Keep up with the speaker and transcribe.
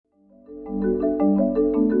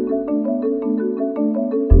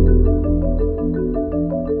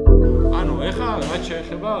მაგალითად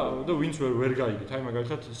შეიძლება და ვინც ვერ გაიგეთ, აი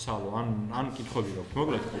მაგალითად სალო, ან კითხვები გაქვთ.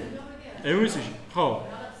 მოკლედ. ევისში, ხო.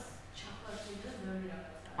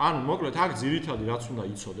 ან მოკლედ აქ ძირითადი რაც უნდა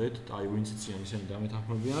იცოდეთ, აი ვინც იციან ისინი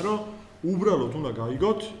დამეთანხმებიან, რომ უბრალოდ უნდა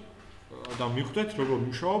გაიგოთ და მიხვდეთ როგორ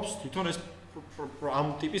მუშაობს თვითონ ეს ამ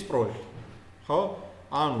ტიპის პროექტი. ხო?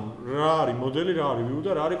 ანუ რა არის მოდელი, რა არის view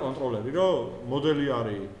და რა არის კონტროლერი, რომ მოდელი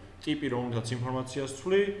არის ტიპი, რომელთაც ინფორმაციას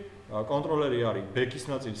ცვლი, კონტროლერი არის ბექის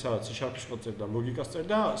ნაწილი, სადაც C# კოდს წერდა და ლოგიკას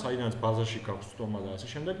წერდა, საიდანაც ბაზაში გაქვს სტომა და ასე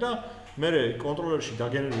შემდეგ და მე კონტროლერში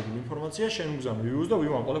დაგენერირებული ინფორმაცია შენ უგზავნა views და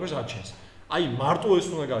view ამ ყველაფერს აჩენს. აი მარტო ეს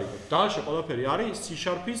უნდა გაიგოთ. დაშე ყველაფერი არის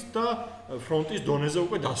C#-ის და ფრონტის დონეზე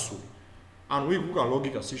უკვე დასული. ანუ იქ უკან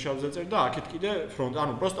ლოგიკა C#-ზე წერ და აქეთ კიდე ფრონტ,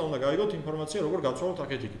 ანუ პროსტა უნდა გაიგოთ ინფორმაცია როგორ გაცვალოთ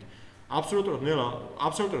აქეთ-იქით.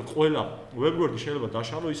 აბსოლუტურად ყველა ვებგვერდი შეიძლება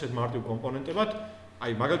დაშალო ისეთ მარტივ კომპონენტებად,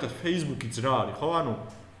 აი მაგალითად Facebook-იც რა არის, ხო? ანუ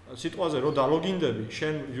სიტყვაზე რო დალოგინდები,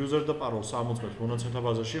 შენ user და parole-ს ამოწმებს მონაცემთა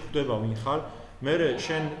ბაზაში, ხვდება ვინ ხარ, მერე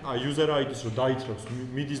შენ user ID-ს რო დაითხრებს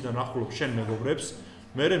მიდის და ნახულობს შენ მეგობრებს,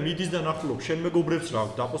 მერე მიდის და ნახულობს შენ მეგობრებს რა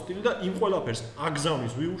დაპოსტილი და იმ ყველაფერს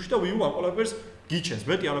აგზავნის view-ში და view ამ ყველაფერს გიჩენს,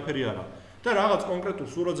 მეტი არაფერი არა. და რაღაც კონკრეტულ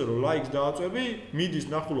სურათზე რო ლაიქს დააწვევი, მიდის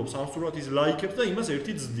ნახულობს ამ სურათის ლაიქებს და იმას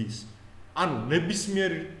ერთი ძდის. ანუ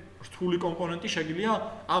ნებისმიერი რთული კომპონენტი შეგიძლია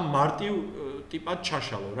ამ მარტივ ტიპად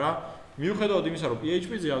ჩაშალო რა. მიუხედავად იმისა, რომ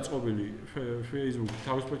PHP-ზე აწყობილი Facebook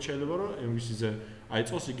თავისუფლად შეიძლება რომ MVC-ზე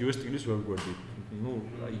აიწყოს იგივე სტილის ვებგვერდი. ნუ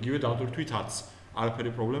იგივე დატვირთვით არც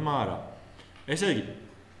არაფერი პრობლემა არა. ესე იგი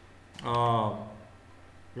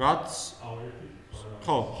რაც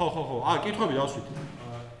ხო, კითხვები დავსვით.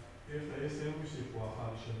 ეს MVC ხო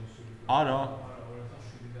ახალი შემოსული? არა.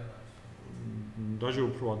 დაჟე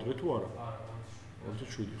უფრო ადრე თუ არა? არა,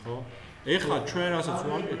 27, ხო? ეხლა ჩვენ რასაც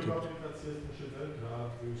ვაკეთებთ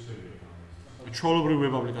ჩვეულებრივ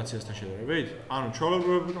ვებ აპლიკაციასთან შედარებით? ანუ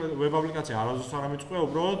ჩვეულებრივ ვებ აპლიკაცია არასდროს არ ამიწყია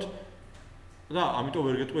უბრალოდ და ამიტომ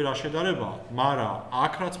ვერ გეტყვი რა შედარება, მაგრამ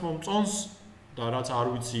აქ რაც მომწონს და რაც არ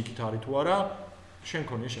ვიცი იქით არის თუ არა, შენ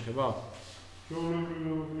ქონია შეხება?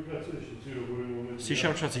 ჩვეულებრივ აპლიკაციაშიც როგორი მომენტია?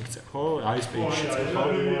 C#-შიც იქცე, ხო? ASP-ში იწე, ხო?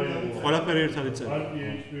 ყველაფერი ერთად იწე. ან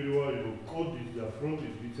PHP რო არის კოდის და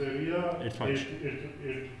ფრონტის ვიწერია ერთ ფაილში.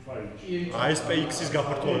 ASP-X-ის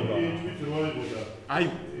გაფართოება. PHP-ს რო არისოდა. აი,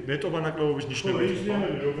 მეტობანაკლებობის ნიშნები ხო, ისინი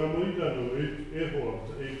რო გამოიტანო ეხო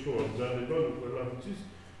ძალება ყველაფრის,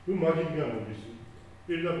 ნუ მაგით გამოდის.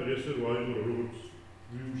 პირდაპირ ესე რო აიღო როგორც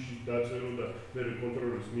view-ში დაწერო და მე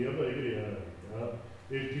კონტროლერს მიაბა, ეგრე არ არის რა.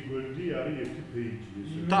 ერთი გვერდი არის ერთი page-ი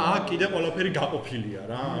ესე. და აქ კიდე ყველაფერი გაყოფილია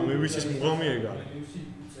რა. MVC-ის მუღამი ეგ არის.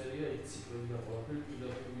 წერია იქ ციკლები და ყველაფერი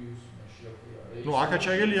პირდაპირ views-ში აქვია. ნუ აქაც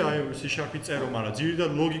შეგელია აი C# წერო, მაგრამ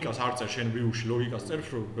ძირითადად ლოგიკას არ წერ შენ view-ში, ლოგიკას წერს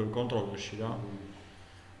კონტროლერში რა.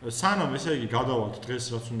 სანამ ესე იგი გადავალთ დღეს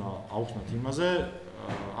რაც უნდა ავხსნათ იმაზე,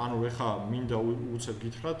 ანუ ეხა მინდა უცებ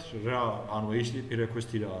გითხრათ რა, ანუ HTTP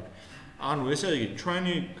request-ი რა არის. ანუ ესე იგი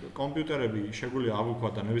ჩვენი კომპიუტერები შეგვიძლია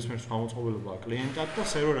აღვიქვათ და ნებისმიერ სხვა მოწყობილობა კლიენტად და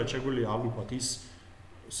სერვერად შეგვიძლია აღვიქვათ ის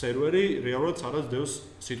სერვერი რეალურად სადაც დევს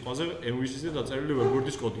სიტყვაზე MVC-ზე დაწერილი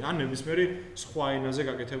ვებგვერდის კოდი ან ნებისმიერი სხვა ენაზე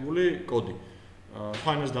გაკეთებული კოდი.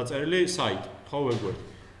 სხვა ენაზე დაწერილი საიტი, ხო ვებგვერდი.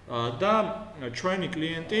 და ჩვენი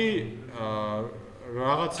კლიენტი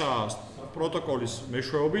რაღაცა პროტოკოლის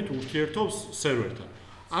მეშვეობით ურთიერთობს სერვერთან.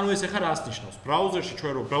 ანუ ეს ახლა რას ნიშნავს? ბრაუზერში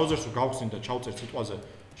ჩვენ რო ბრაუზერს გავხსნით და ჩავწერთ სიტყვაზე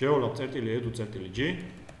geolab.edu.g.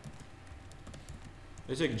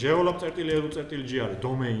 ესე იგი geolab.edu.g არის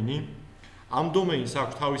დომეინი. ამ დომეინს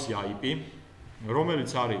აქვს თავისი IP,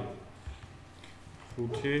 რომელიც არის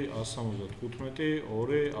 5.175.2.145.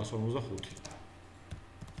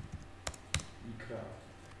 იქა.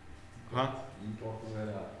 ჰა? იმპორტზე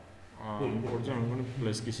რა. იმპორტზე მეგონი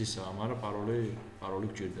ფლესკის ისაა, მაგრამ paroli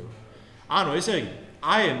გჭირდება. ანუ ესე იგი,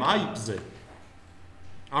 ამ IP-ზე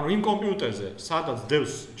ანუ იმ კომპიუტერზე, სადაც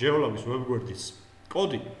დევს geolab-ის ვებგვერდის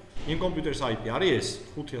კოდი, იმ კომპიუტერის IP არის ეს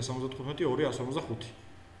 5.175.2.145.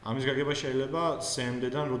 ამის გაგება შეიძლება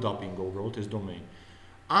CMD-დან რო დაპინგო უბრალოდ ეს დომეინი.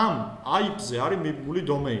 ამ IP-ზე არის მიბმული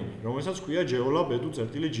დომეინი, რომელსაც ქვია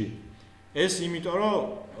geolab.edu.g. ეს იმიტომ რომ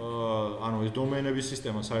ანუ ეს დომეინების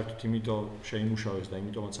სისტემა საერთოდ იმიტომ შეიმუშავეს და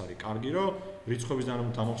იმიტომაც არის კარგი, რომ რიცხვების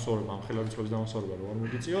დამახსოვრება, ამ ხელა რიცხვების დამახსოვრება რო არ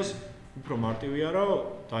მოგიწიოს, უფრო მარტივია რომ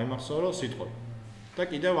დაიმახსოვრო სიტყვები. და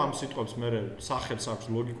კიდევ ამ სიტყვებს მე სახელს აქვს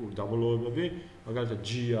ლოგიკური დაბოლოებები, მაგალითად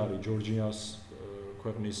G არის ჯორჯიას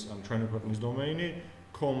ქვეყნის, ან ჩვენი ქვეყნის დომეინი,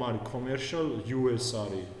 com არის commercial, US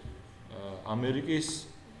არის ამერიკის,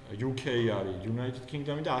 UK არის United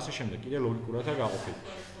Kingdom-ი და ასე შემდეგ, კიდე ლოგიკურადაა გაყოფილი.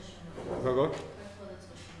 როგორ?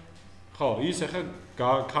 ხო, ის ახლა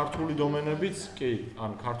ქართული დომენებიც, კი,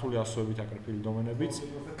 ანუ ქართული ასოებით აკრეფილი დომენებიც.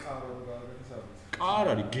 კ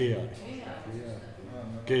არის, გ არის.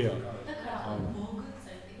 გ არის.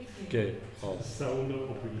 გ, ხო. საუნდა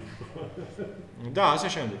ყოფილი. და ასე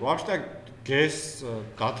შემდეგ. ვაფშე გ-ს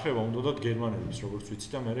გათხრება უნდათ გერმანელებს, როგორც ვიცი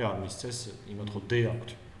და მე არ მისცეს იმათ ხო D აქვთ.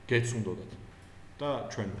 გ-ც უნდათ. და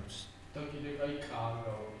ჩვენ გვაქვს. და კიდე კაი კარ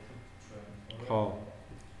გავაკეთეთ ჩვენ. ხო.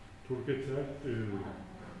 თურქეთს აქვს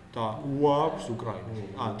და U აქვს უკრაინაში.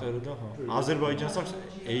 ტერ და ხო. აზერბაიჯანს აქვს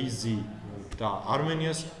AZ და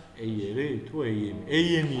არმენიას AR-ი თუ AM-ი?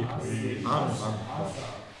 AM-ი აქვს.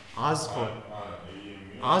 აზ ხო.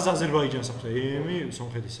 აზ აზერბაიჯანს აქვს AM-ი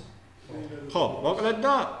სომხეთისა. ხო, მოკლედ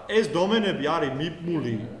და ეს დომენები არის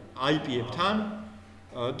მიბმული IP-ებთან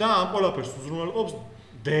და ამ ყველაფერს უზრუნველყოფს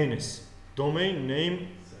DNS, domain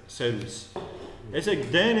name service. ესე იგი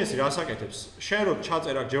DNS-ი რას აკეთებს? შენ რო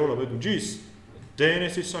ჩაწერა ჯეოლა ბედუჯის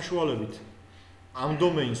DNS-ის საშუალებით ამ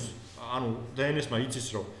დომეინს, ანუ DNS-მა იცის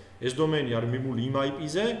რომ ეს დომეინი არის მიბმული იმ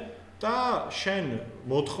IP-ზე და შენ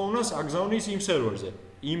მოთხოვნას აგზავნის იმ სერვერზე,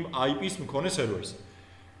 იმ IP-ის მქონე სერვერზე.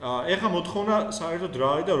 ეხლა მოთხოვნა საერთოდ რა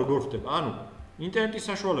არის და როგორ ხდება? ანუ ინტერნეტის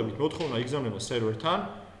საშუალებით მოთხოვნა იგზავნება სერვერთან,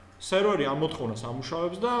 სერვერი ამ მოთხოვნას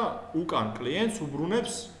ამუშავებს და უკან კლიენტს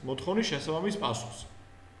უბრუნებს მოთხოვნის შესაბამის პასუხს.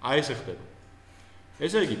 აი ესე ხდება.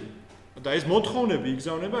 ესე იგი, და ეს მოთხოვნები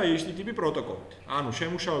იგზავნება HTTP პროტოკოლით. ანუ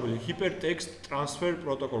შემუშავებული hypertext transfer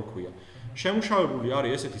protocol ქვია. შემუშავებული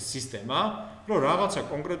არის ესეთი სისტემა, რომ რაღაცა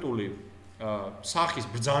კონკრეტული სახის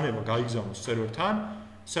ბრძანება გაიგზავნოს სერვერთან,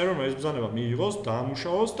 სერვერმა ეს ბრძანება მიიღოს,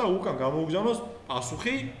 დაამუშავოს და უკან გამოუგზავნოს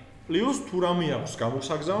პასუხი პლუს თუ რამე აქვს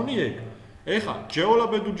გამოსაგზავნი ეგ. ეხლა ჯეოლა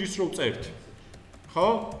ბედუჯის რო წერთ. ხო?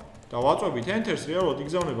 და ვაწვევით enter-ს რეალურად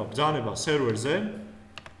იგზავნება ბრძანება სერვერზე.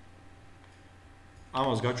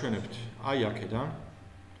 ამას გაჩვენებთ აი აქედან.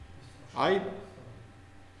 აი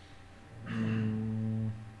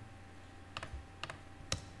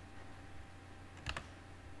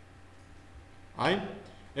აი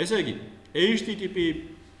ესე იგი HTTP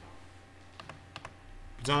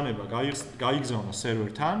ბრძანება გაიგზავნა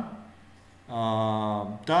სერვერთან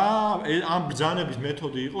და ამ ბრძანების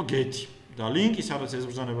მეთოდი იყო get და ლინკი სადაც ეს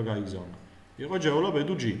ბრძანება გაიგზავნა იყო ჯეოლა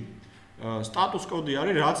ბედუჯი. სტატუს კოდი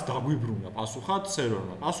არის რაც დაგვიბრუნა პასუხად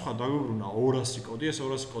სერვერმა. პასუხად დაგვიბრუნა 200 კოდი, ეს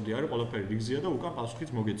 200 კოდი არის ყველაფერი რიგზია და უკან პასუხიც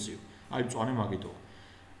მოგეციო. აი მწვანე მაგიტოა.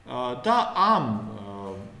 და ამ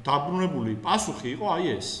დაბრუნებული პასუხი იყო აი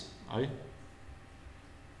ეს. აი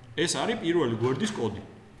ეს არის პირველი გვერდის კოდი.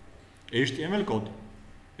 HTML კოდი.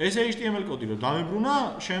 ეს HTML კოდი რო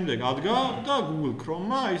დამებრუნა, შემდეგ ადგა და Google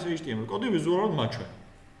Chrome-მა ეს HTML კოდი ვიზუალურად მაჩვენა.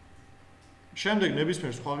 შემდეგ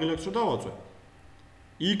ნებისმიერ სხვა ღილაკს რო დავაწვევ.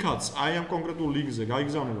 იქაც აი ამ კონკრეტულ ლინკზე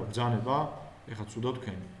გაიგზავნება ბრძანება, ეხლა ცუდად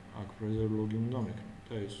თქვენ, აქ preserve login უნდა მექნა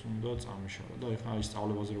და ეს უნდა წამიშალა და ეხლა აი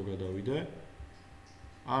სწავლებაზე რო გადავიდე.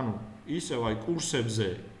 ანუ ისევ აი კურსებზე,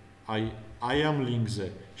 აი ამ ლინკზე,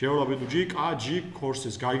 ჯეოლა ბედუჯი KG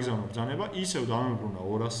courses გაიგზავნა ბრძანება, ისევ დამებრუნა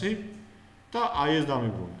 200 და აი ეს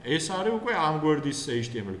დამებრუნა. ეს არის უკვე ამ გვერდის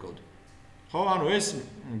HTML კოდი. ხო, ანუ ეს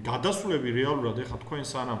გადასვლები რეალურად ეხლა თქვენ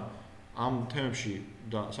სანამ ამ თემებში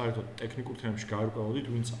და საერთოდ ტექნიკურ თემებში გაერკვევლოდით,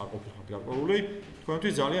 ვინც არ ყოფილიყავთ გარკვეული,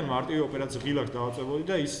 თქვენთვის ძალიან მარტივი ოპერაცია ღილაკს დავაწევოდი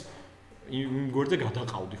და ის იმ გვერდზე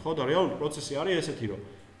გადაყავდი, ხო? და რეალური პროცესი არის ესეთი, რომ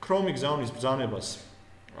Chrome გზავნის ბრძანებას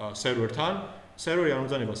სერვერთან, სერვერი ამ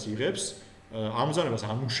ბრძანებას იღებს, ამ ბრძანებას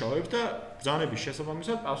ამუშავებს და ბრძანების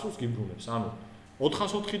შესაბამისად პასუხს გიბრუნებს. ანუ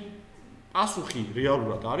 404 პასუხი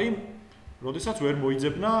რეალურად არის, როდესაც ვერ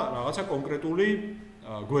მოიძებნა რაღაცა კონკრეტული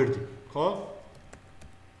გვერდი, ხო?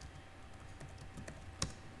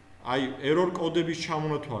 აი error კოდების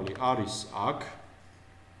ჩამონათვალი არის აქ.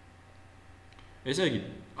 ესე იგი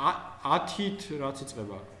 10-ით რაც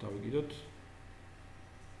იწყება, დავიგიდოთ.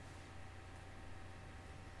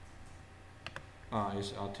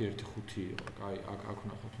 ეს 10-1-5 იყო. კაი, აქ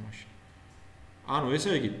ვნახოთ მაშინ. ანუ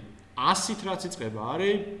ესე იგი 100-ით რაც იწყება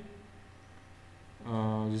არის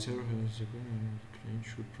this error has a client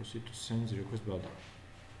should proceed to send the request back.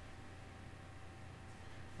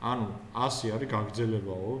 ანუ 100 არის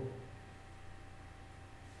გაგრძელებაო.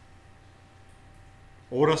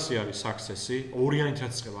 200 არის success-ი, 2-იანით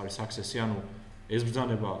რაც იწყება არის success-ი, ანუ ეს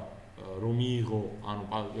ბრძანება რომ მიიღო, ანუ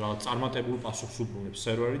რაღაც წარმატებულ პასუხს უბრუნებს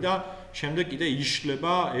სერვერი და შემდეგ კიდე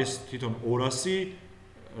იშლება ეს თვითონ 200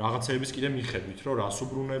 რაღაცების კიდე მიხედვით, რომ რას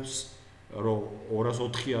უბრუნებს, რომ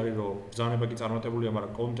 204 არის, რომ ბრძანება კი წარმატებულია,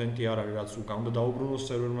 მაგრამ კონტენტი არ არის, რაც უკან უნდა დაუბრუნოს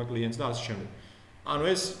სერვერმა კლიენტს და ასე შემდეგ. ანუ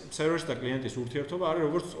ეს სერვერის და კლიენტის ურთიერთობა არის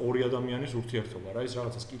როგორც ორი ადამიანის ურთიერთობა, რა ის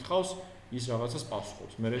რაღაცას კითხავს, ის რაღაცას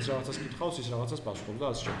პასუხობს. მე ეს რაღაცას კითხავს, ის რაღაცას პასუხობს და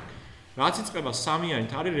ასე შემდეგ. რაც იწყება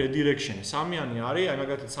 3-იანით არის redirection. 3-იანი არის, აი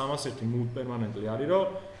მაგალითად 301 mood permanently არის, რომ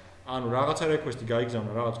ანუ რაღაცა request-ი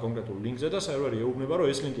გაიგზავნა რაღაც კონკრეტულ ლინკზე და სერვერი ეუბნება, რომ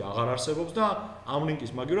ეს ლინკი აღარ არსებობს და ამ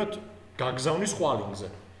ლინკის მაგივრად გაგზავნის სხვა ლინკზე.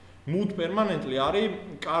 Mood permanently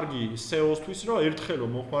არის კარგი SEO-სთვის, რომ ერთხელ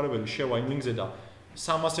რომ მომხმარებელი შევა იმ ლინკზე და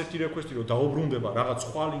 301 request-ი რომ დაუბრუნდება რაღაც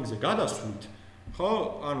სხვა ლინკზე გადასვლით, ხო?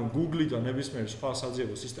 ანუ Google და ნებისმიერ სხვა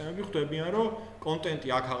საძიებო სისტემები ხვდებიან, რომ კონტენტი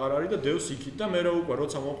აქ აღარ არის და დევს იქით და მე უკვე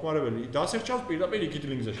როცა მომხმარებელი დასერჩავს, პირდაპირ იქით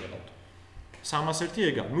ლინკზე შეღავთ. 301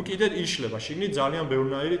 ეგა. ნუ კიდე იშლება შიგნით ძალიან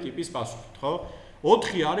ბევრნაირი ტიპის პასუხით, ხო?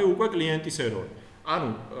 4 არის უკვე კლიენტის ერორი. ანუ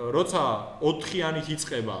როცა 4-იანით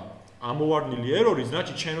იწყება ამოვარდნილი ერორი,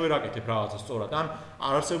 значит, შენ ვერ აკეთებ რაღაცა სწორად. ან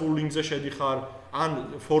არარსებულ ლინკზე შედიხარ, ან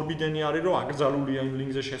forbidden-ი არის, რომ აკრძალულია იმ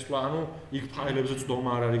ლინკზე შესვლა, ანუ იქ ფაილებზე წდომა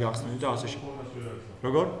არ არის გახსნილი და ასე შემდეგ.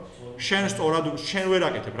 როგორ? შენ სწორად შენ ვერ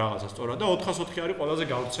აკეთებ რაღაცა სწორად და 404 არის ყველაზე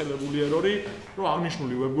გავრცელებული ერორი, რომ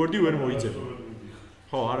აღნიშნული webguard-ი ვერ მოიძება.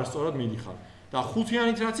 ხო, არასწორად მიდიხარ. და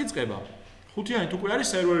 5-იანით რაც იწყება, 5-იანით უკვე არის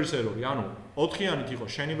სერვერის ერორი. ანუ 4-იანით იყო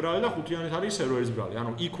შენი ბრალი და 5-იანით არის სერვერის ბრალი.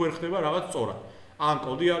 ანუ იქ ვერ ხდება რაღაც სწორად. ან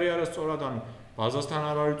კოდი არის არასწორად, ან ბაზასთან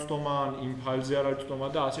არ არის წდომა, ან იმ ფაილზე არ არის წდომა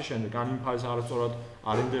და ასე შემდეგ. ან იმ ფაილს არასწორად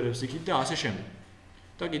არენდერებს იქით და ასე შემდეგ.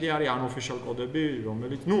 და კიდე არის unofficial კოდები,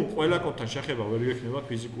 რომელიც, ნუ, ყველა კოდთან შეხება ვერ გექნებათ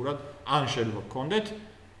ფიზიკურად, ან შეიძლება გქონდეთ.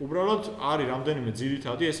 უბრალოდ არის რამდენიმე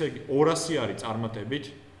ძირითადი, ესე იგი 200 არის წარმატებით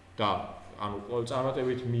და ანუ ყოველ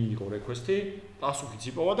წარმატებით მიიღო request-ი, პასუხიც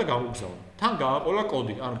იპოვა და გამოგზავნა. თან გააყოლა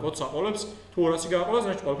კოდი, ანუ კოდს აყოლებს, თუ 200 გააყოლა,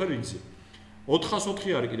 значит, ყველაფერი იგზავნა.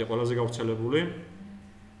 404 არის კიდე ყველაზე გავრცელებული.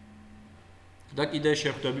 და კიდე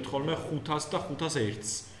შეხვდებით ხოლმე 500 და 501-ს.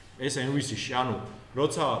 ეს MVC-ში, ანუ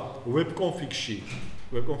როცა webconfig-ში,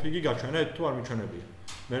 webconfig-ი გაჩვენეთ თუ არ მიჩვენებია.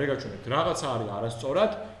 მე გაჩვენეთ, რაღაცა არის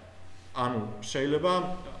არასწორად, ანუ შეიძლება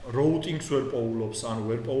routing-ს ვერ პოულობს, ანუ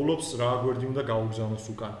ვერ პოულობს რა გვერდი უნდა გაუგზავნოს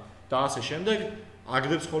უკან. და ასე შემდეგ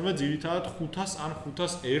აგდებს ხოლმე ძირითადად 500 ან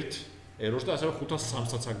 501 ერორს და ასევე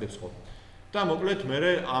 503-საც აგდებს ხოლმე. და მოკლედ მე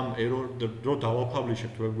ამ ერორს რო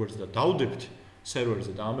დავაფაბლიშებთ webguard-ს და დავდებთ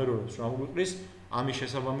სერვერზე და ამ ერორებს რომ ამგვიყრის, ამის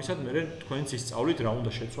შესაბამისად მე თქვენც ისწავლით რა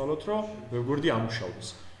უნდა შეცვალოთ, რომ webguard-ი ამუშავდეს.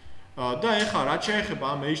 და ეხლა რაც შეეხება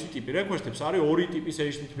ამ HTTP request-ებს, არის ორი ტიპის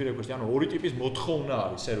HTTP request-ი, ანუ ორი ტიპის მოთხოვნა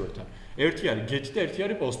არის სერვერთან. ერთი არის get და ერთი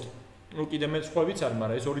არის post. ნუ კიდე მე სხვაებიც არის,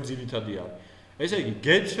 მაგრამ ეს ორი ძირითადი არის. ესე იგი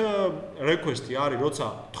get request-ი არის, როცა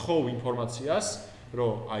თხოვ ინფორმაციას,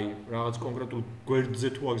 რომ აი რაღაც კონკრეტულ გვერდზე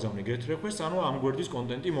თუ აგზავნე get request-ს, ანუ ამ გვერდის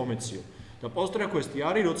კონტენტი მომეციო. და post request-ი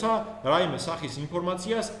არის, როცა რაიმე სახის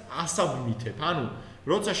ინფორმაციას ასაბმითებ. ანუ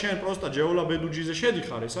როცა შენ პროსტა ჯეოლა ბედუჯიზე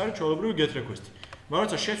შედიხარ, ეს არის ჩვეულებრივი get request-ი. მაგრამ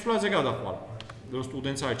როცა შესვლაზე გადახვალ, რომ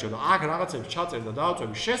სტუდენტს აირჩევ და აქ რაღაცებს ჩაწერ და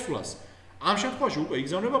დააწვევი შესვლას, ამ შემთხვევაში უკვე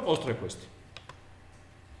იგზავნება post request-ი.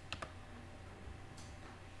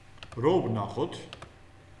 რო ვნახოთ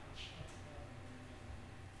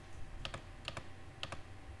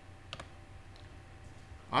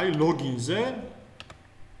აი login-ზე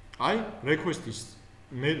აი request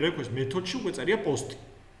მეთოდში უკვე წერია post-ი.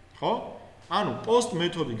 ხო? ანუ post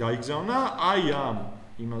მეთოდი გაიგზავნა აი ამ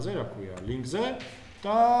იმაზე, რა ქვია, link-ზე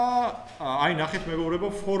და აი ნახეთ მეგობრებო,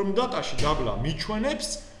 form data-ში დაბლა მიჩვენებს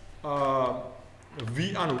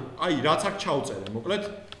ანუ აი რაც აქ ჩაუწერე, მოკლედ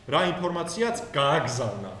რა ინფორმაციაც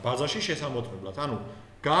გააგზავნა ბაზაში შესამოთმებლად. ანუ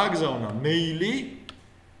გააგზავნა მეილი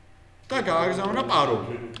და გააგზავნა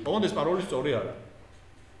პაროლი. ოღონდ ეს პაროლი სწორი არის.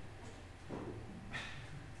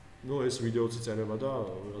 ნუ ეს ვიდეოც იწერება და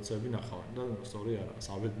რაღაცები ნახავენ და სწორი არა,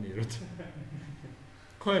 საბედნიეროდ.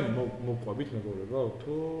 თქვენ მოყვებით მეგობრებო,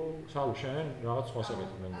 თუ სალ შენ რაღაც სხვა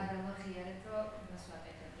საკეთებ მე. არა, ვახიარებ, რომ მას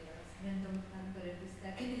ვაკეთებ რაღაც random number-ების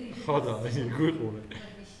დაგენერირებას. ხო და გვიყურე.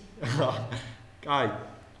 კაი.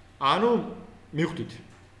 ანუ მივხვდით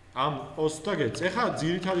ამ post და get-ს. ეხლა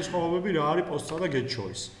ძირითადი სხვაობები რა არის post-სა და get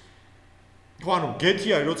შორის. ხო, ანუ get-ი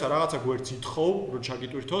არის, როცა რაღაცა გვერდს ითხოვ, რომ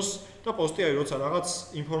ჩაგიტვირთოს და post-ი არის, როცა რაღაც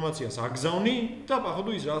ინფორმაციას აგზავნი და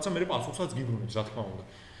პახვდო ის რაღაცა მე პასუხსაც გიბრუნებს, რა თქმა უნდა.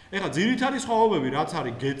 ეხლა ძირითადი სხვაობები რაც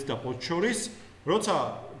არის get და post შორის, როცა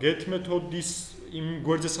get მეთოდის იმ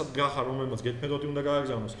გვერდზესაც გახარ, რომელმაც get მეთოდი უნდა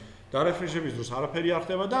გააგზავნოს, დარეფრეშების დროს არაფერი არ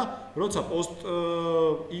ხდება და როცა post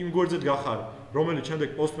იმ გვერდზე გახარ, რომელიც შემდეგ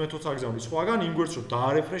post მეთოდს აგზავნის სხვაგან, იმ გვერდს რომ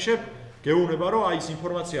დაარეფრეშებ, გეუბნება რომ აი ეს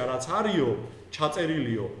ინფორმაცია რაც არისო,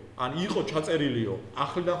 ჩაწერილიო, ან იყო ჩაწერილიო,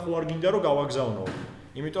 ახლიდან ხო არ გინდა რომ გავაგზავნო.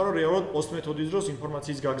 იმიტომ რომ რეალურად post მეთოდის დროს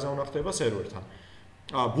ინფორმაციის გაგზავნა ხდება სერვერთან.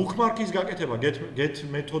 bookmark-ის გაკეთება get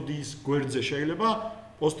მეთოდის გვერდზე შეიძლება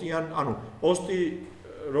post-იან, ანუ post-ი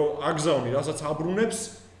რო აგზავნი, რასაც აბრუნებს,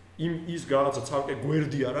 ის რაღაცა ცალკე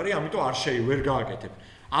გვერდი არ არის, ამიტომ არ ვერ გააკეთებ.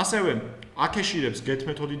 ასევე აკეშირებს get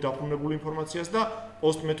მეთოდით დაბრუნებულ ინფორმაციას და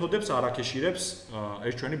post მეთოდებს არ აკეშირებს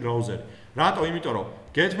ეს ჩვენი ბრაუზერი. რატო? იმიტომ რომ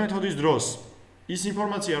get მეთოდის დროს ის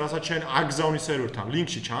ინფორმაცია, რასაც შენ აგზავნის სერვერთან,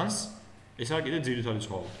 ლინკში ჩანს, ეს არის კიდე ძირითადი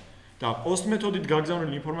სხვაობა. და post მეთოდით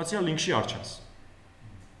გაგზავნილი ინფორმაცია ლინკში არ ჩანს.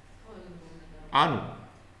 ანუ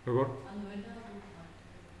როგორ?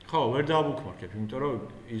 ხო, ვერ დააბუქმარკებ, იმიტომ რომ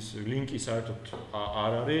ის ლინკი საერთოდ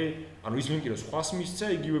არ არის, ანუ ის ლინკი რომ სხვას მისცე,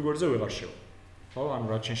 იგივე გვერდზე ვეღარ შევა. ხო, ანუ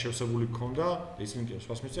რაც შენ შევსებული გქონდა, ის ლინკი რომ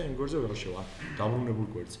სხვას მისცე, იმ გვერდზე ვეღარ შევა, დაბრუნებულ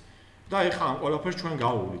გვერდზე. და ეხლა ამ ყველაფერს ჩვენ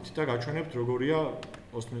გავუვლით და გაჩვენებთ როგორია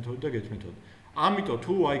post მეთოდი და get მეთოდი. ამიტომ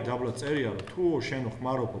თუ აი დაბლა წერია რომ თუ შენ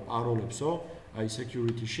ხმარობ პაროლებსო, აი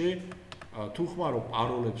security-ში, თუ ხმარობ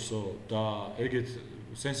პაროლებსო და ეგეთ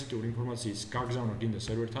sensitive ინფორმაციის გაგზავნა გინდა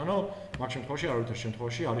სერვერთანო, მაგ შემთხვევაში არავითარ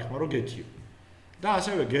შემთხვევაში არ იხმარო get-ი. და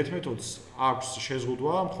ასევე get მეთოდს აქვს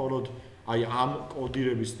შეზღუდვა, მხოლოდ აი ამ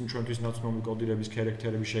კოდირების, ჩვენთვის ნაცნობი კოდირების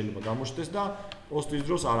ქერექტერები შეიძლება გამოჩნდეს და post-ის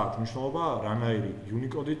დროს არ აქვს მნიშვნელობა რანაირი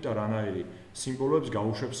Unicode-ით და რანაირი სიმბოლოებს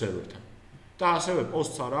გაუშვებს სერვერთან. და ასევე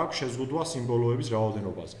post-ს არ აქვს შეზღუდვა სიმბოლოების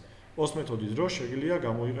რაოდენობაზე. post მეთოდის დროს შეგვიძლია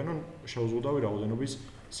გამოიყენონ შეზღუდავი რაოდენობის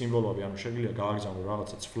სიმბოლოები, ანუ შეგვიძლია გააგზავნო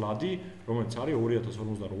რაღაცა ცვლადი, რომელიც არის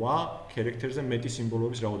 2058 ქერექტერზე მეტი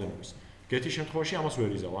სიმბოლოების რაოდენობის. get-ის შემთხვევაში ამას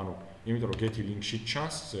ვერ იზავ, ანუ იმიტომ რომ get-ი ლინკში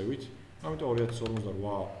ჩანს ზევით, ამიტომ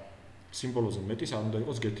 2058 სიმბოლოზე მეტის არ უნდა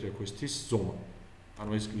იყოს get request-ის ზომა.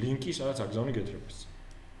 ანუ ეს ლინკი, სადაც აგზავნი get request-ს.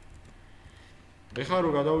 ეხლა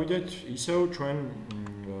რომ გადავიდეთ ისევ ჩვენ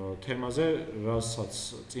თემაზე, რასაც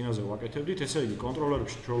წინაზე ვაკეთებდით, ესე იგი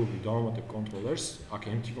კონტროლერებში ჩვეულებრივ დავამატებ კონტროლერს, აქ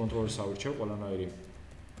empty კონტროლერს ავირჩევ ყველანაირი.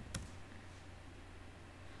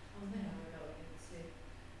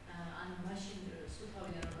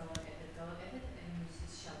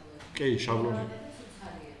 კი, შაბლონი.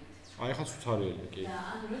 აი ხა ცუცარიელი, კი. და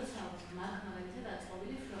ან როცა მაგალითად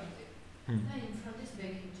აწყობილი ფრონტი. და იმ ფრონტის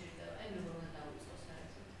ბექი ჭირდება, აი როგორ უნდა დავიწყოს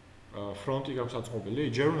საერთოდ. ფრონტი გაქვს აწყობილი,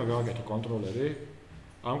 ჯერ უნდა გააკეთო კონტროლერი.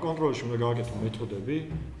 ამ კონტროლერში უნდა გააკეთო მეთოდები,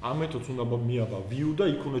 ამ მეთოდს უნდა მიაბა view და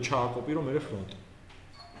იქ უნდა ჩააკოპირო მე ფრონტი.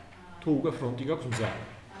 თუ უკვე ფრონტი გაქვს მზად.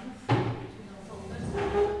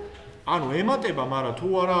 ანუ ემატება, მაგრამ თუ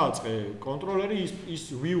არა აწყე კონტროლერი ის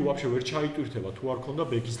view вообще ვერ ჩაიტვირთება, თუ არ ქონდა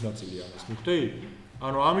ბექის ნაწილი არის. მიხვდი?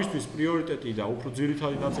 ანუ ამისთვის პრიორიტეტი და უფრო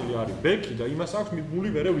ძირითადი ნაწილი არის ბექი და იმას აქვს მიბმული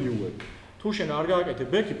მერე view-ები. თუ შენ არ გააკეთე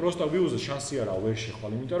ბექი, პროსტა view-ზე შანსი არა ვერ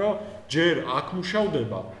შეხვალ, იმიტომ რომ ჯერ აქ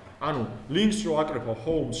მუშავდება, ანუ links რო აკრეფო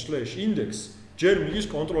home/index, ჯერ მიდის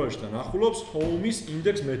კონტროლერში და ნახულობს home-ის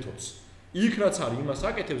index მეთოდს. იქ რაც არის, იმას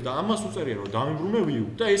აკეთებს და ამას უწერია რომ დამიბრუნე view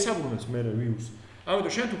და ესაბრუნებს მერე view-ს.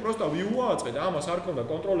 ამიტომ შენ თუ პროსტა view აწყე და ამას არ ქონდა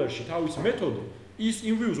კონტროლერში თავის მეთოდი, ის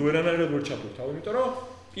იმ view-ს ვერანაირად ვერ ჩაფურავ, იმიტომ რომ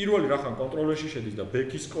პირველი რახან კონტროლერში შედის და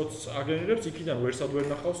ბექის კოდს აგენერებს, იქიდან ვერსად ვერ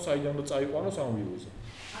ნახავს, საიდან უნდა წაიყვანოს ამ view-ზე.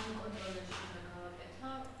 ანუ კონტროლერში უნდა გავაკეთო.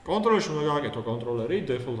 კონტროლერში უნდა გააკეთო კონტროლერი,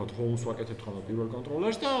 default-ად home-ს ვაკეთებთ ხოლმე პირველ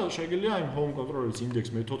კონტროლერს და შეგვიძლია იმ home კონტროლერის index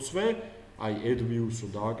მეთოდსვე, აი add views-ო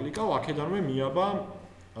დააკლიკავ, აქედანვე მიაბა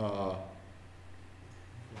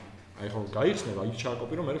აი ხო გაიხსნება, იქ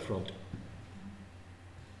ჩააკოპირო მე ფრონტი.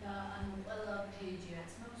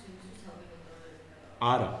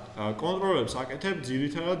 არა, კონტროლერებს აკეთებ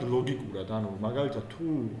ძირითადად ლოგიკურად, ანუ მაგალითად თუ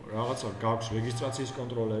რაღაცა გაქვს რეგისტრაციის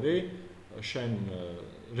კონტროლერი, შენ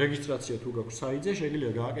რეგისტრაცია თუ გაქვს საიტზე,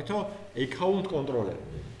 შეგვიძლია გააკეთო account controller.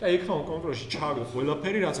 და account controller-ში ჩააგდო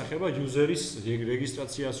ყველაფერი, რაც ეხება user-ის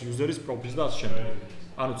რეგისტრაციას, user-ის პროფილს და ასე შემდეგ.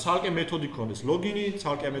 ანუ ცალკე მეთოდი გქონდეს ლოგინი,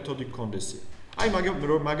 ცალკე მეთოდი გქონდეს. აი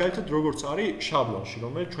მაგალითად როგორც არის შაბლონში,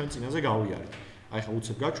 რომელიც ჩვენ წინაზე გავიარეთ. აი ხა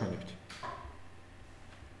უცებ გაჩვენებთ.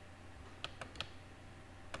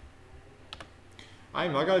 აი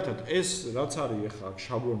მაგალითად ეს რაც არის ახლა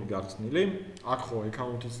შაბლონი გახსნილი, აქ ხო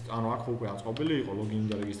account-იც, ანუ აქ უკვე აწყობილი იყო ლოგინი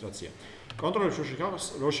და რეგისტრაცია. კონტროლერში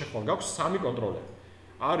რო შეხვალ გაქვს სამი კონტროლერი.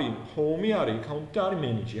 არის home, არის account და არის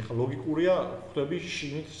manage. ახლა ლოგიკურია ხვდები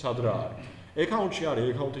შიგნით სად რა არის. account-ში არის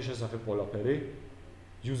account-ის შესახებ ყველაფერი,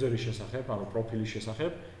 user-ის შესახებ, ანუ პროფილის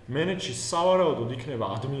შესახებ. manage-ში სავარაუდოდ იქნება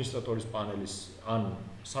ადმინისტრატორის პანელის, ანუ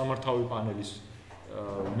სამართავი პანელის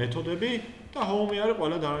მეთოდები და home არის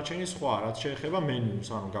ყველა დანარჩენი სხვა, რაც შეეხება menu-ს,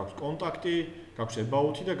 ანუ გაქვს კონტაქტი, გაქვს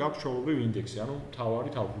about-ი და გაქვს ჩვეულებრივ ინდექსი, ანუ თავარი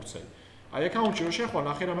თავფურცელი. აი account-ში რო შეხვალ,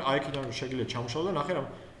 ნახე რამე, აი აქედან შეგვიძლია ჩამოშალო და ნახე რამე,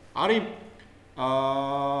 არის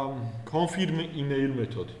confirm email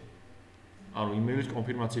მეთოდი. ანუ email-ის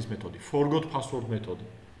კონფირმაციის მეთოდი, forgot password მეთოდი.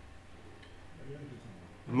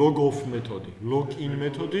 log off მეთოდი, log in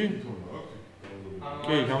მეთოდი.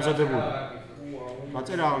 კი, გამზადებული.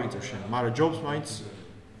 დაწერა აღიწევ შენ, მაგრამ jobs მაინც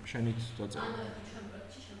შენით დაწერა.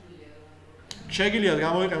 შეგიძლიათ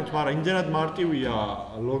გამოიყენოთ, მაგრამ იმდენად მარტივია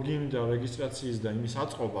login და რეგისტრაციის და იმის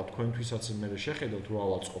აწყობა თქვენთვისაც მე შეხედავთ რო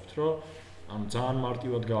ავაწყობთ, რომ ანუ ძალიან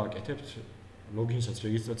მარტივად გააკეთებთ login-საც,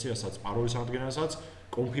 რეგისტრაციასაც, პაროლის აღდგენასაც,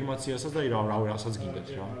 კონფირმაციასაც და რასაც გინდათ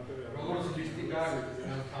რა. როგორც ლისტი გააკეთეთ,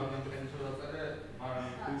 თავდამტყენს რო დაწერე,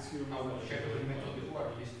 მაგრამ შეფერილი მეთოდი ხო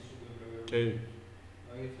არის ლისტის უკვე. კი.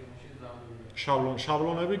 აი ეს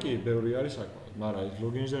შაბლონები კი ბევრი არის საკმაოდ, მაგრამ ეს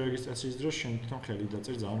ლოგინის და რეგისტრაციის დროს შენ თვითონ ხელი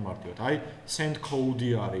დაწერ ძალიან მარტივად. აი send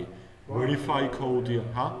code-ი არის, verify code-ი,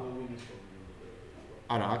 ჰა?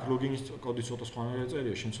 არა, აქ ლოგინის კოდი ცოტა სხვანაირად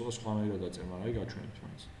წერია, შენ ცოტა სხვანაირად დაწერ, მაგრამ აი გაჩვენებთ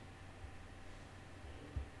მაინც.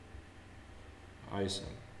 აი ეს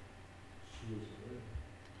არის.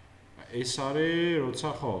 ეს არის, როცა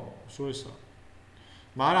ხო, სულ ესაა.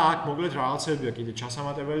 მაგრამ აქ მოკლედ რაღაცებია კიდე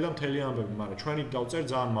ჩასამატებელი და მთელი ამბები, მაგრამ ჩვენი დავწერ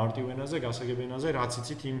ძალიან მარტივ ენაზე, გასაგებ ენაზე, რაც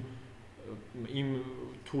იცით იმ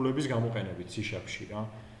თულების გამოყენებით C#-ში რა.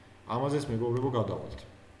 ამაზეც მეგობრებო გადავალთ.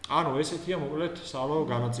 ანუ ესეთია მოკლედ სავარაუდო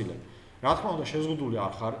განაწილება. რა თქმა უნდა შეზღუდული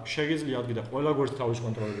არ ხარ, შეგიძლიათ კიდე ყველა გვერდს თავის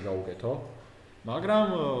კონტროლერი გაუკეთო, მაგრამ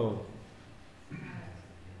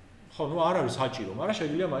ხო, ნუ არ არის საჭირო, მაგრამ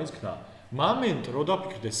შეიძლება მაინც ქნა. მომენტ რო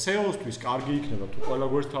დაფიქრდე SEO-სთვის კარგი იქნება თუ ყველა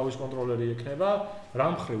გვერდს თავის კონტროლერი ექნება, რა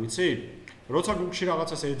მხრივ იცი? როცა Google-ში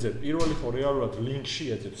რაღაცას ეძებ, პირველი ხო რეალურად ლინკში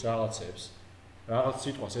ეძებს რაღაცებს. რაღაც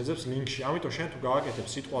სიტყვას ეძებს ლინკში, ამიტომ შენ თუ გააკეთებ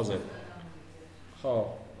სიტყვაზე ხო,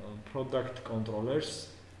 product controllers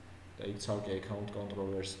და იქ ცალკე account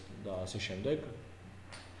controllers და ასე შემდეგ.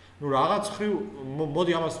 ნუ რაღაც ხრივ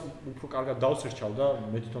მოდი ამას უფრო კარგად დავსერჩავ და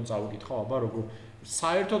მე თვითონ წავიკითხავ, აბა როგორ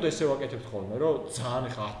საერთოდ ესე ვაკეთებთ ხოლმე, რომ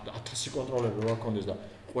ძალიან ხა 1000 კონტროლერი რო გქონდეს და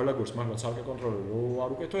ყველა გვერდს მაგრამ ცალკე კონტროლერი რო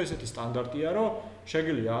არ უკეთო, ესეთი სტანდარტია, რომ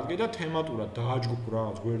შეგიძლია ადგე და თემატურად დააჯგუფო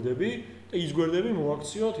რაღაც გვერდები და ის გვერდები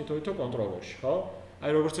მოაქციო თითო-თითო კონტროლერში, ხო?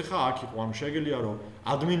 აი როგორც ახლა აქ იყო, ანუ შეგიძლია რომ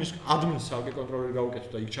ადმინის ცალკე კონტროლერი გაუკეთო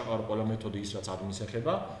და იქ ჩაყარო ყველა მეთოდი ის რაც ადმინს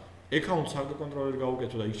ეხება, account ცალკე კონტროლერი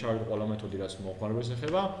გაუკეთო და იქ ჩაყარო ყველა მეთოდი რაც მოხმარებას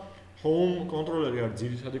ეხება, home კონტროლერი არის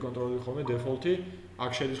ძირითადი კონტროლერი ხოლმე default-ი,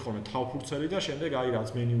 აქ შედის ხოლმე თავფურცელი და შემდეგ აი რაც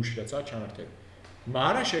მენიუში რაც არის ჩანართები.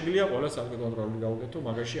 მაგრამ შეგიძლია ყველა ცალკე კონტროლერი გაუკეთო,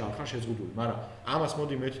 მაგაში არ ხარ შეზღუდული, მაგრამ ამას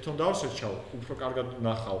მოდი მე თვითონ დავსერჩავ, უფრო კარგად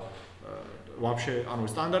ნახავ. ვაფშე, ანუ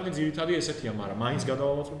სტანდარტი ძირითადი ესეთია, მაგრამ მაინც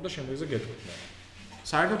გადავამოწმებ და შემდეგზე გეტყვით.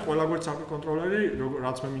 საერთოდ ყველა გვერდს ცალკე კონტროლერი,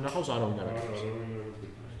 რაც მე მინახავს, არავინ არ აქვს.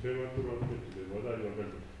 თემატურად მეთდება და აი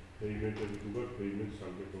მაგალითად payment-ები თუ გაქვს, payment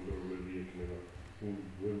ცალკე კონტროლერი ექნება.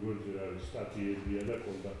 გვერდზე რა არის სტატიებია და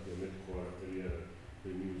კონტაქტია, მე ხო არაფერი არ არის.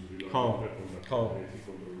 ხო.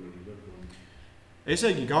 ესე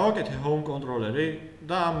იგი, გავაკეთე home controller-ი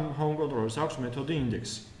და ამ home controller-ს აქვს მეთოდი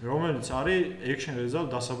index, რომელიც არის action result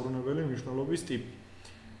დასაბრუნებელი მნიშვნელობის ტიპი.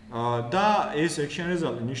 და ეს action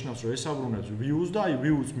result ნიშნავს, რომ ესაბრუნებს views და აი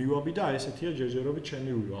views მივაბი და ესეთია ჯერჯერობით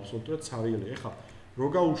შემივიო, აბსოლუტურად ცარიელი. ეხლა რო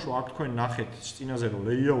გაუშვა აქ თქვენ ნახეთ წინაზე რომ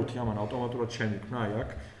layout-ი ამან ავტომატურად შემიქმნა აი აქ.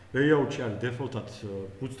 layout-ში არის default-ად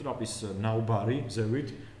bootstrap-ის ნაუბარი ზევით,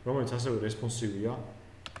 რომელიც ასევე responsive-ია.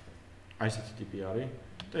 აი ესეთი ტიპი არის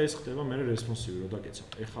და ეს ხდება მე responsive რო დაკეცავ.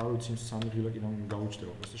 ეხლა არ ვიცი სამი ღილა კიდევ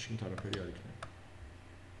გაუჩნდება, просто შინთ არაფერი არ იქნება.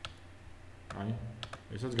 აი,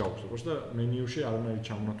 ესაც გავუშვებ, просто და მენიუში არანაირი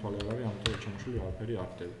ჩამონათვალე არ არის, ამიტომ ჩამოშლი არაფერი არ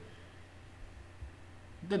ხდება.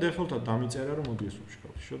 და default-ად დამიწერა რომ მოდი ეს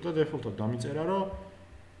ვშევ და default-ად დამიწერა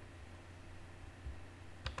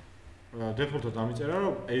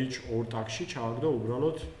რომ H2 tag-ში ჩააგდო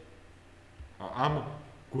უბრალოდ ამ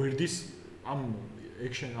გვერდის ამ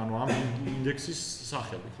action, ანუ ამ index-ის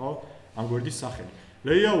სახელი, ხო? ამ გვერდის სახელი.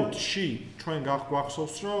 Layout-ში ჩვენ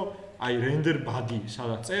გვახსოვს, რომ აი render body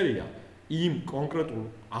სადაც წერია, იმ კონკრეტულ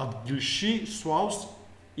ადგილში სვავს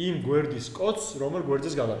იმ გვერდის კოდს, რომელ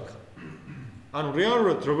გვერდზეც გადაგიხარ. ანუ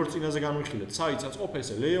რეალურად როგორც წინაზე განვიხილეთ, საიცაც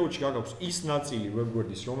ყოფესე layout-ში გაგაქვს ის ნაწილი web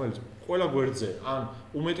გვერდის, რომელიც ყველა გვერდზე ან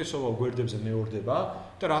უმეტესობა გვერდებზე მეორდება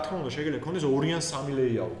და რა თქმა უნდა შეიძლება გქონდეს 2 ან 3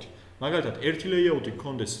 layout-ი. მაგალითად, ერთი layout-ი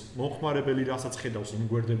გქონდეს მომხმარებელი, რასაც ხედავს იმ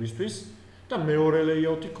გვერდებისთვის და მეორე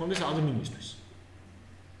layout-ი გქონდეს ადმინისთვის.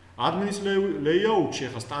 ადმინის layout-ში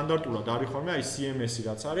ახლა სტანდარტულად არის ხოლმე აი CMS-ი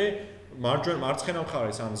რაც არის, მარცხენა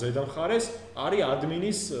მხარეს ან ზედა მხარეს არის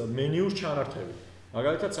ადმინის მენიუს ჩანართები.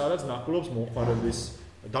 მაგალითად, სადაც ნახულობს მომხმარებლის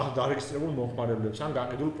დარეგისტრირებულ მომხმარებლებს ან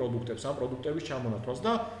გაყიდულ პროდუქტებს, ან პროდუქტების ჩამონათვალს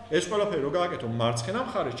და ეს ყველაფერი რო გააკეთო მარცხენა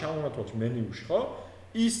მხარეს ჩამონათვალს მენიუში, ხო?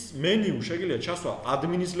 ის მენიუ შეიძლება ჩასვა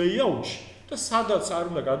ადმინის layout-ში და სადაც არ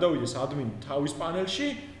უნდა გადავიდეს ადმინი თავის პანელში,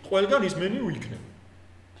 ყველგან ის მენიუ იქნება.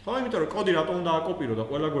 ხო, იმიტომ რომ კოდი რატომ უნდა აკოპირო და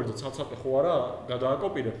ყველა გვერდზე ცალ-ცალკე ხო არა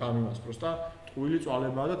გადააკოპირებ ამ იმას, просто ტყუილი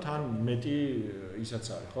წვალებაა და თან მეტი ისაც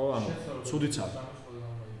არის, ხო? ანუ ცუდიც არის.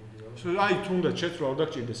 აი თუნდაც შეცვლა არ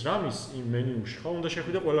დაგჭირდეს რამის იმ მენიუში, ხო? უნდა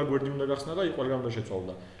შეხვიდე ყველა გვერდი უნდა გახსნა და ყველგან უნდა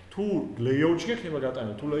შეცვალო. თუ layout-ში გექნება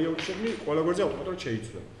გატანე, თუ layout-ში შეგნი, ყველა გვერდზე ავტომატურად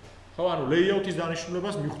შეიცვლება. ხო, ანუ layout-ის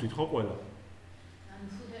დანიშნულებას მიხვდით ხო ყველა? ანუ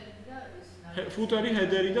ფუტერი და ეს ფუტერი,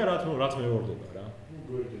 header-ი და რაც მეორდება რა.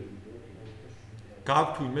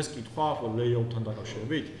 გაქვთ იმეს კითხვა layout-თან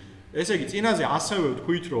დაკავშირებით? ესე იგი, წინაზე ასევე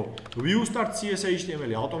ვთქვით, რომ view start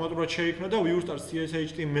CSS/HTML-ი ავტომატურად შეიქმნა და view start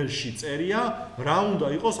CSS/HTML-ში წერია, რა უნდა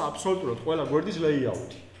იყოს აბსოლუტურად ყველა გვერდის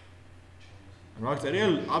layout-ი. ანუ აქ წერია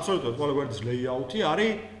აბსოლუტურად ყველა გვერდის layout-ი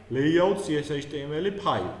არის layout CSHTML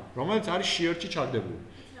ფაილი, რომელიც არის share-ში ჩაგდებული.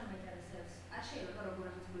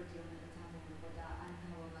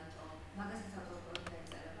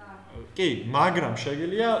 კი, მაგრამ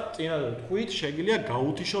შეგიძლია წინადად თქვით, შეგიძლია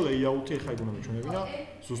გაუთიშო layout-ი, ეხლა იქ უნდა მეჩვენებინა,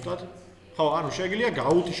 ზუსტად. ხო, ანუ შეგიძლია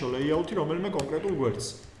გაუთიშო layout-ი რომელიმე კონკრეტულ გვერდს.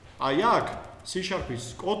 აი აქ C#-ის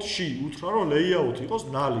კოდში უთხრა რომ layout იყოს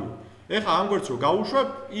ნალიო. ეხლა ამ გვერდს რო გავუშვებ,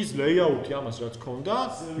 ის layout-ი ამას რაც ქონდა,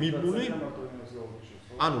 მიბნული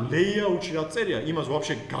ანუ layout-ში რაც წერია, იმას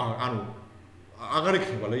ვაფშე ანუ აღარ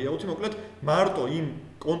ექნება layout-ი, მოკლედ მარტო იმ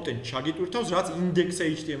კონტენტს ჩაგიტვირთავს, რაც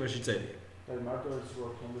index.html-ში წერია. აი მარტო ერთს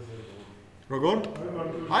რო ქონდეს როგორ?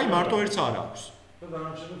 აი მარტო ერთს არ აქვს.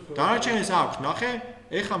 დანარჩენს აქვს, ნახე,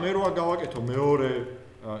 ეხლა მე როა გავაკეთო მეორე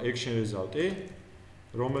action result-ი,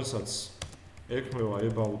 რომელსაც ექმნება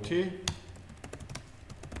about-ი.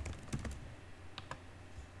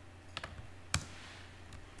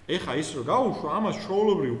 ეხლა ის რო გავუშვა, ამას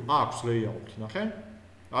ჩვეულებრივ აქვს layout-ი, ნახე?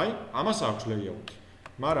 აი, ამას აქვს layout-ი.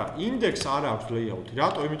 მაგრამ index არ აქვს layout-ი.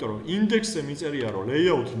 რატო? იმიტომ რომ index-ზე მიწერია რომ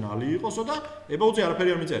layout-ი ნალი იყოსო და about-ზე არაფერი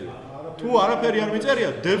არ მიწერია. თუ არაფერი არ მიწერია,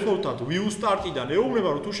 default-ად view start-იდან ეუბნება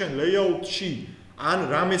რომ თუ შენ layout-ში ან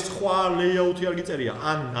რამე სხვა layout-ი არ გიწერია,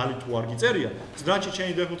 ან ნალი თუ არ გიწერია, ზრდაჩი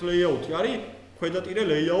შენი default layout-ი არის ქვედატირე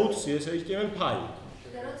layout CSHTML ფაილი.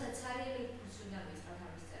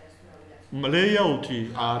 layout-ი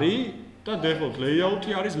არის და default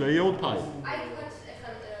layout-ი არის layout ფაილი. აი თქვათ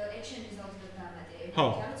ეხლა action result-ი დამატე. ხო.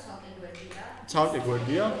 ცალკე გვერდია. ცალკე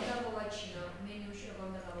გვერდია. გამოვაჩინო, მენიუში როგორ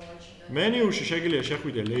უნდა გამოვაჩინო. მენიუში შეგიძლია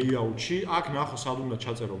შეხვიდე layout-ში, აქ ნახო სად უნდა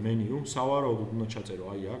ჩაწერო მენიუ, სავარაუდოდ უნდა ჩაწერო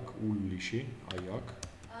აი აქ, ულლიში, აი აქ.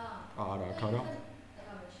 არა, აქ არა.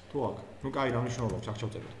 თუ აქ. ნუ კაი, რა მნიშვნელობა აქვს აქ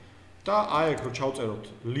ჩავწეროთ. და აი აქ რო ჩავწეროთ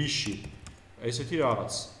ლიში ესეთი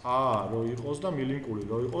რაღაც რო იყოს და მილინკული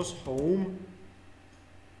რო იყოს home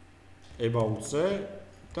about-ზე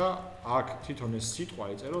და აქ თვითონ ეს სიტყვა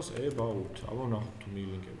ეწეროს about. აბა ნახოთ თუ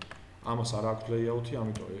მილინკება. ამას არ აქვს layout-ი,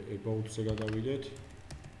 ამიტომ about-ზე გადავიდეთ.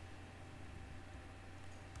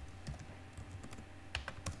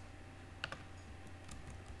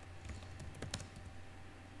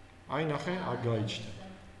 აი ნახე, აქ გაიჩნდა.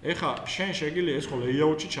 ეხლა შენ შეგიძლია ეს ხო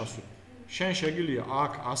layout-ში ჩასვი. შენ შეგიძლია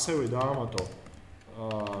აქ ასევე დაამატო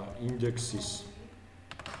index-ის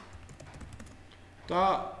და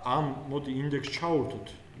ამ მოდი index ჩავურთოთ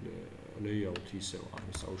layout-ი ისევ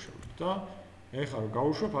ამის აუშავოთ და ეხლა რომ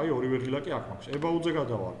გავუშვებ, აი ორივე ღილაკი აქ მაქვს. about-ზე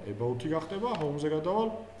გადავალ, about-ი გახდება, home-ზე გადავალ,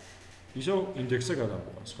 ისევ index-ზე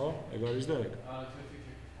გადამოყვანს, ხო? ეგ არის და ეგ.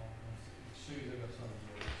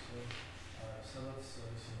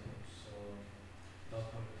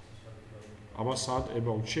 აბა სად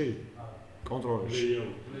about-ში? კონტროლერში.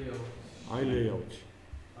 აი layout.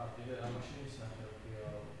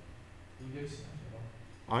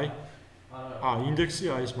 აი? ინდექსი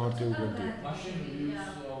აი ეს მარტივი გვერდია.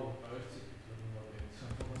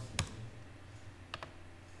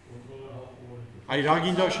 აი რა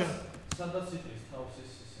გინდა შენ? სადაც იტყვის თავს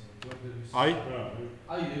ეს გვერდების. აი?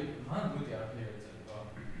 აი მან გვერდი არაფერი არ წერება.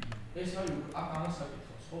 ეს არის აქ ამას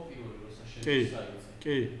აკითხავს ხო პირველი როცა შეიძლება.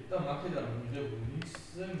 კი. და მაქედან მიღებულ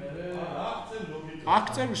ნიქსზე მე აქ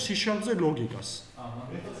წერ C#-ზე ლოგიკას.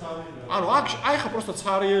 ანუ აქ აი ხა პროსტა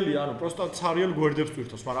ცარიელი, ანუ პროსტა ცარიელ გვერდებს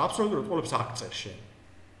twirtავს, მაგრამ აბსოლუტურად ყველებს აქ წერ შენ.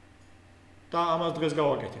 და ამას დღეს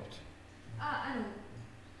გავაკეთებთ. ანუ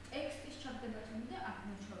ტექსტის ჩაგდება თუნდა აქ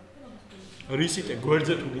მოჩვენოთ და მაგას ვიგებთ. რისიტე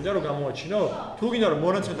გვერდზე თუ გინდა რომ გამოვაჩინო? თუ გინდა რომ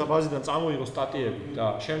მონაცემთა ბაზიდან წამოიღო სტატიები და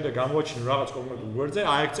შემდეგ გამოვაჩინო რაღაც კონკრეტულ გვერდზე,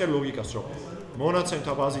 აი აქ წერ ლოგიკას რომ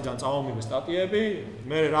მონაცემთა ბაზიდან წამომიღე სტატიები,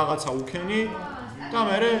 მე რაღაცა უქენი და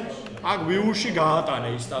მე აქ view-ში გაატანე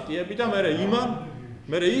ის სტატიები და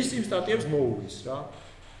მე ის იმ სტატიებს მოუვლის რა.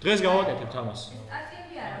 დღეს გავაკეთებთ ამას.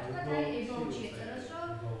 სტატიები არა, თქვა და about-ში ეწეროს რომ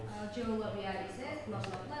geology არის ეს,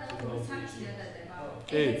 ბლა-ბლა-ბლა, რაღაც სამჩია დადება.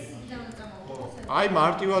 კი. აი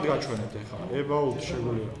მარტივად გაჩვენებთ ახლა about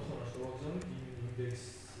შეგვიძლია.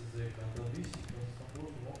 ინდექსზე გადადის,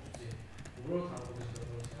 უბრალოდ მოხსნი. უბრალოდ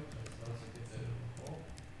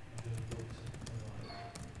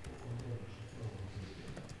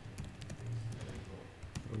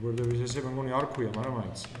გვერდების ესე მე მგონი არ ქვია, მაგრამ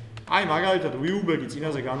მაინც. აი მაგალითად view-ბეგი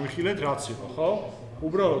წინაზე განვიხილეთ, რაც იყო, ხო?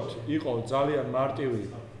 უბრალოდ იყო ძალიან მარტივი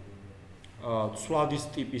ცვლადის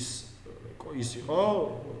ტიპის ის იყო,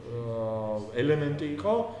 ელემენტი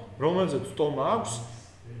იყო, რომელზეც თომა აქვს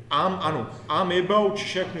ამ about-ში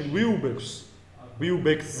შექმნილ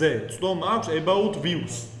view-ბეგზე თომა აქვს about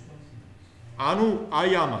views. ანუ აი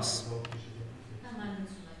ამას.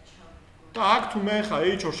 და აქ თუ მე ხა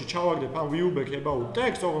HR-ში ჩავაგდებ ამ view-back about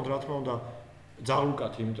text, ოღონდ რა თქმა უნდა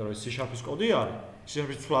ძაღლუკათი, იმიტომ რომ ეს C# კოდი არის,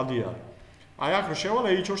 C# ცვლადი არის. აი აქ რო შევალ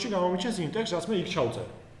H4-ში გამომიჩენს იმ ტექსტს, რაც მე იქ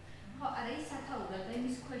ჩავწერე. ხო, არა, ის სათაურად და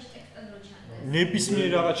იმის ქვეშ ტექსტად რო ჩანდეს. ნებისმიერ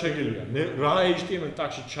რაღაც შეგიძლია. რა HTML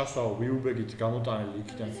ტაგში ჩასვაო view-ბეგით გამოტანილი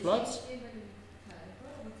იქიდან ფლაც.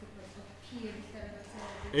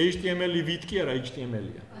 HTML-ი ვით კი არა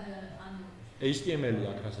HTML-ია. HTML-ი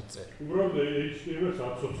აქ რასაც წერე. უბრალოდ HTML-ს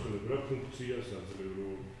აცოცხლებ რა ფუნქციას აძლევ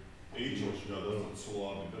რომ H4-ში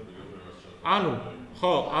გადაცვალე და პირველად ჩაწერე. ანუ,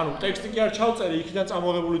 ხო, ანუ ტექსტი კი არ ჩავწერე, იქიდან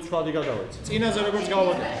წამოღებული ცვლადი გადავეცი. წინაზე როგორც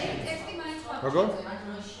გავაკეთე. ტექსტი მაინც ხარ. როგორ?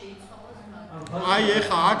 აი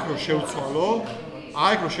ეხა აქ რო შევცვალო,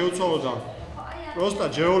 აი აქ რო შევცვალო და პროსტა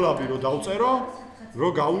ჯეოლაბი რო დავწერო, რო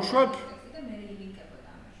გავუშვებ,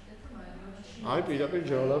 აი პირდაპირ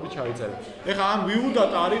ჯეოლაბი ჩაიწერე. ეხა ამ view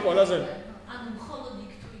data არის ყველაზე ანუ მხოლოდ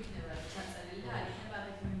იქ თუ იქნება ჩაწერილი და არ იქნება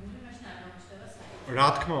აქ მიმული, მაშინ არ გამოჩნდება საერთოდ. რა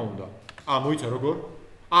თქმა უნდა. მოიცა როგორ?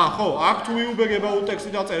 ხო, აქ თუ view-bag about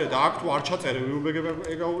text-ი დაწერე და აქ თუ არ ჩაწერე view-bag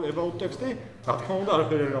about text-ი, რა თქმა უნდა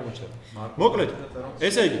არაფერი არ გამოჩნდება. მოკლედ,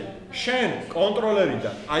 ესე იგი, შენ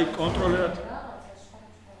კონტროლერიდან, აი კონტროლერად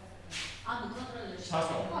ანუ კონტროლერში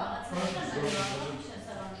სასწავლო.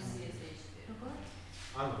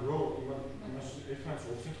 ანუ რო იმას ერთმანეთს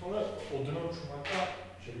ოფცინთხოვნა, ოდნავ ჩუმატა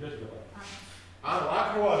შეიძლება დგება. ანუ აქ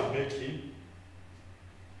რო არის ბექი,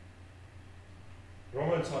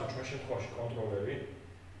 რომელიც არის ჩვენ შემთხვევაში კონტროლერი,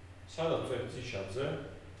 სადაც წერს იშაბზე,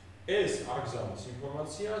 ეს აგზავნის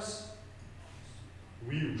ინფორმაციას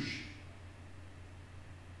view-ში.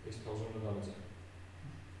 ეს თავზე უნდა დამეწერა.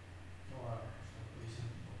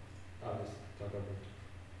 არის დაგაბოთ.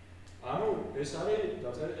 ანუ ეს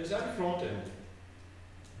არის front-end.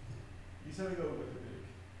 ისევ გავუკეთე.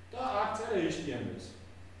 და აქ წერე HTML-ს.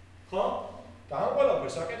 ხო? და ამ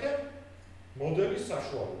ყველაფერს აკეთებ მოდელის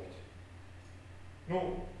საშუალებით. ნუ,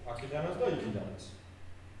 აქედანაც და იქიდანაც.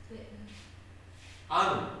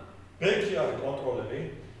 ანუ ბექი არის კონტროლერი.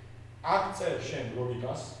 აქ წერ შენ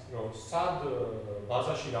ლოგიკას, რომ სად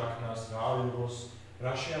ბაზაში რაქნას, რა ავიღოს,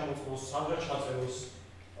 რა შეამოწმოს, სად რა ჩაწეროს,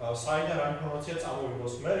 საიდან რა ინფორმაცია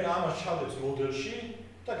წამოვიღოს. მე ამას ჩადებს მოდელში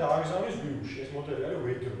და გააგზავნის view-ში. ეს მოდელი არის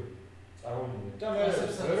wait-row. წარმოვიდგინეთ და მე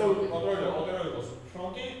კონტროლერი იყოს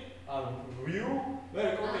ფრონტი, ან view, მე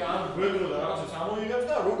კოდი ან wait-row და რაღაცას ამოიღებს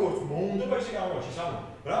და როგორც მოუნდება ისე გამოაჩენს. ანუ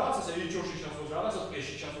რაღაცას H4-ში ჩასვავს, რაღაცას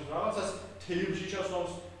P-ში ჩასვავს, რაღაცას table-ში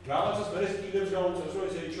ჩასვავს, რაღაცას მე სტილებს გაუწევს, რომ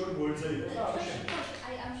ეს H4 მოეძე იყოს და ასე შემდეგ.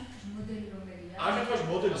 აი ამ შემთხვევაში მოდელი რომელია? ამ შემთხვევაში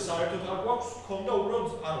მოდელი საერთოდ არ გვაქვს, ხონდა უბრალოდ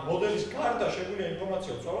ან მოდელის გარდა შეგვიძლია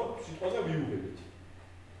ინფორმაცია ვცვალოთ სიტყვაზე view-ბეგით.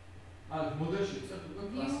 ანუ მოდელში წერთ უკვე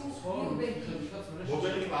კლასს, ხო?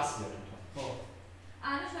 მოდელი კლასია თვითონ. ხო.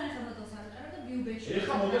 ანუ ჩვენ ახლა მოდელს არ ვწერთ და view-ბეგში.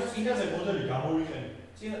 ეხლა მოდელს წინაზე მოდელი გამოვიყენე.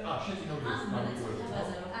 წინა შენ წინა ანუ მოდელს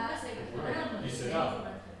ბაზა რო ხარ, ისე რა?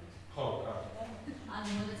 ხო, კარგი. ანუ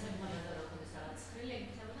მოდელს ბაზა რო ხარ, სადაც ხრილი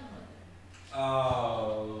იქნება მოდელი.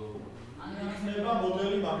 იქნება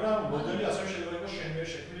მოდელი, მაგრამ მოდელი ასევე შეიძლება იყოს შენ მიერ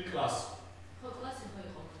შექმნილი კლასი. ხო, კლასი ხო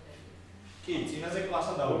იყო მოდელი. კი, წინაზე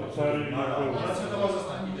კლასად დავუყევ. მაგრამ მონაცემთა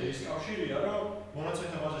ბაზასთან კიდე ის კავშირია, რომ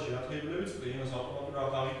მონაცემთა ბაზაში რა თეიბლები წყვი, იმას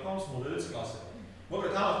ავტომატურად აღიქვამს მოდელის კლასები.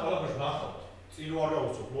 მოკლედ ამას ყველაფერს ნახავთ. წინ რო არ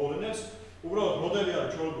გავუწევთ მოვლენებს, უბრალოდ მოდელი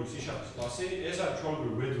არის ჩვეულებრივი C# კლასი, ეს არის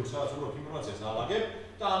ჩვეულებრივი wait-row, სადაც უბრალოდ ინფორმაციას ალაგებ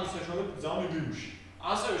და ამის საშუალებით გზავნი view-ში.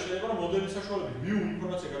 ასევე შეიძლება რომ მოდელის საშუალებით view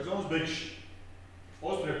ინფორმაცია გაგზავნოს back-ში.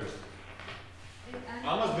 post request.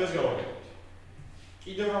 ამას დღეს გავაკეთებთ.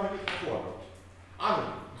 კიდევ რამე კითხვა თუ არ გაქვთ? ანუ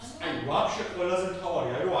აი ვაფშე ყველაზე მთავარი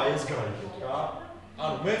არის რომ აი ეს გაიგოთ რა.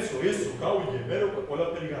 ანუ მეცო ესო გავიგე, მე რო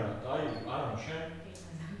ყველაფერი განახდა, აი არა შენ.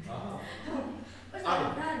 აჰა. ანუ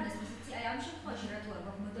რა არის ეს? აი ამ შემთხვევაში რატო არ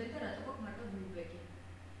გვაქვს მოდელი და რატო გვაქვს მარტო view-ბეგი?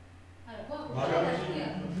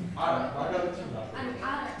 არა, მაგალითი რა. ანუ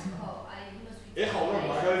არა თქო, აი იმას ვიცი. ეხლა უბრალოდ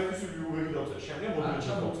მაგალითის view-ბეგი დავწერე, შემდეგ მოდელი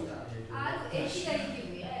ჩავწერე. ანუ ერთი და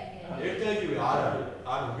იგივეა, ეგ. ერთი და იგივე არ არის.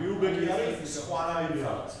 ანუ view-ბეგი არის სხვანაირი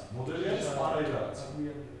რაღაცა. მოდელი არის სხვანაირი რაღაცა.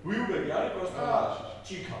 view-ბეგი არის პროსტა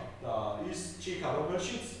ჭიქა და ის ჭიქა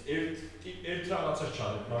რომელშიც ერთ რაღაცას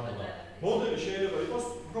ჩადებ მარტო. მოდელი შეიძლება იყოს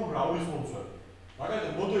უფრო მრავლის მომწვევი.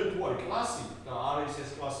 მაგალითად მოდელი თუ არის კლასი და არის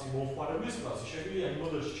ეს კლასი მომხმარებლის კლასი, შეგვიძლია იმ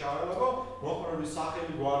მოდელში ჩავეღო მომხმარებლის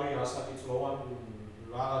სახელი, გვარი, ასაკიწლოვანი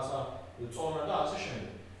რაღაცა წონა და ასე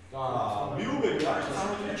შემდეგ. და view-ბეგი არის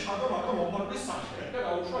წარმოიდგინე ჩადო მარტო მომხმარებლის სახელი და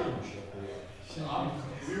გაუშვა იმაში. ამ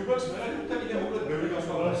view-ბეგს მე და კიდე მოკლედ ბევრი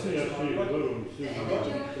გასვლა კლასი.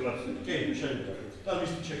 კი, შეიძლება. და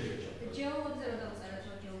ლისტი შეგიძლია. ჯეოლოგზე რო დავწეროთ,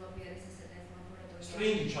 რომ ჯეოლოგი არის ესეთ ეს ლაბორატორია.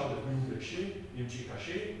 string ჩავდებ view-ბეგში, იმ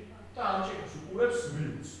ჭიქაში და ამ ჭიქას უყურებს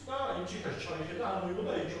views და იმ ჭიქაში ჩავიღე და ამოიღო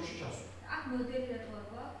და H4-ში ჩასვა. აქ მოდელი რატო არ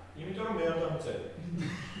გვაქვს? იმიტომ რომ მე არ დამწერე.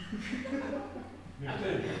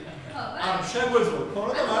 მივწერე. ხო, ამ შეგვეძლო,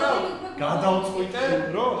 ხოლმე და მაგრამ გადავწყვიტე,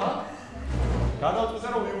 რომ გადავწყვეტე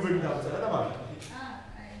რომ ვიუბები დავწერა და მაგ.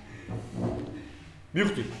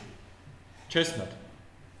 მივხვდი. ჩესნად.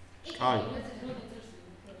 აი.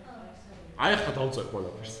 აი ხა დავწერ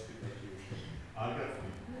ყველაფერს. არ გაწყვი.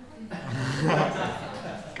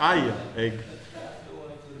 კაია, ეგ.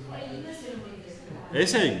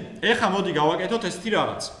 ესე იგი, ეხა მოდი გავაკეთოთ ესეთი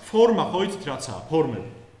რაღაც. ფორმა ხო იცით რაცაა? ფორმები.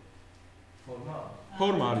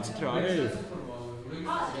 ფორმა არის იცით რა არის?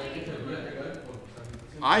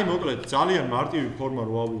 აი მოკლედ ძალიან მარტივი ფორმა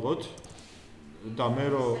რო ავიღოთ და მე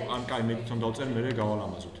რომ ან კაი მე თვითონ დავწერ მე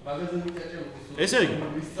გავალამაზოთ. ესე იგი,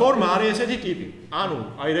 ფორმა არის ესეთი ტიპი. ანუ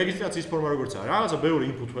აი რეგისტრაციის ფორმა როგორც არის, რაღაცა ბევრი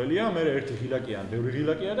input ველია, მე ერთი ღილაკია, ბევრი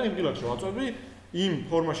ღილაკია და იმ ღილაკს რო ვაწვევი, იმ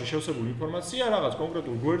ფორმაში შევსებული ინფორმაცია რაღაც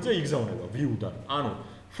კონკრეტულ გვერდზე იგზავნება view-დან. ანუ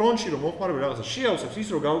ფრონტში რომ მომხმარებელი რაღაცა შეავსებს ის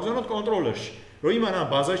რომ გავგზავნოთ კონტროლერში. რომ იმან ან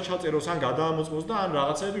ბაზაში ჩაწეროს, ან გადაამოწმოს და ან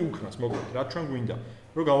რაღაცები უქნას, მოკლედ, რა ჩვენ გვინდა,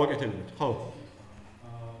 რომ გავაკეთებინოთ, ხო?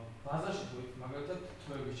 ბაზაში თუ მაგალითად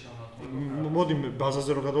თვეები ჩავნათ. მოდი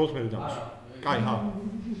ბაზაზე რომ გადავოთ მე დამს. კაი, ჰა.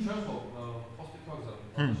 ჩვენ ხო პოსტით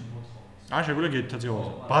ვაგზავნებთ მოთხოვნას. ან შეგვიძლია გეთითაც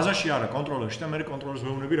გავაზრდეთ. ბაზაში არა, კონტროლერში და მე კონტროლერს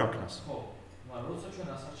ვეუბნები რა ქნას. ხო. მაგრამ როცა ჩვენ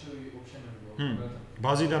ასარჩევი ოპშენები გვაქვს,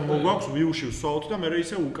 ბაზიდან მოგვაქვს view-ში ვსვავთ და მე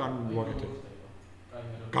ისე უკან ვაკეთებ.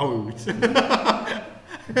 გავივით.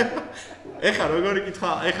 ეხა როგორი კითხვა,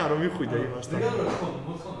 ეხა რომ მიხვიდე იმასთან. რეგულარულად ხო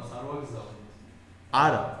მოთხოვნას არ ვაგზავნებთ.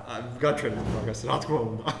 არა, გაჩვენეთ მაგას, რა თქმა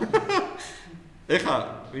უნდა. ეხა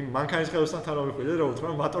იმ მანქანის ხელოსთან თან ვიხვიდე რომ უთხრა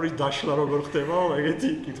მოტორის დაშლა როგორ ხდება, ეგეთი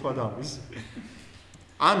კითხვა დამის.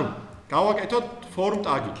 ანუ, გავაკეთოთ form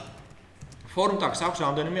tag-ი. form tag-ს აქვს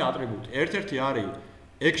რამდენიმე ატრიბუტი. ერთ-ერთი არის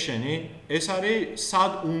action-ი, ეს არის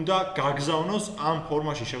სად უნდა გაგზავნოს ამ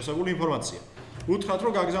ფორმაში შევსებული ინფორმაცია. უთხრათ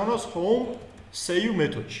რომ გაგზავნოს home save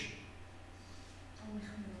მეთოდში.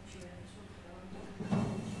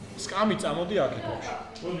 სკამი წამოდი აქეთ ბავშვი.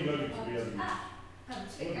 მოდი გაგიწვი არის.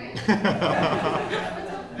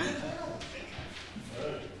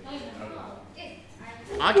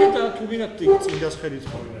 აქეთ თუ გინდათ წინდას ხედით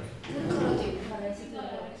ხოლმე.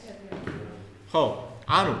 ხო,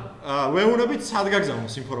 ანუ ვეუბნებით სად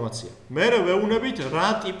გაგზავნოს ინფორმაცია. მე ვეუბნებით რა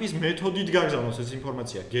ტიპის მეთოდით გაგზავნოს ეს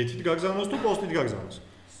ინფორმაცია. get-ით გაგზავნოს თუ post-ით გაგზავნოს.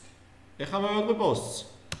 ეხლა მე ვაკეთებ post-ს.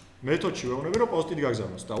 მეთოდში ვეუბნები რომ post-ით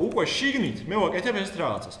გაგზავნოს და უკვე შიგნით მე ვაკეთებ ეს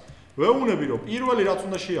რაღაცას. ვეუბნები რომ პირველი რაც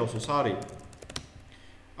უნდა შეავსოს არის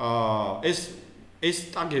ეს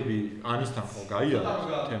ტაგები ანისთან ხო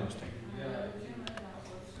გაიარეთ თემასთან.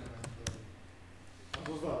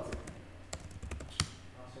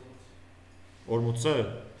 40-ზე?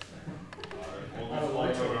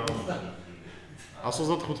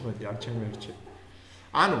 135 არ ჩემი ერჩე.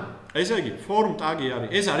 ანუ ესე იგი form tag-ი არის.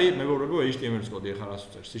 ეს არის მეგობრებო HTML-ის კოდი ახლა რას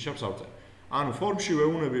უწევს, C# ავწერ. ანუ form-ში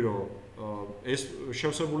ვეუბნები რომ ეს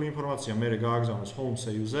შევსებული ინფორმაცია მე გააგზავნოს home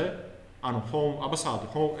save-ზე. ანუ home, აბა საათი,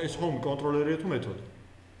 ეს home კონტროლერია თუ მეთოდი?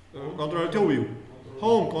 კონტროლერი თუ view?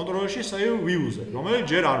 home კონტროლერში save view-ზე, რომელიც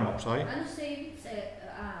ჯერ არ მაქვს, აი. ანუ save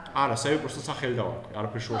არა, save просто სახელი დავარქვი,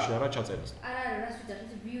 არაფერ შუაში არა ჩაწერას. არა, რას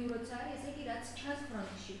ვიძახით, view როცა არის, ესე იგი რაც ჩანს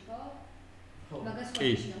ფრონტში, ხო? მაგას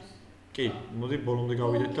კი. კი, მოდი ბოლომდე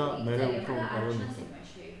გავიდეთ და მე უფრო კარგად მივხვდი.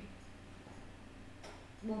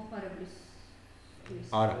 მომხმარებლის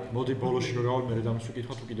არა, მოდი ბოლოში რო გავალ, მე დამის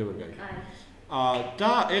ვიკითხა თუ კიდევ ვერ გაიგე.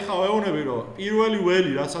 და ეხლა ვეუბნები რომ პირველი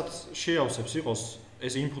ველი რასაც შეავსებს იყოს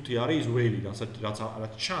ეს input-ი არის ის ველი რაც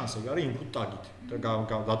ჩანს ეგ არის input tag-ით და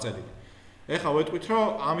დაწერილი. ეხლა ვეტყვით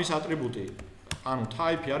რომ ამის ატრიბუტი ანუ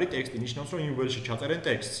type-ი არის ტექსტი, ნიშნავს რომ იმ ველში ჩაწერენ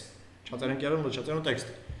ტექსტს. ჩაწერენ კი არა, უნდა ჩაწერონ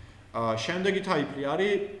ტექსტი. შემდეგი type-ი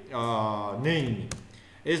არის name-ი.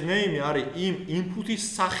 ეს name-ი არის იმ input-ის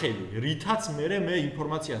სახელი, რითაც მე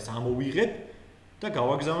ინფორმაციას ამოვიღებ და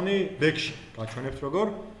გავაგზავნი back-ში. გაჩვენებთ როგორ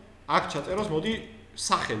აქ ჩაწეროს მოდი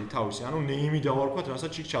სახელი თავისი, ანუ name-ი დავარქვათ,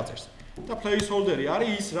 რასაც იქ ჩაწერს. და placeholder-ი არის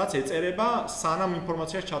ის, რაც ეწერება სანამ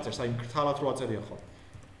ინფორმაციას ჩაწერს, აი ქრთალად რო აწერია ხო.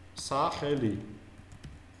 სახელი.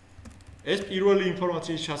 ეს პირველი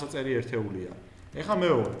ინფორმაციის ჩასაწერი ერთეულია. ეხლა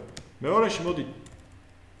მეორე.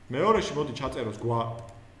 მეორეში მოდი ჩაწეროს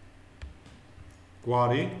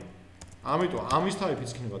გვარი. ამიტომ ამის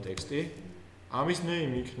type-იც იქნება ტექსტი, ამის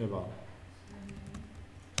name იქნება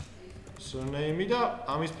surname და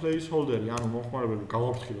ამის placeholder-ი, ანუ მომხმარებელი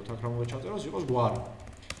გავაფრთხილოთ აქ რა უნდა ჩაწეროს, იყოს გვარი.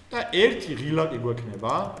 და ერთი ღილაკი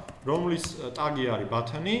გვექნება, რომლის ტაგი არის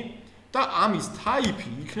button-ი და ამის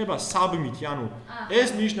type-ი იქნება submit-ი, ანუ ეს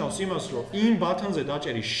ნიშნავს იმას, რომ იმ button-ზე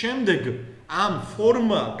დაჭერის შემდეგ ამ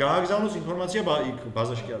ფორმა გააგზავნოს ინფორმაცია იქ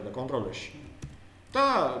ბაზაში კი არა და კონტროლერში. და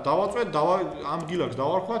დავაწვეთ ამ ღილაკს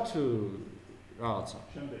დავარქვათ რაღაცა.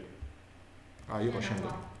 შემდეგ. აი იყო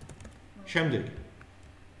შემდეგ. შემდეგი.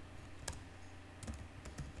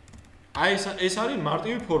 აი ეს არის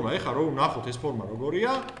მარტივი ფორმა. ეხლა რო ვნახოთ ეს ფორმა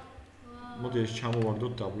როგორია, მოდი ეს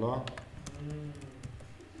ჩამოვაგდოთ დაბლა.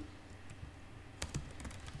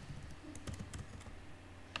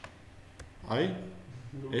 აი,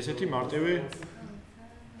 ესეთი მარტივი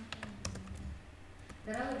და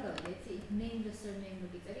რა ვარ გავიგე, name the surname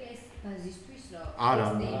მოგიწერია ეს ბაზისთვის რა. არა,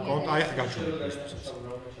 აი ხა გაჩვენეთ ეს.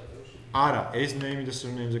 არა, ეს name the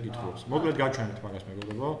surname-ზე კითხულობს. მოკლედ გაჩვენეთ მაგას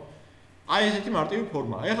მეგობრებო. აი ესეთი მარტივი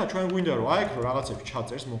ფორმა. აი ხა ჩვენ გვინდა რომ აი ხო რაღაცები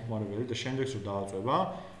ჩაწერს მოხმარებელი და შემდეგს რომ დააწვევა,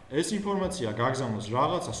 ეს ინფორმაცია გაგზავნოს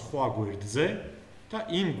რაღაცა სხვა გვერდზე და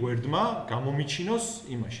იმ გვერდმა გამომიჩინოს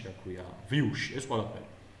იმაში, რა ქვია, view-ში ეს ყველაფერი.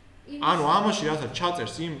 ანუ ამაში რასაც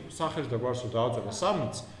ჩაწერს იმ სახელს და გვარს რომ დააწვევა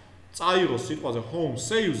სამიც, წაიღოს სიტყვაზე home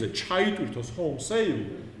save-ზე, ჩაიტვირთოს home save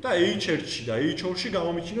და h1-ში და h2-ში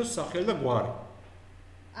გამომიჩინოს სახელი და გვარი.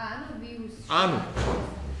 ანუ views. ანუ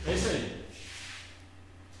ესე იგი.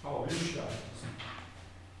 ხო, view-ში არის.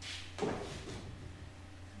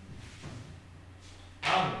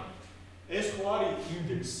 ანუ ეს ხო არის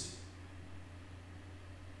ინდექსი.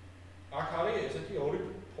 აქ არის ესეთი ორი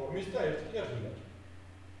ფორმის და ერთი და ღია.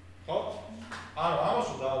 ხო? ანუ ამას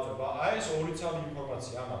რომ დააწვევა, აი ეს ორი ცალი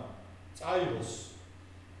ინფორმაცია ამან წაიღოს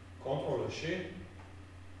კონტროლერში,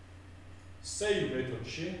 save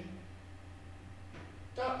მეთოდში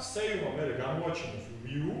და save-მა მერე გამოაჩინოს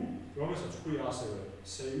view, რომელსაც ქვია ასევე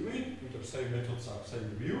save-ი, იმიტომ save მეთოდს აქვს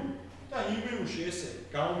save view და იმ view-ში ესე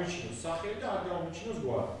გამომიჩინოს სახელი და არ გამომიჩინოს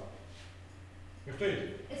გვარი. მიხდით?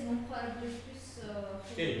 ეს მომხმარებლისთვის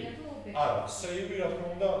ხდება თუ ობიექტი? არა, save-ი რა თქმა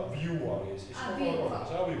უნდა view არის ეს კონტროლერს,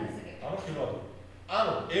 რა view. ანუ ხილვადობ.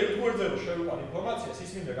 ანუ ერთ გვერდზე რომ შევიყვან ინფორმაციას,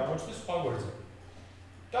 ის მინდა გამოჩნდეს სხვა გვერდზე.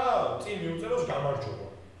 და წინ მიუწეროს გამარჯობა.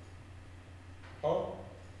 ხო?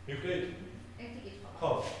 მიხდით? ერთი კითხვა.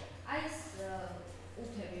 ხო. აი ეს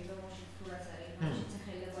უთები რომელშიც თუ რაც არის, რომელშიც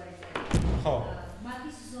ახლა გვარი წერია. ხო.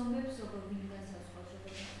 მაგის ზომებს როგორ ვინდასაცხოს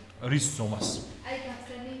როგორ? რის ზომას? აი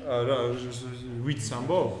გახსენი? ვიც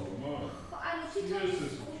ამბო? ანუ თვითონ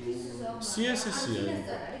ის ზომა. CSS-ია.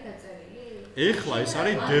 არის გაწერილი? ეხლა ეს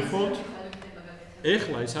არის default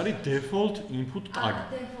ეხლა ეს არის default input tag.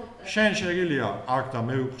 შენ შეგიძლია აქ და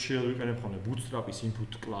მე ხშირად ვიყენებ ხოლმე bootstrap-ის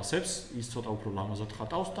input class-ებს, ის ცოტა უფრო ლამაზად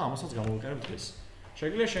ხატავს და ამასაც გამოვიყენებ დღეს.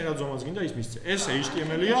 შეგიძლია შენ რა ზომას გინდა ის მისცე. ეს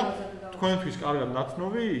HTML-ია, თქვენთვის კარგად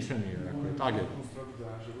ნაცნობი ისენია, რა ქვია, ტაგები.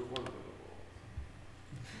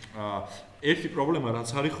 ერთი პრობლემა რაც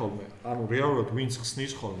არის ხოლმე, ანუ რეალურად ვინც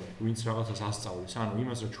ხსნის ხოლმე, ვინც რაღაცას ასწავლის, ანუ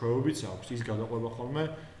იმას რა ჩვეობიც აქვს, ის გადაყვება ხოლმე,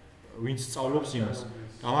 ვინც სწავლობს იმას.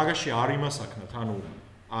 და მაგაში არ იმასაკნათ,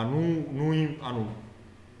 ანუ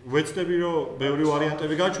ვეცდები რომ ბევრი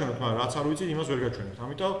ვარიანტები გაჩვენოთ, მაგრამ რაც არ ვიცით, იმას ვერ გაჩვენებთ.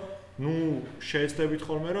 ამიტომ შეეცდებით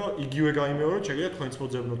ხოლმე რომ იგივე გაიმეოროთ, შეგიძლიათ თქვენც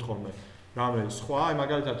მოძებნოთ ხოლმე. რამე სხვა, აი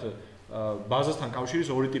მაგალითად ბაზასთან კავშირის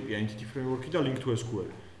ორი ტიპია, entity framework-ი და link to SQL.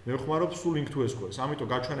 მე ვხმარობ სულ link to SQL-ს. ამიტომ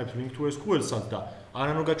გაჩვენებთ link to SQL-საც და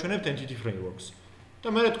არანო გაჩვენებთ entity framework-ს. და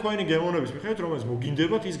მე თქვენი გემოვნების მიხედვით, რომელიც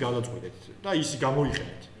მოგინდებათ, ის გადაწყვეტეთ და ისი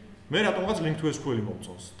გამოიყენეთ. მე რატომღაც link to SQL-ი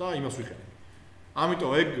მომწონს და იმას ვიხილებ.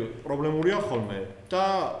 ამიტომ ეგ პრობლემურია ხოლმე და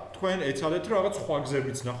თქვენ ეცადეთ რომ რაღაც სხვა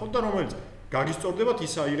გზებიც ნახოთ და რომელიც გაგისწორდებათ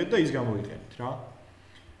ის აიღეთ და ის გამოიყენეთ რა.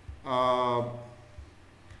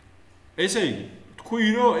 ესე იგი, თქვი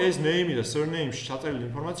რომ ეს name და surname-ში ჩაწერილი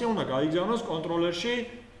ინფორმაცია უნდა გაიგზავნოს კონტროლერში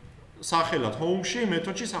სახელად home-ში,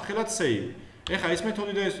 მეთოდში სახელად save. ეხლა ეს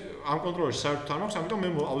მეთოდი და ეს ამ კონტროლერში საერთოდ არ მაქვს, ამიტომ მე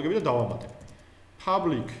ავიღებ და დავამატებ.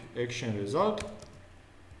 public action result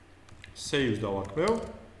save-ს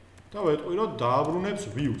დავაქმევ და ვეტყვი რომ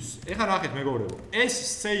დააბრუნებს views. ეხლა ნახეთ მეგობრებო, ეს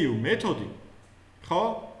save მეთოდი ხო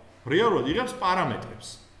რეალურად იღებს პარამეტრებს.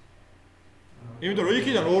 იმიტომ რომ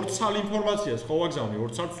იქიდან ორ ცალ ინფორმაციას ხო ვაგზავნი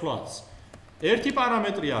ორ ცალ ცვლადს. ერთი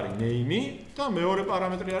პარამეტრი არის name და მეორე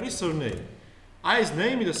პარამეტრი არის surname. აი ეს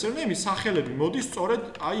name და surname სახელები მოდის სწორედ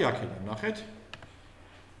აი აქედან, ნახეთ?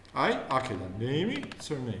 აი აქედან name,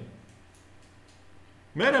 surname.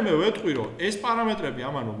 მე ვეტყვი რომ ეს პარამეტრები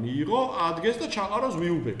ამანო მიიღო, ადგეს და ჩაყაროს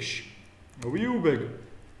viewback-ში. viewback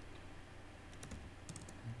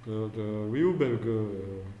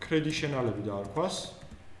credentialები დაარქვას.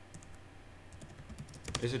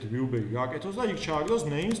 ესეთი viewback გააკეთოს და იქ ჩააგდოს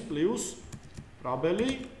names plus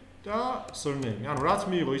პრაბელი და surname. ანუ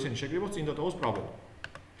რაც მიიღო ისინი შეგრიბოს წინ დატოვოს პრაბელი.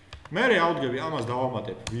 მე ავდგები ამას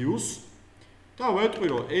დავამატებ views და ვეტყვი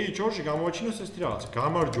რომ h2-ში გამოაჩინოს ესეთი რაღაც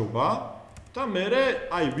გამარჯობა და მე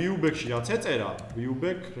აი viewback-ში რაც ეწერა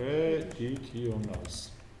viewback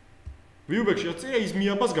credentials. viewback-ში რაც ეწერა ის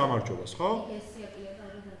მიაბას გამარჯობას, ხო?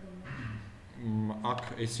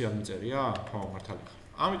 აქ ესე არ მიწერია? ხო, მართალია.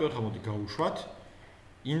 ამიტომ ხა მოდი გავუშვათ.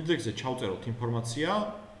 ინდექსზე ჩავწეროთ ინფორმაცია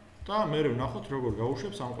და მე ვნახოთ როგორ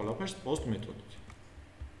გავუშვებს ამ ყველაფერს post მეთოდით.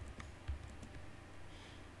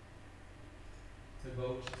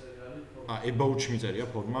 about-ში მიწერია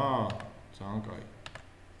ფორმა? ძალიან კაი.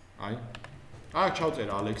 აი. აქ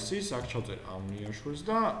ჩავწერე ალექსის, აქ ჩავწერე ამნიაშვილს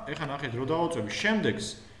და ეხლა ნახეთ რო დავაწვევი შემდეგს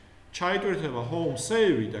ჩაიტვირთება home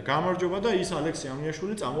save და გამარჯობა და ის ალექსი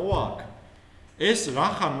ამნიაშვილი წამოვა აქ. ეს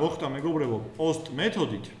რახან მოხდა მეგობრებო post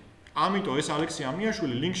მეთოდით, ამიტომ ეს ალექსი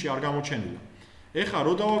ამნიაშვილი ლინკში არ გამოჩენილა. ეხლა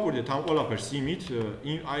რო დავაკვირდეთ ამ ყველაფერს იმით,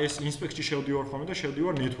 აი ეს inspect-ში შევდივარ ხოლმე და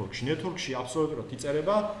შევდივარ network-ში. network-ში აბსოლუტურად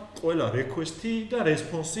იწერება ყველა request-ი და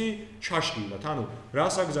response-ი ჩაშლილად. ანუ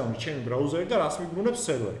რას აგზავნით ჩემი ბრაუზერი და რას მიბრუნებს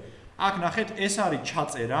სერვერი. აქ ნახეთ, ეს არის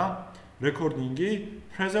ჩაწერა, recording-ი,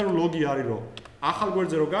 preserve log-ი არის რომ ახალ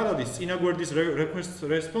გვერდზე რო გადადის, წინა გვერდის request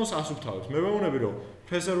response ასუფთავებს. მე ვეუბნები რომ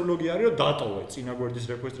preserve log-ი არის რომ დატოვე წინა გვერდის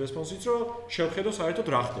request response-იც რომ შევხედო საერთოდ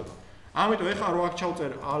რა ხდება. ამიტომ ეხლა რო აქ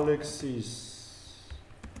ჩავწერ ალექსის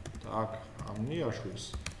აქ ამნიაშვილს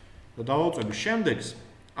და დავაწვევი შემდეგს,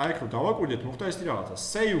 აი აქ რო დავაკვირდეთ, მოხდა ესეთი რაღაცა.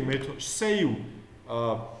 save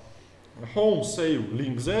home save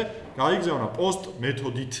link-ზე გაიგზავნა post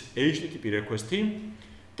მეთოდით http request-ი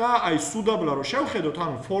და აი სუდაბლა რო შევხედოთ,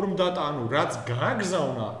 ანუ form data, ანუ რაც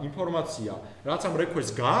გააგზავნა ინფორმაცია, რაც ამ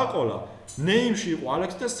request-ს გააყოლა, name-ში იყო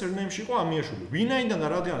ალექსი და surname-ში იყო ამნიაშვილი. ვინაიდან და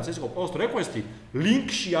რადგანაც ეს იყო post request-ი,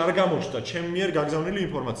 link-ში არ გამოჩნდა ჩემ მიერ გაგზავნილი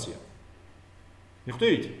ინფორმაცია.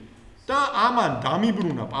 მიხვდით? და ამან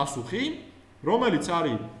დამიბრუნა პასუხი, რომელიც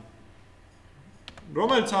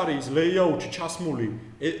არის layout-ში ჩასმული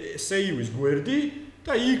save-ის გვერდი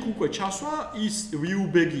და იქ უკვე ჩასვა ის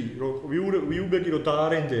view-bag-ი, რო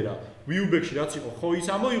დაარენდერა, view-bag-ში რაც იყო, ხო ის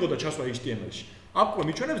ამოიღო და ჩასვა HTML-ში. აქ უკვე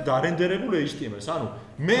მიჩვენებს დაარენდერებულ HTML-ს, ანუ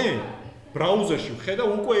მე ბრაუზერში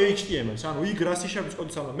ვხედავ უკვე HTML-ს, ანუ იქ რა C#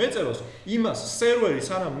 კოდის უნდა მეწეროს, იმას სერვერი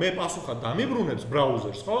სანამ მე პასუხად დამიბრუნებს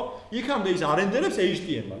ბრაუზერს, ხო? იქამდე ის არენდერებს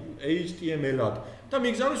HTML-ად და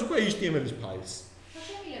მიგზავნის უკვე HTML-ის ფაილს.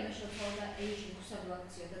 შემიძლია მე შევთავაზო და H-ი საკუთარ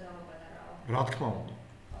და დავაპატარავ. რა თქმა უნდა.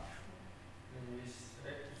 ის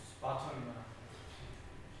ბატონი მაგრამ.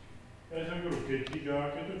 ეს აგერ გეტი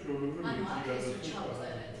გააკეთო, ჩვეულებრივ ანუ ლინკში აქ ეს გადასცემ.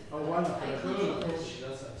 ჩავწერეთ. აუ ვანა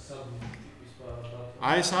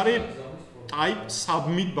აი ეს არის type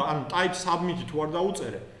submit, ანუ type submit-ი თუ არ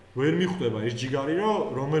დაუწერე, ვერ მიხვდება ეს ჯიგარი,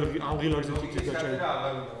 რომ ამ ღილაკზე ტიპით გაჭერე.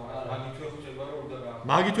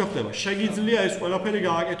 მაგით ვეხდება, შეგიძლია ეს ყველაფერი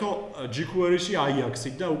გააკეთო jQuery-ში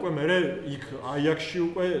Ajax-ით და უკვე მე იქ Ajax-ში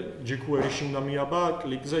უკვე jQuery-ში უნდა მიაბა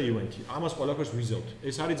კლიკზე event-ი. ამას ყველაფერს ვიზავთ.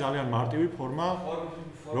 ეს არის ძალიან მარტივი ფორმა,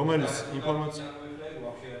 რომელიც ინფორმაცია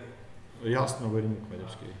ясно ვერ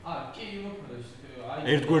იმოქმედებს კი. კი იმოქმედებს.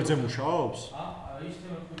 ერთ გვერდზე მუშაობს? ის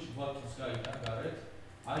თემა ხუჩი ბლოკს გაიტან გარეთ.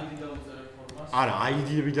 ID დაუწერე ფორმას. არა,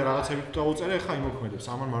 ID-ები და რაღაცები თუ დაუწერე, ხა იმოქმედებს,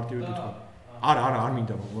 ამან მარტივად უთქვა. არა, არ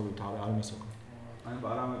მინდა მოგობთ, არ იმას აქვს. აი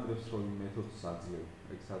პარამეტრებს რომ მეთოდს აძლევ,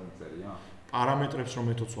 ეგ სადმე წერია? პარამეტრებს რომ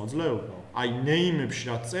მეთოდს ვაძლევ? აი name-ებში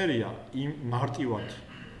რაც წერია, იმ მარტივად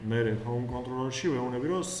მე home controller-ში ვეუბნები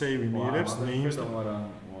რომ save მიიღებს names და მაგრამ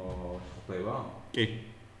ხდება? კი.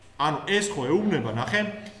 ანუ ეს ხო ეუბნება, ნახე,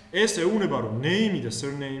 ეს ეუბნება რომ name-ი და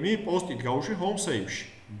surname-ი post-ით გავუშვი home save-ში.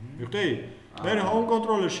 მიხვდები? მე home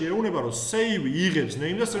controller-ში ეუბნება რომ save იღებს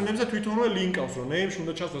name და surname-ზე თვითონვე link-ავს, რომ name-ში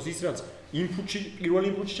უნდა ჩასვას ის რაც input-ში, პირველ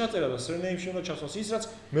input-ში ჩაწერა და surname-ში უნდა ჩასვას ის რაც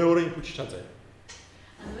მეორე input-ში ჩაწერა.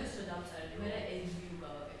 ანუ ეს რო დავწერეთ, მე add view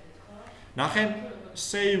გავაკეთეთ, ხო? ნახე,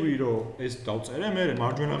 save-ი რო ეს დავწერე, მე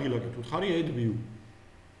მარჯვენა ღილაკით უთხარი add view.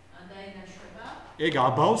 და ეს ნაშვება? ეგ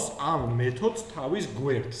აბავს ამ მეთოდს თავის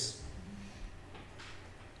გვერდს.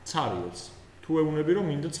 ცარიელს. თუ ეუბნები რომ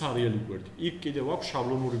მინდა ცარიელი გვერდი. იქ კიდევ აქვს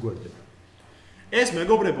შაბლონური გვერდები. ეს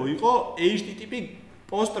მეგობრებო იყო HTTP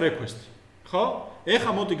post request. ხო?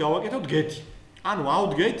 ეხლა მოდი გავაკეთოთ get. ანუ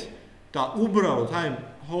out get და უბრალოდ აი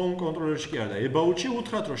home controller-ში კი არა და about-ში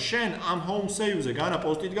უთხრათ რომ შენ ამ home save-ზე განა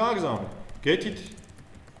post-ით გააგზავნე.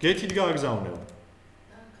 get-ით გააგზავნე.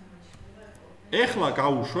 ეხლა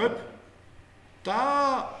გავუშვებ და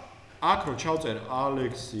აქ რო ჩავწერ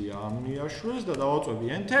ალექსი ამნიაშვილს და დავაწვევი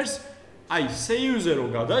enter-ს, აი save-ზე რო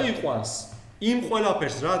გადაიყვანს იმ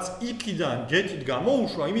ყველაფერს რაც იქიდან get-ით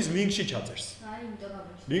გამოუშვა, იმის link-ში ჩაწერს. აი, იმიტომ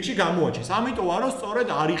გამოჩნდა. link-ში გამოაჩენს. ამიტომ არო სწორედ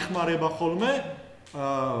არ იხმარება ხოლმე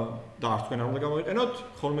და არ თქვენ არ უნდა გამოიყენოთ,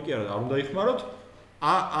 ხოლმე კი არა და არ უნდა იხმაროთ.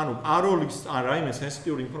 ანუ parolis ან რაიმე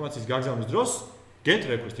სენსიტიური ინფორმაციის გაგზავნის დროს get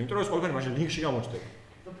request, იმიტომ რომ ეს ყველაფერი მაშინ link-ში გამოჩნდება.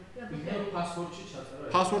 password-ში ჩაწერა.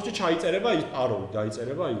 password-ში ჩაიწერება ის paroli,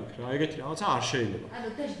 დაიწერება იქ. რა ეგეთი რაღაცა არ შეიძლება. ანუ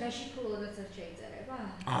დაშიფრულოდაც არ შეიძლება?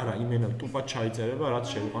 არა, იმენა ტუპად ჩაიწერება, რაც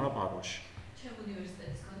შეიყვანა paroli-ში. ჩემ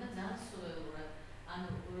უნივერსიტეტის ქონდა ძალიან სულელურად. ანუ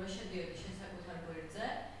რო შედიოდი შენ საკუთარ გვერდზე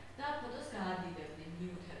და ფოტოს გაადიდებდი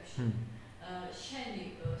ნიუთებში. შენი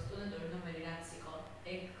სტუდენტური ნომერი რაც იყო,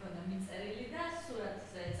 ეგ ქონდა მიწერილი და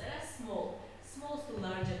სურათზე ეწერა small to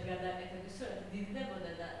larger გადააკეთებდი სურათი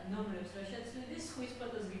დიდდებოდა და ნომრებს რო შეცვლიდი, სხვის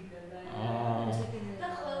ფოტოს გიგდებდა. და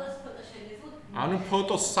ყველას ფოტო შედიოდა ანუ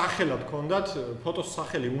ფოტოს სახელად ქონდათ, ფოტოს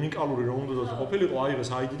სახელი უნიკალური რომ უნდა ყოფილიყო,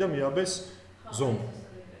 აიღეს ID და მიაბეს ზომ.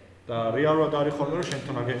 და რეალურად არის ხოლმე რომ შენ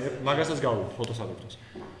თან მაგასაც გავიგეთ ფოტოსადექნოს.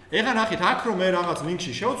 ეხლა ნახეთ, აქ რომ მე რაღაც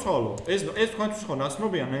ლინკში შევცვალო, ეს თქვენთვის ხო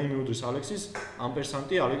ნაცნობია name udris Alexis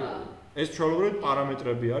ampersand-ი არის, ეს ჩვეულებრივი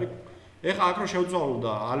პარამეტრები არის. ეხლა აქ რომ შევცვალო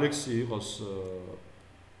და Alexi იყოს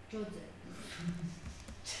ჯოძე.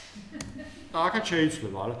 და აქაც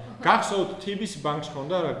შეიცვლება. გახსოვთ TBC ბანკს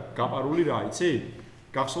ხონდა გაპარული რა, იცი?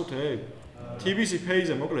 გახსოვთ ეგ? TBC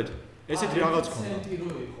Pay-ზე მოკლედ ესეთი რაღაც ხონდა.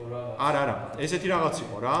 არა, ესეთი რაღაც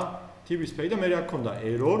იყო რა. TBC Pay და მე რა გქონდა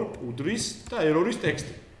error, udris და error-ის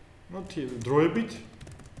ტექსტი. ნუ დროებით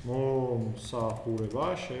მომსახურება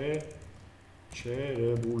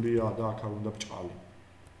შეერებულია და აქ არ უნდა ბჭყალი.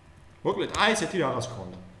 მოკლედ აი ესეთი რაღაც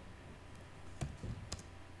ხონდა.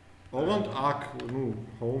 ოღონდ აქ ნუ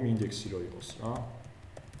home index-ი რო იყოს რა.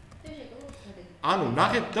 ანუ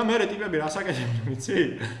ნახეთ და მე ტიპები რას აკეთებდნენ,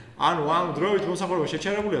 ვიცი? ანუ ამ დროებით მომსახურება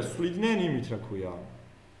შეჩერებულია სვლიდნენ იმით რა ქვია.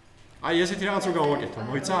 აი ესეთი რაღაც რო გავაკეთო,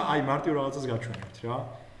 მოიცა? აი მარტივ რაღაცას გაჩვენებთ რა.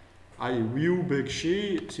 აი view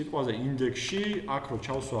back-ში, სიტყვაზე index-ში, აქ რო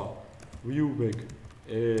ჩავსვა view back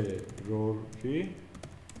error-ი.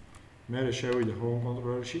 მე შევიდე home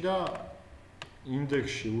controller-ში და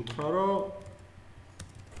index-ში უთხრა რომ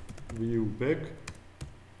view back.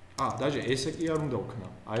 დაჟე ესე კი არ უნდა ვქნა.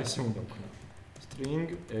 აი ესე უნდა ვქნა. string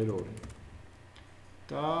error.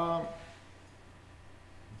 და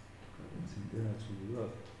ინტერაციული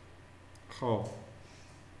ხო.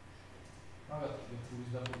 მაგათ ფულის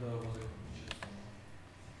დაყრდაობაზე ქონდა.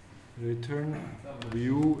 return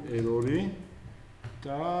view error-ი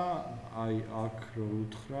და აი აქ რო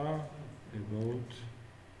უთხრა about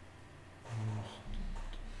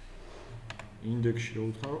index-ში რო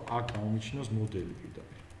უთხრა რომ აქ გამომიჩნოს მოდელი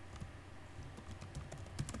პირდაპირ.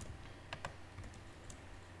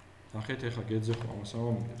 ნახეთ ახლა გეძე ხო ამას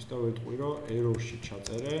ამომიგებს და ვეტყვი რომ error-ში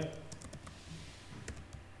ჩაწერე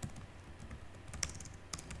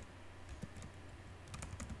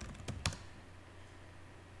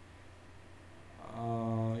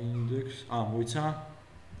index მოიცა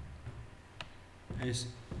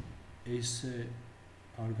ეს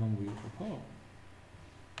არ გამოვიყოფო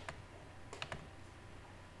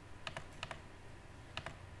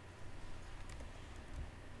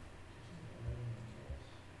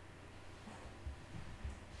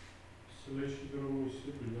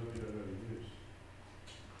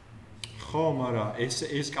ხო, მაგრამ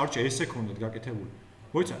ეს კარჩე ესე ქონდათ გაკეთებული.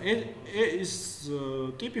 მოიცა, ეს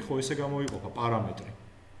ტიპი ხო ესე გამოიყოფა პარამეტრი.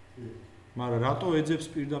 მაგრამ რატო ეძებს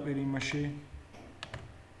პირდაპირ იმაში?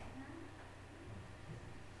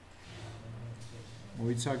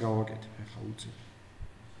 მოიცა, გავაკეთებ ახლა უცებ.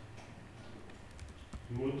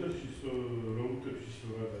 მოდელში რაუტერში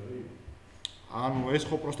სწორად არის? ანუ ეს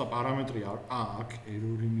ხო პროსტა პარამეტრი არ, აქ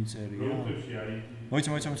error-ი მიწერია. რაუტერში ID.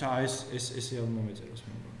 მოიცა, ესე არ უნდა მეწეროს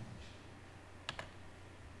მე.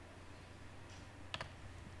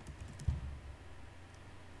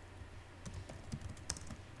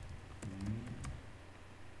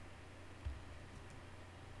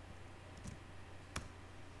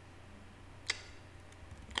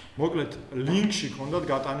 მოკლედ ლინკში ქონდათ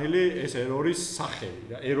გატანილი ეს error-ის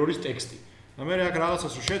სახელი რა, error-ის ტექსტი. და მე აქ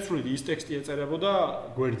რაღაცას რო შეცვლით, ის ტექსტი ეწერებოდა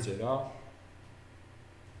გვერდზე რა.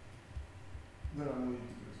 და რა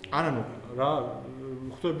მოიწევს? ანუ რა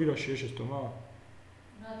ხვდები რა შეშესტომა?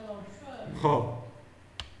 რატო შვე? ხო.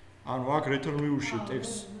 ანუ აქ return view-ში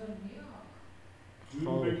ტექსტ.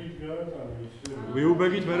 ვიუბეგით გაატანე ისე.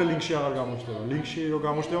 ვიუბეგით მე ლინკში აღარ გამოჩნდება. ლინკში რო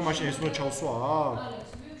გამოჩნდება, მაშინ ეს უნდა ჩავსვა აქ.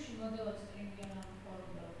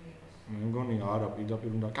 მე მგონი არა,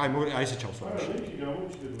 პირდაპირ უნდა. კაი, მოგე აი ესე ჩავსვა. არა, ლინკი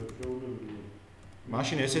გამოჩნდება შეუძლებელი.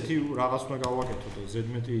 მაშინ ესეთი რაღაც უნდა გავაკეთო და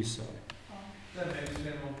ზედმეტი ის არის. და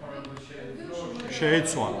ნებისმიერ მომხმარებელს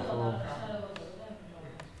შეეცვალა, ხო?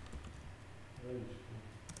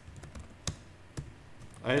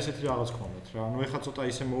 აი ესეთი რაღაც ქონდათ რა. ნუ ეხლა ცოტა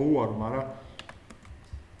ისე მოუარო, მაგრამ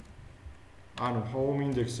ანუ home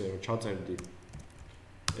index-ზე რო ჩაწერდი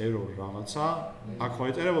error რაღაცა, აქ ხო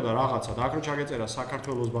ეწერებოდა რაღაცა და აქ რო ჩაგეწერა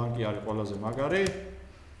საქართველოს ბანკი არის ყველაზე მაგარი,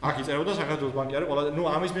 აქ იწერებოდა საქართველოს ბანკი არის ყველაზე, ნუ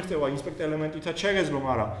ამის მიღწევა inspect element-ითაც შეგეძლო,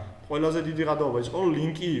 მაგრამ ყველაზე დიდი გადაობა ის ყო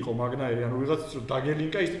ლინკი იყო მაგნაირი, ანუ ვიღაცას რო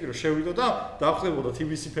დაგელინკა ის ტიპი რო შევიდო და დახვდებოდა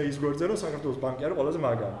TBC Pay-ის გვერდზე რომ საქართველოს ბანკი არის ყველაზე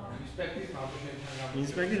მაგარი.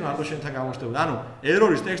 ინსპექტის მარტო შენთან გამოჩნდებოდა. ანუ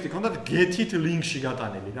error-ის ტექსტი ქონდათ get-it link-ში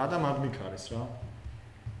გატანილი რა და მაგ მიქარეს რა.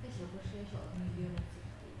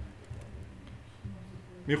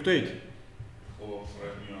 მიხვდით? ხო,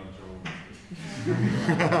 პრემიუმ ჯო.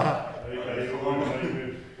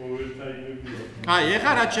 აი,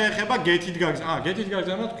 ეხლა რაც შეეხება get-it გაგზავნოთ, get-it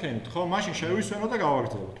გაგზავნოთ თქვენით, ხო? მაშინ შევისვენო და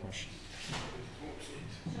გავაგრძელოთ მაშინ.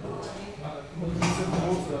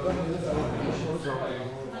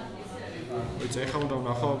 ვიცი, ეხლა უნდა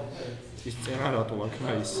ვნახო ის წერა რატო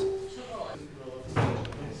აქნა ის.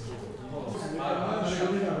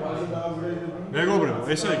 მეგობრებო,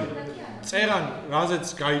 ესე იგი, წერან რაზეც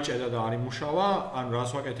გაიჭედა და არ იმუშავა, ან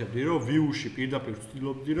რას ვაკეთებდი, რომ view-ში პირდაპირ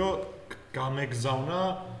ვცდილობდი, რომ გამეგზავნა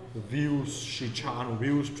views-ში, ანუ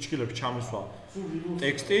views ფრჩხილებში ჩამოსვა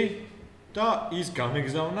ტექსტი და ის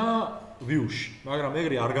გამეგზავნა view-ში. მაგრამ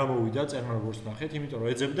ეგრე არ გამოვიდა წერნა როგორც ნახეთ, იმიტომ რომ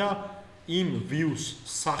ეძებდა იმ views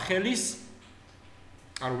სახელის,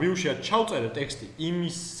 ანუ view-ში ჩავწერე ტექსტი,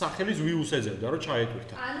 იმის სახელის views ეძებდა, რომ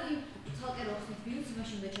ჩაეტვირთა. ანუ ცალკე რო ხსნით views,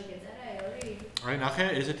 მაშინ უნდა ჩაგეწერა ერორი? აი ნახე,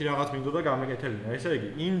 ესეთი რაღაც მინდოდა გამეკეთებინა. ესე იგი,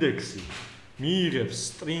 ინდექსი მიიღებს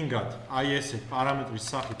string-ად აი ესეთ პარამეტრის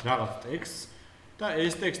სახით რაღაც ტექსტს და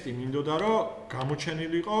ეს ტექსტი მინდოდა რომ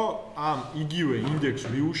გამოჩენილიყო ამ იგივე index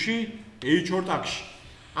view-ში h-or tag-ში.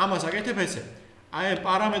 ამას აკეთებ ესე. აი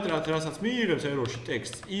პარამეტრად რასაც მიიღებს error-ში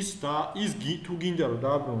ტექსტს, ის თუ გინდა რომ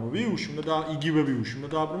დააბრუნო view-ში, უნდა იგივე view-ში უნდა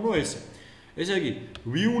დააბრუნო ესე. ესე იგი,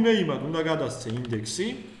 view name-ად უნდა გადასცე ინდექსი,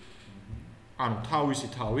 ანუ თავის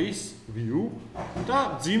view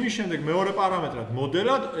და ძიმის შემდეგ მეორე პარამეტრად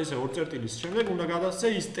მოდელად, ესე ორ წერტილის შემდეგ უნდა გადასცე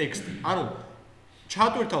ის ტექსტი. ანუ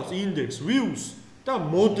ჩატვირთავს index views და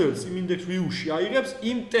მოდელს იმ index view-ში აიღებს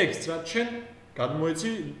იმ ტექსტს, რაც შენ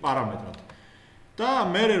გადმოეცი პარამეტრად. და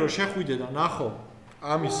მე რო შეხვიდე და ნახო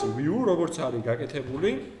ამისი view, როგორც არის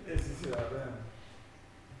გაკეთებული, ეს ისე არა.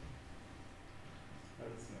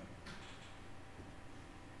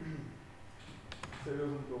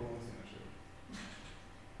 სერიოზული პრობლემაა შევ.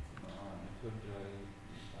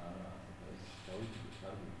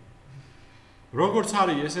 როგორც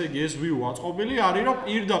არის, ესე იგი ეს view აწყობილი არის, რომ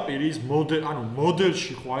პირდაპირ ის ანუ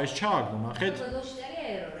მოდელში ხო ეს ჩააგდო, ნახეთ? მოდელში წერია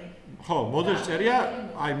ერორი. ხო, მოდელში წერია,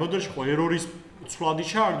 აი მოდელში ხო ერორის ცვლადი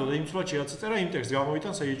ჩააგდო და იმ ცვლადში რაც წერა იმ ტექსტს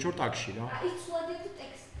გამოვიტანს h-or tag-ში რა. აი ცვლადი თუ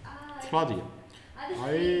ტექსტი. ცვლადია.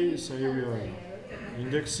 აი სეივი არის.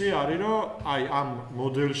 ინდექსი არის, რომ აი ამ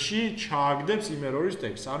მოდელში ჩააგდებს იმ ერორის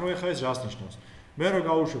ტექსტს. ანუ ეხლა ეს რას ნიშნავს? მე რო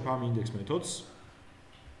გავუშვებ ამ index მეთოდს,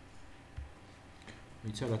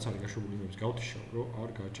 ვიცი რაც არის გაშვებული იმებს გავთიშავ, რომ არ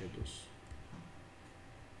გაჭედოს.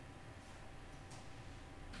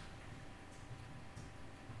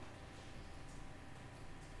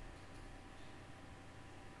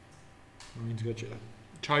 ვინც გაჭერა.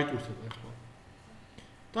 ჩაიტვირთებ ახლა.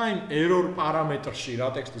 და იმ error პარამეტრში რა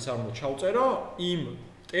ტექსტის არ უნდა ჩავწერო, იმ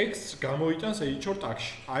ტექსტს გამოიტანს h-or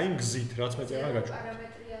tag-ში. აი იმ გზით, რაც მე წერა გაჩვენა.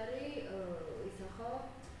 პარამეტრი არის ისა ხო?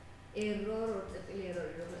 error ორწეტილი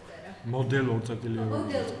error-ი როგორ წერა? მოდელ ორწეტილი error.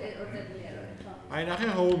 მოდელ ორწეტილი error-ი ხო. აი ნახე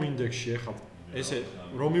home index-ში ახლა ესე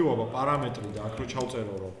რომ მივაბა პარამეტრი და აქ რო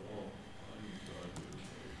ჩავწერო რომ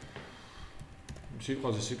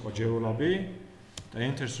სიტყვაზე სიტყვა geolab-ი და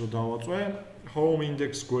enter-ს რო დავაწვე, home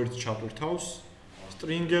index გვერდს ჩატვირთავს.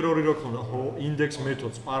 string error-ი რო ქონდა index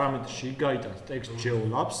მეთოდს პარამეტრში გაიტანს text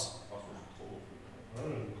geolab-ს.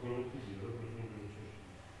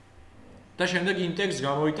 და შემდეგ იმ ტექსტს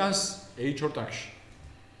გამოიტანს h-or tag-ში.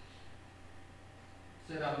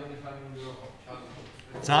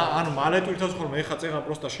 ანუ მალე თვითონ ხოლმე ეხა წერა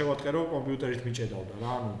პროსტა შევატყე რომ კომპიუტერით მიჭედავდა რა,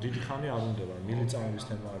 ანუ დიდი ხანი არ უნდება, მილიწამების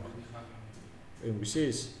თემა არ ხო. ვიცი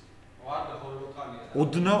ის? ვარდა ხოლმე ლოკალია.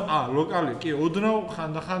 ოდნავ, ლოკალი, კი, ოდნავ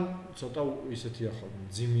ხანდახან ცოტა ისეთია ხოლმე,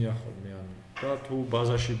 ძიმია ხოლმე, ანუ და თუ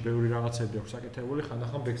ბაზაში ბევრი რაღაცები აქვს აკეთებული,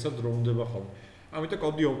 ხანდახან ბექსაც დრო უნდება ხოლმე. ამიტომ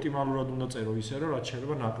კოდი ოპტიმალურად უნდა წერო ისე, რომ რაც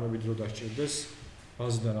შეიძლება ნაკლები დრო დასჭირდეს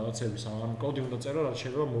ბაზიდან რაღაცების, ანუ კოდი უნდა წერო, რაც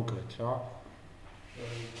შეიძლება მოკლედ რა.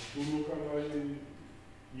 თუ ლოკალში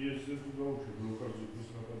იესე თუ დაუშვებ ლოკალზე ის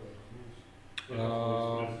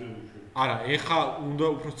არა, ეხა უნდა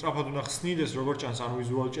უფრო სწრაფად უნდა ხსნიდეს, როგორც ჩანს, ანუ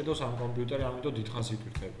ვიზუალი ჭედავს ამ კომპიუტერი, ამიტომ დიდხანს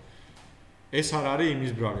იტვირთებ. ეს არ არის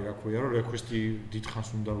იმის ბრალი, რა ქვია, რომ რეკვესტი დიდხანს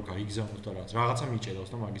უნდა რომ გაიგზავნოს და რაღაცა მიჭედავს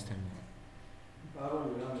და მაგის თემა.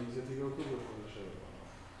 პაროლი რა მიგზეთი გქონდა და შეიძლება.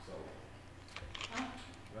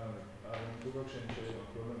 საუბარი. რა თუ გაქშენ შეიძლება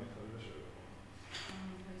პრობლემა ხარ და შეიძლება.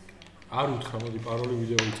 არ უთხრა, მოდი პაროლი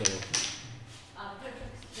ვიდეო ვიწერო.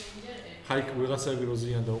 ხაიქ ვიღაცები რო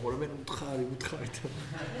ზიან და უყურებენ, უთხარი.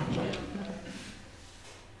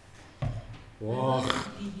 ვახ.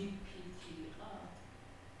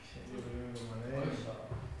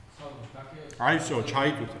 აი всё,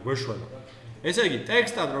 ჩაიტვირთე, გვეშველა. ესე იგი,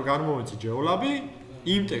 ტექსტად რო გამოვეცი geolab-ი,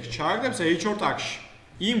 იმ ტექსტს ჩააგდებს h-or tag-ში.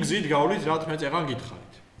 იმ გზით გავლით, რაც მე წეღან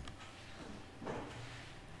გითხარით.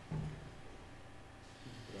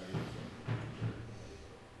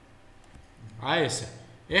 აი ესე.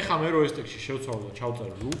 ეხა მე რო ეს ტექსტი შევცვალო და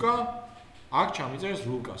ჩავწერო ლუკა, აქ ჩამიწერს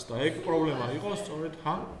ლუკას და ეგ პრობლემა იყო სწორედ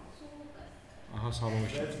ხა? აჰა,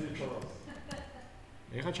 სალომეში.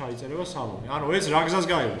 ეხა ჩაიწერება სალომე. ანუ ეს რა გზას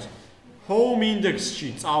გაივლის? home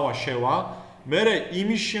index-ში წავა შევა, მერე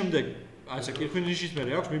იმის შემდეგ, ასე კითხვის ნიშნის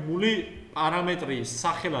მერე აქვს მიბმული პარამეტრის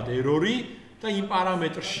სახელად error-ი და იმ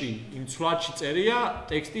პარამეტრში, იმ ცვლადში წერია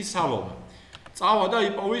ტექსტის სალონა. წავა და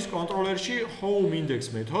იპოვის კონტროლერში home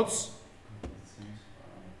index მეთოდს.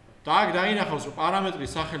 და აქ დაინახავს, რომ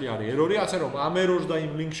პარამეტრის სახელი არის error-ი, ასე რომ ამ error-ს და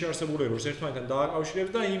იმ link-ში არსებულ error-ს ერთმანეთთან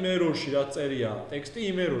დააკავშირებს და იმ error-ში რაც წერია ტექსტი,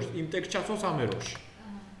 იმ error-ს, იმ ტექსტს ჩაცვავს ამ error-ში.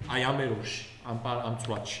 აი ამ error-ში, ამ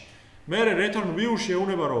ცვლადში. მერე return view-ში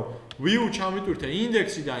ეუბნება, რომ view ჩამიტვირთე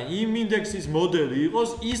index-ი და იმ index-ის მოდელი იყოს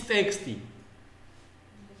ის ტექსტი.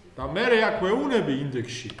 და მერე აქ ვეუბნები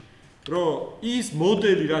index-ში, რომ ის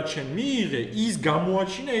მოდელი რაც შენ მიიღე, ის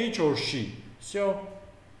გამოაჩინე h-ში. всё.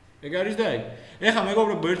 ეგ არის და ეგ. ეხლა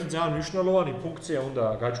მეგობრებო, ერთი ძალიან მნიშვნელოვანი ფუნქცია უნდა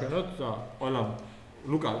გაჩვენოთ და ყველა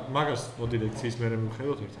ლუკა მაგას მოდი ლექციის მერე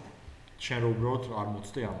მივხედოთ ერთად. შენ რო უბრალოდ არ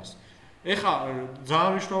მოცდე ამას. ეხლა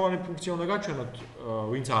ძალიან მნიშვნელოვანი ფუნქცია უნდა გაჩვენოთ,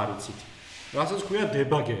 ვინც არ იცით. რასაც ქვია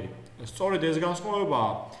დებაგერი. სწორედ ეს განსხვავება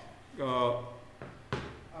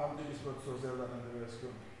ამ ტიპის პროცესზე არ დანებებს ხო?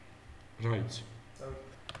 რა იცი?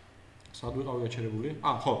 სად ვიყავი გაჩერებული?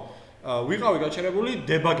 ხო. ვიყავი გაჩერებული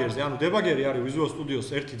დებაგერზე. ანუ დებაგერი არის Visual Studio-ს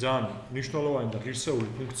ერთი ძალიან მნიშვნელოვანი და ღირსეული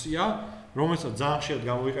ფუნქცია, რომელსაც ძალიან ხშირად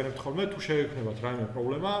გამოვიყენებთ ხოლმე, თუ შეექმნებათ რაიმე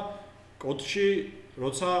პრობლემა კოდში,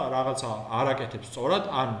 როცა რაღაცა არ აკეთებს სწორად,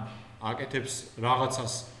 ან აკეთებს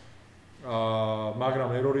რაღაცას, მაგრამ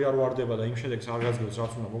error-ი არ ვარდება და იმ შედეგს არ გაძლევს,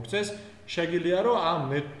 რაც უნდა მოგწეს, შეგიძლია რომ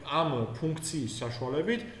ამ ფუნქციის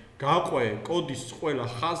საშუალებით გაყვე კოდის ყველა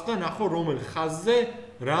ხაზს და ნახო რომელ ხაზზე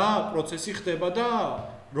რა პროცესი ხდება და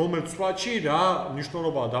რომელ ცვლადში რა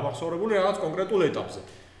მნიშვნელობაა დამახსოვრებული რაღაც კონკრეტულ ეტაპზე.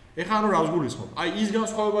 ეხლა ანუ რას გულისხმობ? აი ის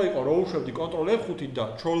განსხვავება იყო, რომ უშვებდი Ctrl F5-ით და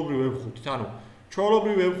ჩვეულებრივ F5-ით. ანუ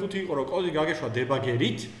ჩვეულებრივ F5 იყო, რომ კოდი გაგეშვა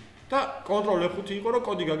დებაგერით და Ctrl F5 იყო, რომ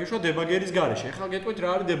კოდი გაგეშვა დებაგერის გარეშე. ეხლა გეტყვით რა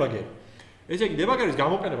არის დებაგერი. ესე იგი დებაგერის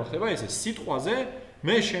გამოყენება ხდება ესე სიტყვაზე,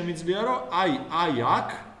 მე შემიძლია რომ აი აქ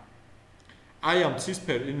აი ამ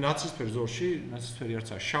ნაცრისფერ ზოლში, ნაცრისფერი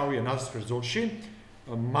არცა, შავია ნაცრისფერ ზოლში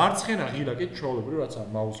მარცხენა ღილაკით ჩვეულებრივ რაცა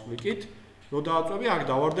მაუს კლიკით, რო დააწვევი აქ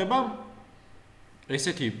დავარდება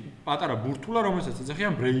ესეთი პატარა ბურთულა, რომელსაც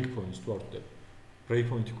ეძახიან break points თუ არ ვთქვი. break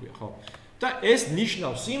point-ი ქვია, ხო? და ეს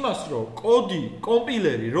ნიშნავს იმას, რომ კოდი,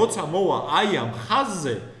 კომპილერი, როცა მოვა აი ამ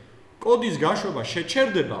ხაზზე, კოდის გაშვება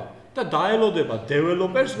შეჩერდება და დაელოდება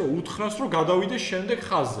developers, რომ უთხრას, რომ გადავიდეს შემდეგ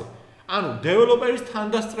ხაზზე. ანუ developers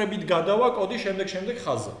თანდასწრებით გადავა კოდი შემდეგ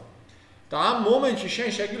ხაზზე. და ამ მომენტში შენ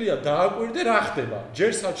შეგვიძლია დააკვირდე რა ხდება.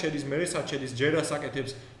 ჯერ საჩედის, მერე საჩედის, ჯერ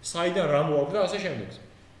ასაკეთებს, საიდან რა მოაქვს და ასე შემდეგ.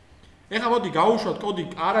 ეხლა მოდი გავუშვათ კოდი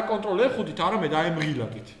არა Ctrl F5-ით, არამედ აი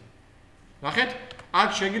მღილაკით. ნახეთ? აქ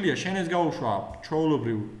შეგვიძლია შენ ეს გავუშვა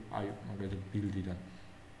ჩვეულებრივ, აი მაგალითად build-დან.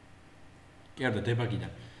 კი არა,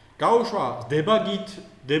 დებაგიდან. გავუშვა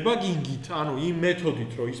debugging-ით, ანუ იმ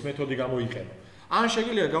მეთოდით, რომ ის მეთოდი გამოიყენო. ან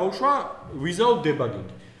შეგვიძლია გავუშვა without debugging.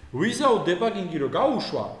 Without debugging-ი რო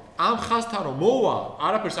გავუშვა, ამ ხაზთან რომ მოვა,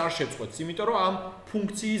 არაფერს არ შეწყვეტს, იმიტომ რომ ამ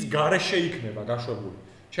ფუნქციის გარეშე იქნება გაშვებული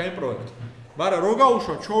ჩემი პროექტი. მაგრამ რო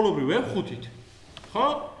გავუშვა ჩვეულებრივ F5-ით, ხო?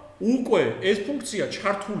 უკვე ეს ფუნქცია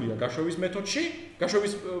ჩართულია გაშვების მეთოდში,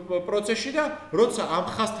 გაშვების პროცესში და როცა ამ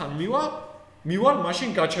ხაზთან მივალ,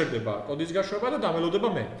 მაშინ გაჩერდება კოდის გაშვება და დამელოდება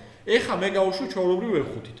მე. ეხლა მე გავუშვი ჩვეულებრივ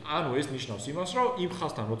F5-ით. ანუ ეს ნიშნავს იმას, რომ იმ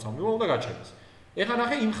ხაზთან როცა მივალ უნდა გაჩერდეს. ეხლა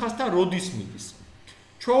ნახე იმ ხაზთან როდის მიდის.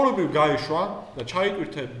 ჩვეულებრივ გაეშვა და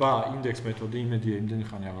ჩაიტვირთება index მეთოდი, იმედია იმდენი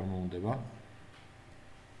ხანი აღარ მოუნდება.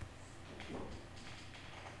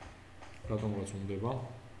 რატომ რაც უნდება?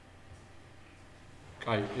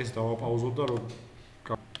 კაი, ეს დავაპაუზოთ და რომ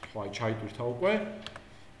ხო, ჩაიტვირთა უკვე.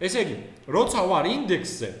 ესე იგი, როცა ვარ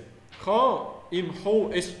index-ზე, ხო, იმ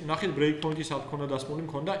ეს ნახეთ breakpoint-ი სად ქონდა დასმული,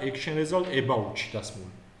 მქონდა action result about-ში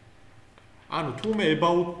დასმული. ანუ თუ მე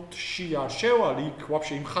about-ში არ შევალ, იქ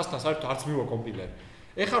ვაფშე იმ ხაზთან საერთოდ არც მივა კომპილერი.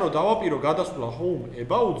 ეხლა რომ დავაპირო გადასვლა home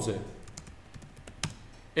about-ზე,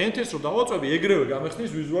 enter-ს რომ დავაწვევი, ეგრევე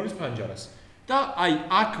გამეხსნის ვიზუალის ფანჯარას. და აი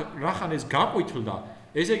აქ რახან ეს გაყვითლდა,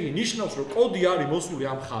 ესე იგი ნიშნავს, რომ კოდი არის მოსული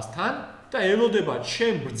ამ ხაზთან და ელოდება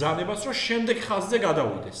ჩემ ბრძანებას, რომ შემდეგ ხაზზე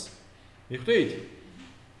გადავიდეს. მიხვდით?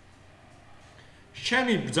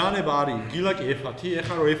 ჩემი ბრძანება არის ღილაკი F10,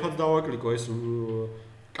 ეხლა რომ F10 დავაკლიკო, ეს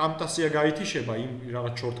კამტასია გაითიშება, იმ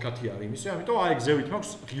რაღაც shortcut-ი არის იმისე, ამიტომ აი გზევით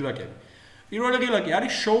მაქვს ღილაკები. პირველი ღილაკი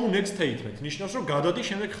არის show next statement, ნიშნავს, რომ გადადი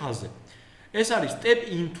შემდეგ ხაზზე. ეს არის step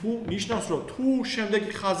into, ნიშნავს, რომ თუ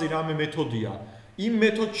შემდეგი ხაზი რამე მეთოდია, იმ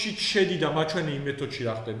მეთოდში შედი და მაჩვენე იმ მეთოდში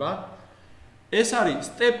რა ხდება. ეს არის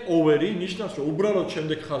step over-ი, ნიშნავს, რომ უბრალოდ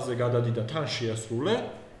შემდეგ ხაზზე გადადი და თან შეასრულე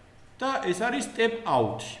და ეს არის step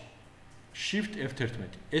out. Shift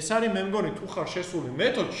F11. ეს არის მე მგონი თუ ხარ შესული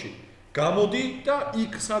მეთოდში, გამოდი და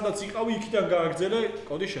იქ სადაც იყავი, იქიდან გააგრძელე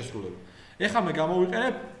კოდის შესრულება. ეხლა მე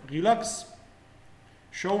გამოვიყენებ relax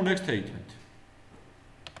show next statement.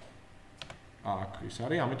 აქ ის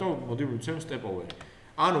არის, ამიტომ მოდი ვუცემ step over.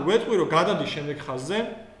 ანუ ვეთყვი რომ გადადი შემდეგ ხაზზე.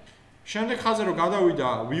 შემდეგ ხაზზე რომ გადავიდა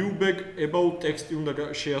view back about text-ი უნდა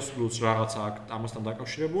შეასრულოს რაღაცა აქ ამასთან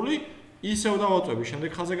დაკავშირებული, ისევ დავაწვევი შემდეგ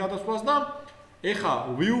ხაზზე გადასვლას და ეხლა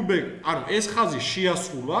view back, ანუ ეს ხაზი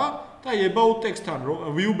შეასრულა და about text-თან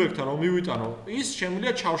view back-თან რომ მივიტანო, ის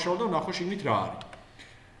შემიძლია ჩავშალო და ვნახო შიგნით რა არის.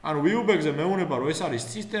 ანუ view back-ზე მეუბნება რომ ეს არის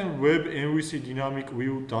system web MVC dynamic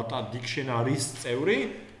view data dictionary-ის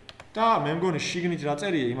წევრი და მე მგონი შიგნით რა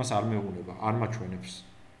წერია, იმას არ მეუბნება, არ მაჩვენებს.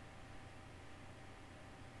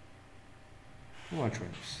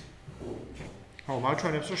 მაჩვენებს. ხო,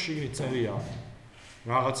 მაჩვენებს რომ შიგნით წერია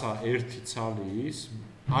რაღაცა ერთი ცალი ის,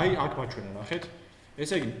 აი აქ მაჩვენა ნახეთ.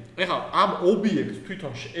 ესე იგი, ეხლა ამ ობიექტს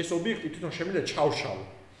თვითონ ეს ობიექტი თვითონ შემიძლია ჩავშალო.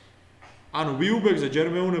 ანუ view back-ზე ჯერ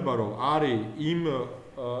მეუბნება რომ არის იმ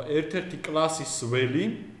ერთ-ერთი კლასის ველი,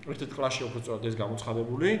 ერთ-ერთი კლასში უფრო სწორად ეს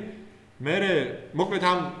გამოცხადებული. მე მოკლედ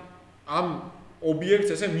ამ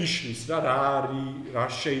ობიექტს ესე ნიშნის რა არის, რა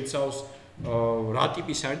შეიცავს, რა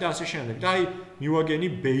ტიპის არის და ასე შემდეგ. და აი მივაგენი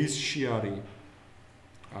base-ში არის.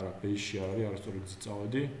 არა, base-ში არ არის, არასწორი გზით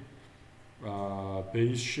წავედი.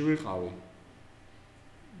 base-ში ვიყავი.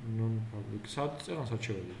 non-public სად წერან სად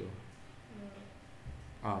შევედი და?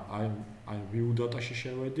 აი view data-ში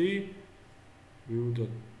შევედი. view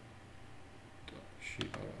data-ში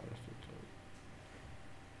არასწორი.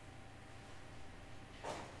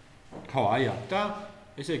 ხო, აი აქ და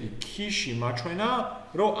ესე იგი key-ში მაჩვენა,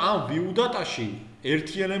 რომ ამ view data-ში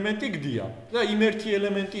ერთი ელემენტი გდია და იმ ერთი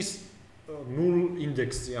ელემენტის null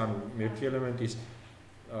index-ი, ანუ ერთი ელემენტის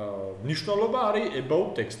ნიშნულობა არის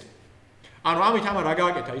about text. ანუ ამით ამა რა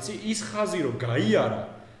გააკეთა, იცი, ის ხაზი რომ გაიარა,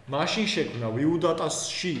 მაშინ შექმნა view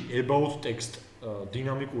data-ში about text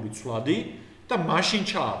დინამიკური ცვლადი და მაშინ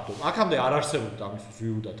ჩააბდო. აქამდე არ არსებობდა ამისთვის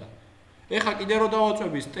view data. ეხლა კიდე რომ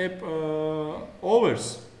დავაწვევი step overs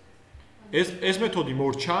ეს მეთოდი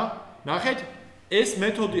მორჩა, ნახეთ, ეს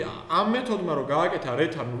მეთოდი ამ მეთოდმა რომ გააკეთა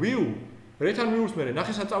return view-ს მერე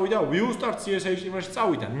ნახე საწავიდა view start CSS-ში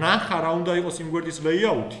წავიდა, ნახა რა უნდა იყოს იმ გვერდის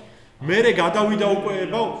layout-ი. მერე გადავიდა უკვე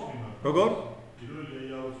როგორ?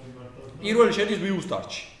 პირველი შედის view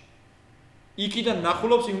start-ში. იქიდან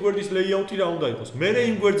ნახულობს იმ გვერდის layout-ი რა უნდა იყოს. მერე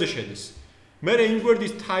იმ გვერდზე შედის. მერე იმ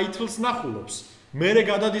გვერდის title-ს ნახულობს. მერე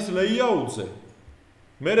გადადის layout-ზე.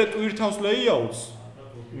 მერე ტვირთავს layout-ს.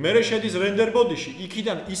 მერე შედის render body-ში.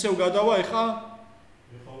 იქიდან ისევ გადავა ეხა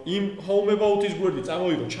იმ home about-ის გვერდი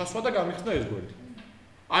წამოიღო, ჩასვა და გამიხსნა ეს გვერდი.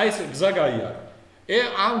 აი ეს გზა გაიარა.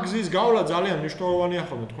 ამ გზის გავლა ძალიან მნიშვნელოვანია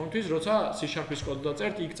ხოლმე თქვენთვის, როცა C# კოდს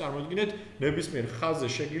დაწერთ, იქ წარმოიდგინეთ ნებისმიერ ხაზზე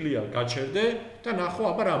შეგიძლია გაჩერდე და ნახო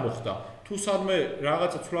აბა რა მოხდა. თუ სადმე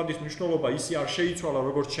რაღაცა ცვლადის მნიშვნელობა ისე არ შეიცვალა,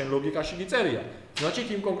 როგორც შენ ლოგიკაში გიწერია, значит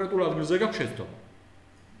იმ კონკრეტულ ადგილზე გაქვს შეცდომა.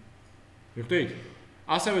 მიგხვდით?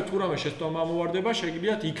 ასევე თუ რამე შეცდომა მომვარდება,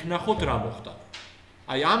 შეგიძლიათ იქ ნახოთ რა მოხდა.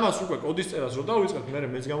 აი ამას უკვე კოდის წერას რო დავიწყებთ, მე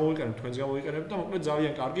მეც გამოვიყენებ, თქვენც გამოვიყენებთ და მოკლედ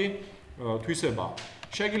ძალიან კარგი თვისება.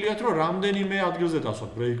 შეგიძლიათ რომ რამდენიმე ადგილზე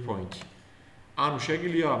დასვათ break point-ი. ანუ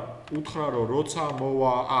შეგიძლია უთხრა რომ როცა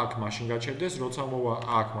მოვა აქ, მაშინ გაჩერდეს, როცა მოვა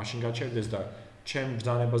აქ, მაშინ გაჩერდეს და ჩემ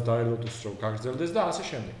ბრძანებას დაერლოდეს რომ გაგრძელდეს და ასე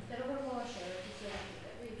შემდეგ. და როგორ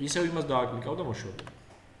მოვაშორებ ისევ იმას დააკლიკავ და მოშორებ.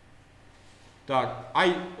 და აი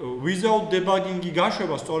without debugging-ი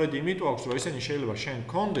გაშვება სწორედ იმიტომ აქვს რომ ესენი შეიძლება შენ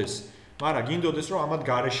გქონდეს, მაგრამ გინდოდეს რომ ამათ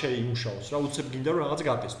გარეშე იმუშაოს რა, უცებ გინდა რომ რაღაც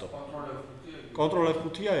გატესტო. Control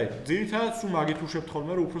F5-ია ეგ. ძირითადად სულ მაგით უშვებთ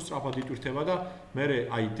ხოლმე რომ უფრო სწრაფად იტვირთება და მე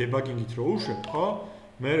აი დებაგინგით რო უშვებთ, ხო?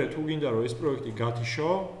 მე თუ გინდა რომ ეს პროექტი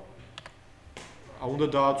გათიშო, უნდა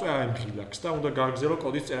დააწვე ამ Relax და უნდა გააგრძელო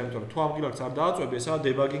კოდის წერა, იმიტომ რომ თუ ამ Relax არ დააწვევ, ესაა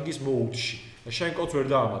დებაგინგის mode-ში. და შენ კოდს ვერ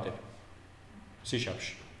დაამატებ.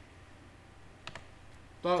 C#-ში.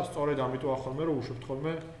 და სწორედ ამიტომ ახალმე რომ უშვებთ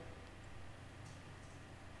ხოლმე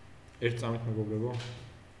ერთ წამით მეგობრებო.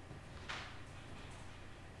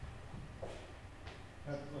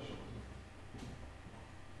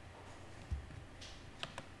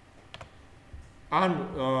 ან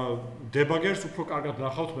დებაგერს უფრო კარგად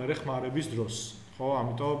ნახავთ მე ხმარების დროს, ხო?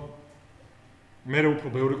 ამიტომ მე უფრო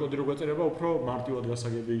ბევრი კოდი რო გვეწერება, უფრო მარტივად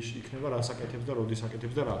გასაგები იქნება რა საკეთებს და როდის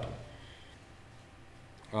აკეთებს და რატო.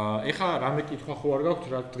 ეხლა რამე კითხვა ხო არ გაქვთ,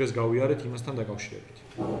 რა დღეს გავიარეთ იმასთან დაკავშირებით.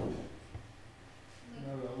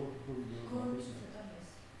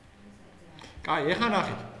 კაი, ეხლა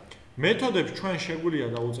ნახეთ. მეთოდებს ჩვენ შეგვიძლია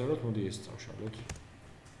დავუწეროთ, მოდი ეს წავშალოთ.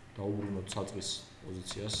 დაუბრუნოთ საწყის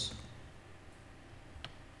პოზიციას.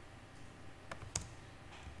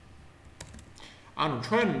 ანუ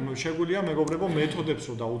ჩვენ შეგვიძლია მეგობრებო მეთოდებს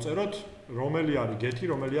რო დავუწეროთ, რომელი არის get-ი,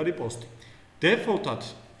 რომელი არის post-ი. Default-ად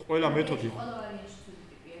ყველა მეთოდი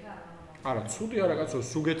არა, ცუდი არა კაცო,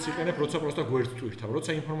 სუგეთს იყენებ, როცა პროსტა გვერდს თვირთავ,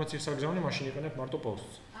 როცა ინფორმაციას აგზავნე, მაშინ იყენებ მარტო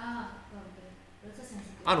პოსტს. როცა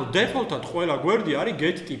სენსიტივი. ანუ დეფოლტად ყველა გვერდი არის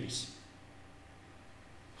get ტიპის.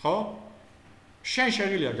 ხო? შენ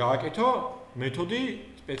შეგიძლია გააკეთო მეთოდი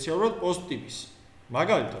სპეციალურად post ტიპის.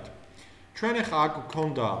 მაგალითად, ჩვენ ახლა აქ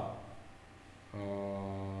გქონდა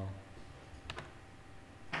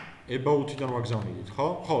about-დან ვაგზავნიდით, ხო?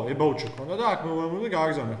 ხო, about-ში გქონდა და აქ მოვამოდი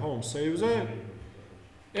გააგზავნე home save-ზე.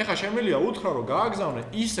 ეხლა შემიძლია უთხრა რომ გააგზავნე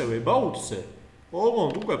ისევ about-ზე,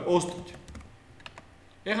 ოღონდ უკვე post-ით.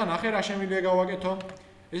 ეხლა ნახე რა შემიძლია გავაკეთო.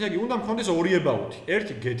 ესე იგი, უნდა მქონდეს ორი about-ი.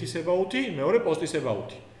 ერთი get-ის about-ი, მეორე post-ის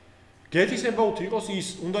about-ი. get-ის about-ი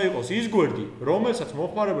უნდა იყოს ის გვერდი, რომელსაც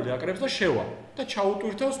მომხმარებელი აკრებს და შევა და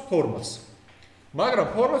ჩაუტვირთავს ფორმას. მაგრამ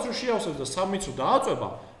ფორმას რო შეავსებს და submit-ს რო დააწვება,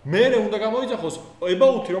 მერე უნდა გამოიძახოს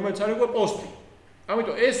about-ი, რომელიც არის უკვე post-ი.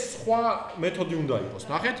 ამიტომ ეს სხვა მეთოდი უნდა იყოს.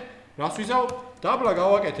 ნახეთ, რას ვიზავ? დაბლა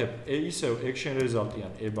გავაკეთებ ისევ action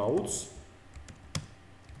result-იან about-ს.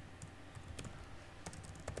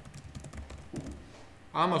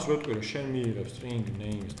 ამას ვეთქვი რომ შენ მიიღებ string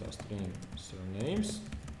names და string surnames.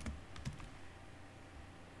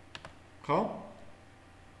 ხო?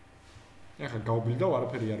 ეხლა გავბილდავ,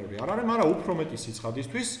 არაფერი არ არის. არ არის, მაგრამ უფრო მეტი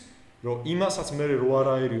სიცხადისთვის, რომ იმასაც მე რო არ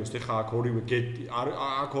აერიოს, ეხლა აქ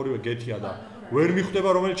ორივე get-ია და ვერ მიხვდება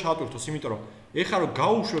რომელი ჩატვირთოს, იმიტომ რომ ეხლა რომ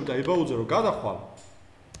გაუშვებ და about-ზე რომ გადახვალ,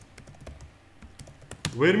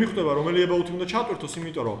 ვერ მიხვდება რომელი about-ი უნდა ჩატვირთოს,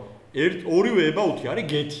 იმიტომ რომ ორივე about-ი არის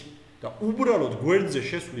get-ი და უბრალოდ გვერდზე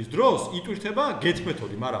შესვლის დროს იტვირთება get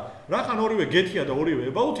მეთოდი, მაგრამ რახან ორივე get-ია და ორივე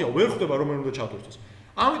about-ია, ვერ ხვდება რომელი უნდა ჩატვირთოს.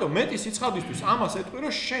 ამიტომ მეტი სიცხადისთვის ამას ეტყვი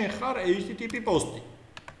რომ შენ ხარ HTTP post-ი.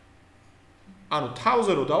 ანუ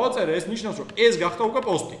თავზე რომ დავაწერე, ეს ნიშნავს რომ ეს გახდა უკვე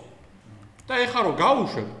post-ი. და ეხლა რომ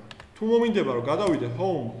გავუშვებ, თუ მომინდება რომ გადავიდე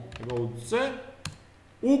home about-ზე,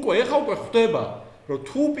 ეხლა უკვე ხვდება, რომ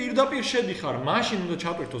თუ პირდაპირ შედიხარ, მაშინ უნდა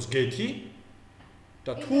ჩატვირთოს get-ი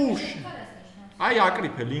და თუ აი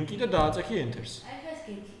აკრიფე ლინკი და დააწეხი enter-ს.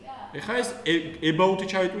 ეხლა ეს about-ი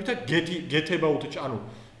ჩაიტვირთა, get about-ი, ანუ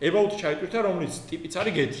about-ი ჩაიტვირთა, რომელიც ტიპიც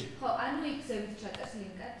არის get-ი. ხო, ანუ იქ ზევით ჩაწერს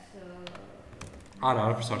ლინკად. არა,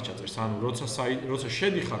 არაფერს არ ჩაწერს. ანუ როცა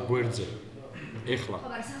შედიხარ გვერდზე, ეხლა. ხო,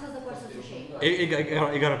 მაგრამ სახელს და გვერდსაც შეიძლება.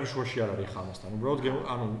 ეგ არაფერ შუაში არ არის ხა ამასთან.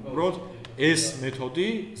 უბრალოდ ეს მეთოდი,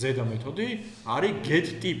 ზედა მეთოდი არის get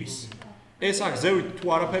ტიპის. ეს აქ ზევით თუ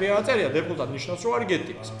არაფერი არ აწერია, დეფოლტად ნიშნავს რომ არის get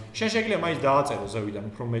ტიპის. შენ შეგიძლია მაინც დააწერო ზევიდან,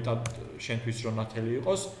 უფრო მეტად შენთვის რომ ნათელი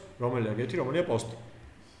იყოს, რომელია get-ი, რომელია post-ი.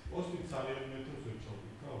 post-ით ძალიან მეთოდს ვერ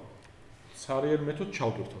ჩავდივარ. ძალიან მეთოდს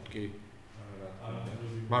ჩავდივართ კი.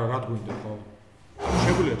 მაგრამ რა გვინდა ხო?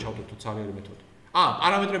 შეგვიძლია ჩავდივართ ძალიან მეთოდი.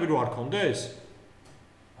 პარამეტრები რო არ ქონდეს?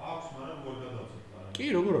 აქვს, მაგრამ როგორ გადავწევ პარამეტრები? კი,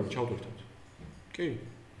 როგორ არის ჩავდივართ. კი.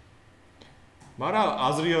 მაგრამ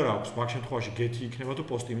აზრი არ აქვს, მაგ შემთხვევაში get-ი იქნება თუ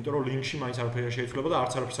post-ი, იმიტომ რომ link-ში მაინც არაფერი არ შეიძლება და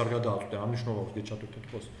არც არაფერს არ გადააწყვეტე, ამ მნიშვნელობას get ჩავდივართ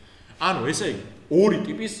post. ანუ ესე იგი, ორი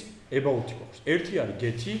ტიპის about-ი გვაქვს. ერთი არის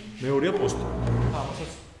get-ი, მეორეა post-ი.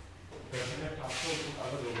 ამასაც ფერმერ თავს თუ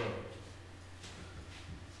კარგად როგორ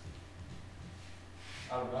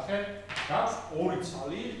ანუ ნახე, გავს ორი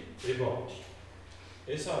ცალი about-ი.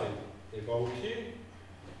 ეს არის about-ი,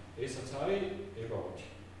 ესაც არის about-ი.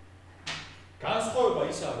 განსხვავება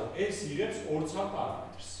ისაა, რომ ეს იღებს ორ ცალ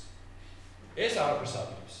პარამეტრს. ეს არაფერს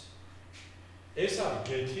ადგენს. ეს არის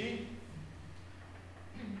get-ი,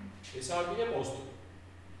 ეს არის post-ი.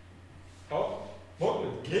 ხო?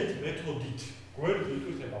 მოკლედ get მეთოდით გვერდი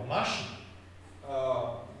იტვირთება მაშინ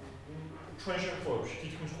ჩვენ შემთხვევებში,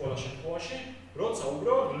 თითქმის ყველა შემთხვევაში, როცა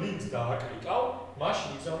უბრალოდ links დააკლიკავ, მაშინ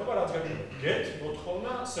იგზავნება რაც გაგვიყვება. get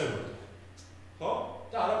მოთხოვნა server-დან. ხო?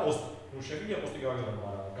 და არა post. ნუ შეგვიძლია post-ი გავაგზავნო,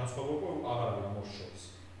 მაგრამ განსხვავება უკვე აღარ არის ამას შორის.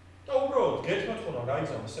 და უბრალოდ get მოთხოვნა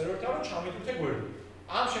გაიგზავნე server-დან, რომ ჩამიტვირთე გვერდი.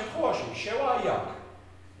 ამ შემთხვევაში შევა აი აქ.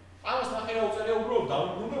 ამას ნახე რა უწერია უბრალოდ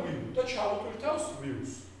დაუბრუნდა view და ჩაუტვირთავს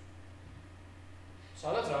views.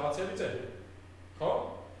 სადაც რაღაცები წერია. ხო?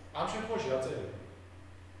 ამ შემთხვევაში რა წერია?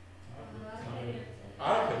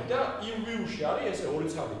 არაფერი და იმ view-ში არის ესე ორი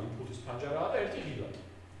ცალი input-ის ფანჯარაა და ერთი ღილაკი.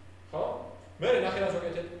 ხო? მე ნახე რას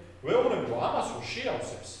ვაკეთებ. ვეუბნები რომ ამას რო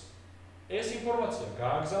შეავსებს. ეს ინფორმაცია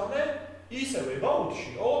გააგზავნე ისევ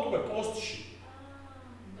about-ში, უკვე post-ში.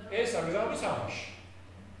 ეს აგზავნის ამაში.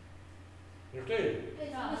 მივხვდი?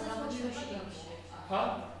 ეს ამას გამოჩვენებაში ლინკში. ჰა?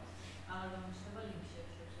 არ გამოჩვენება ლინკში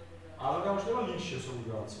შესაძლოა. არ გამოჩვენება ლინკში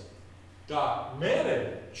შესაძლოა რაღაცა. და მე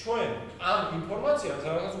ჩვენ ამ ინფორმაციას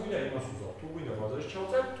რაღაც გვინდა იმას უზავ. თუ გვინდა ბაზარში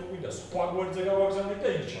ჩავწერთ, თუ გვინდა სხვა გვერდზე გავაგზავნეთ და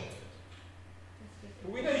იქ ჩავწერთ. თუ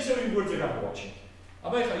გვინდა ისევ იმ გვერდზე გამოვაჩინოთ.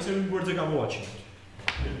 აბა ეხლა ისევ იმ გვერდზე გამოვაჩინოთ.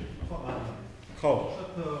 ხო, ხო.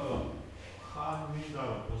 ხან მინდა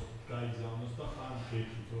post გაიგზავნოს და ხან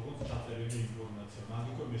გექით როგორც ჩაწერილი ინფორმაცია. მან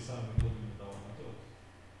უკვე მესამე მეთოდი უნდა დავამატოთ.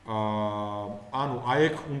 ანუ აი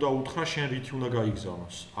ეგ უნდა უთხრა შენ რითი უნდა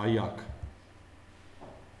გაიგზავნოს. აი აქ.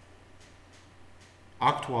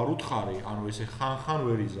 აქ თუ არ უთხარი, ანუ ესე ხან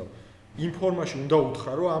ვერ იზავ. ინფორმაცია უნდა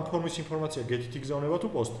უთხრა, რომ ამ ფორმის ინფორმაცია გეთით იგზავნება თუ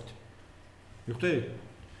პოსტით. მიხვდი?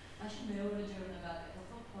 მაშინ მეორეჯერ უნდა გააკეთო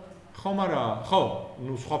ხო ფორმა? ხო, მაგრამ ხო,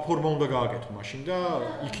 ნუ სხვა ფორმა უნდა გააკეთო მაშინ და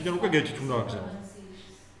იქიდან უკვე გეთით უნდა აგზავნო.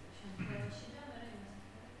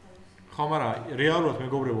 ხო, მაგრამ რეალურად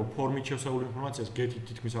მეგობრებო, ფორმით შესაძლებელი ინფორმაციას გეთით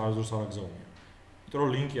თითქმის არასდროს არ აგზავნია. იმიტომ რომ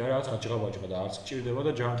ლინკი არის რაღაც აჯღაბაჯღა და არც გჭირდება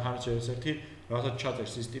და ჯანთან ერთ-ერთი რაღაცა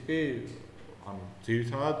ჩაწერს ის ტიპი, ანუ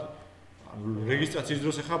ძირითადად ანუ რეგისტრაციის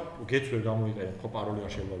დროს ახლა გეტს ვერ გამოიყენებ, ხო პაროლი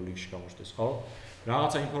არ შეიძლება ლინკში გამოჩნდეს, ხო?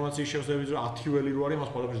 რაღაცა ინფორმაციის შევსებით რომ 10 ველი რო არის, მას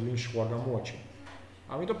ყველაფერს ლინკში ხوار გამოაჩინე.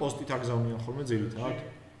 ამიტომ პოსტით აგზავნიან ხოლმე ძირითადად.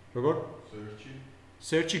 როგორ? სერჩი.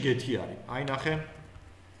 სერჩი გეთი არის. აი ნახე.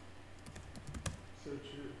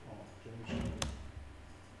 სერჩი,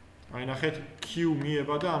 აი ნახეთ, Q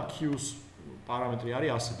მიება და ამ Q-ს პარამეტრი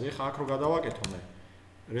არის ასე და ეხლა აქ რო გადავაკეთო მე.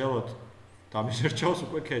 რეალურად დამისერჩავს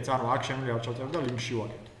უკვე კეთს, ანუ აქ შემიძლია არ ჩავწერო და ლინკში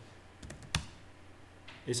ვაკეთო.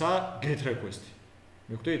 ესა get request.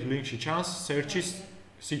 მიხვდით, ლინკში ჩანს search-ის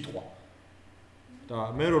სიტყვა.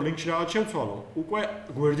 და მე რო ლინკში რაღაც შევცვალო, უკვე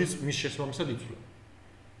გვერდიც მის შესაბამისად იცვლება.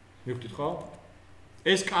 მიხვდით ხო?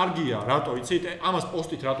 ეს კარგია, რატო იცით? ამას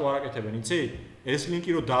პოსტით რატო არ აკეთებენ, იცით? ეს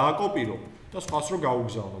ლინკი რო დააკოპირო და სხვას რო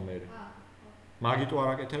გაუგზავნო მე. მაგიტო არ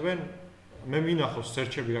აკეთებენ, მე მინახავს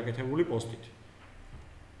search-ები გაკეთებული პოსტით.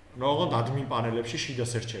 ნუ ოღონდ admin პანელებში შიდა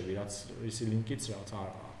search-ები, რაც ისი ლინკიც რაღაც არ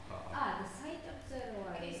და საიტებზე რო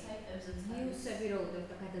არის, საიტებზე news-ები რო უდგა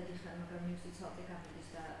და გადადიხარ, მაგრამ news-ი ცალკე გამოდის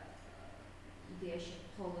და იდეაში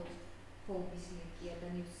მხოლოდ home-ის ლინკია და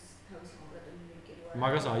news თავის კონკრეტული ლინკი რო არის.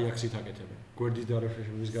 მაგას აიაქსით აკეთებენ. გვერდის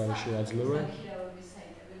დარეფრეშების გარეშე აძლევენ. ხირავების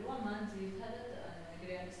საიტები როა მან ძირითადად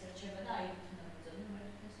ეგრე არის search-ება და აი თუნდა მოძებნო მე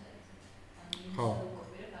საიტზე. ხო.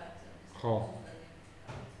 ხო.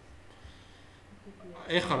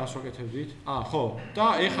 ეხლა რას ვაკეთებდით? ხო, და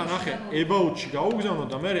ეხლა ნახე, about-ში გაუგზავნო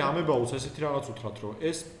და მე ამ about-ს ესეთი რაღაც უთხრათ, რომ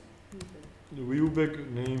ეს viewback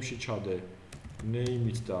name-ში ჩადე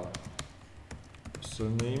name-ით და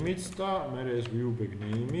surname-ით და მე ეს viewback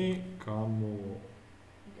name-ი გამო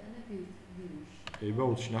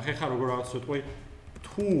about-ში. ნახე ხა როგორ რაღაც ვეთქვი,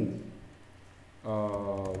 თუ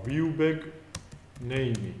viewback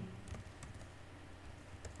name-ი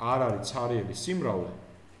არ არის ცარიელი სიმრავლე.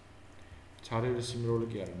 ცარიელი სიმრავლე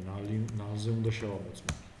კი არა, ნალზე უნდა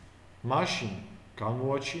შევამოწმო. მაშინ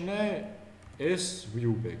გამოაჩინე ეს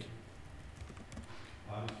viewback.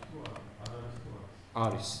 არის თუ არა? არ არის თუ არა?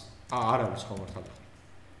 არის. არ არის ხომ მართლა.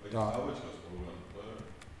 და საბაჭკას პროგრამა.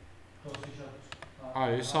 ხო, C#.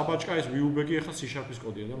 ეს საბაჭკა ეს viewback-ი ახლა C#-ის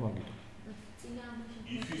კოდია და მაგითო.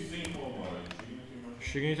 if-ის წინ ხომ არა, შიგნით იმაში.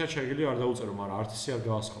 შიგნითაც შეიძლება არ დაუწერო, მაგრამ არც ისე არ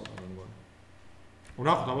გაასხავდა მე მგონი.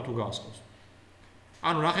 ვნახოთ აბა თუ გაასხავს.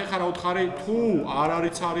 ანუ ნახე ხარა უთხარი თუ არ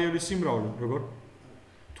არის ცარიელი სიმრავლე, როგორ?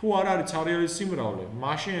 თუ არ არის ცარიელი სიმრავლე,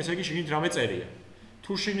 მაშინ ესე იგი შიგნით რამე წერია.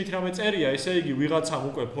 თუ შიგნით რამე წერია, ესე იგი ვიღაცამ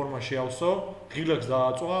უკვე ფორმა შეავსო, ღილაკს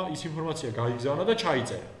დააწვა, ის ინფორმაცია გაიგზავნა და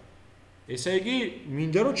ჩაიწერა. ესე იგი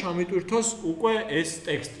მინდა რომ ჩამიტვირთოს უკვე ეს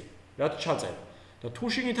ტექსტი, რაც ჩაწერა. და თუ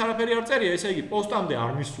შიგნით არაფერი არ წერია, ესე იგი პოსტამდე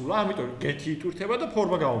არ მისულა, ამიტომ get იტვირთება და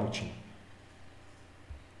ფორმა გამომიჩინა.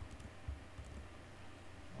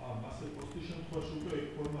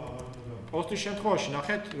 პოსტის შემთხვევაში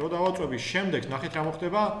ნახეთ, რო დავაწვევი შემდეგ, ნახეთ რა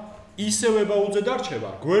მოხდება, ისევ about-ზე დარჩება,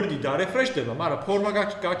 გვერდი დარეფრეშდება, მაგრამ ფორმა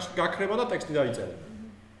გაქრება და ტექსტი დაიწერება.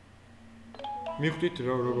 მიხვდით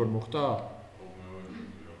როგორ მოხდა?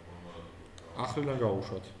 ახლიდან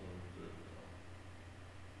გავუშვათ.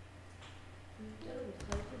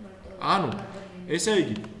 ანუ, ესე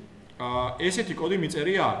იგი, ესეთი კოდი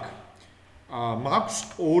მიწერია აქ. მაქვს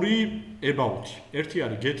ორი about-ი. ერთი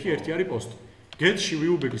არის get-ი, ერთი არის post-ი. get-ში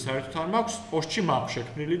viewback-ი საერთოდ არ მაქვს, post-ში მაქვს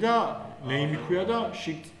შექმნილი და name-ი ქვია და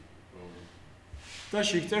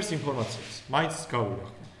შეგწერს ინფორმაციას. მაინც გავიღე.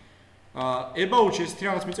 about-ში ესეთი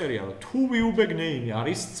რაღაც მიწერია, რომ თუ viewback name-ი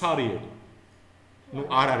არის ცარიელი. ნუ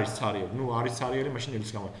არ არის ცარიელი, ნუ არის ცარიელი, მაშინ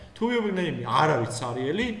ელის გამო. თუ viewback name-ი არ არის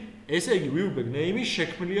ცარიელი, ესე იგი viewback name-ი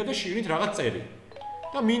შექმნილია და შიგნით რაღაც წერია.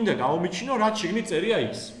 და მინდა გავომიჩინო, რაც შიგნით წერია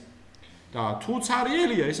ის. და თუ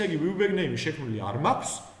ცარიელია, ესე იგი viewback name-ი შექმნილი არ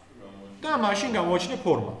მაქვს და მაშინ გამოაჩინე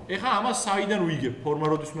ფორმა. ეხლა ამას საიდან ვიგებ? ფორმა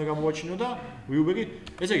როდის უნდა გამოაჩინო და viewback-ი,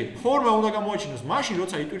 ესე იგი ფორმა უნდა გამოაჩინოს მაშინ,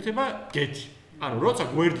 როცა იტვირთება get-ი. ანუ როცა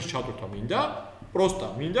გვერდის ჩატვირთვა მინდა, პროსტა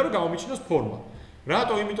მინდა რომ გამომიჩინოს ფორმა.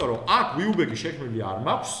 რატო? იმიტომ რომ აქ viewback-ი შექმნილი არ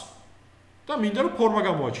მაქვს და მინდა რომ ფორმა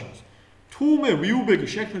გამოაჩინოს. თუ მე viewback-ი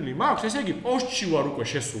შექმნილი მაქვს, ესე იგი post-ში ვარ უკვე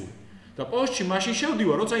შესული. და პოსტში მაშინ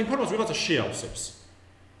შევდივარ, როცა ინფორმაციას ვიღაცა შეავსებს.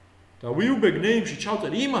 და Viewback name-ში ჩავწერ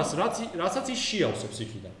იმას, რასაც ის შეავსებს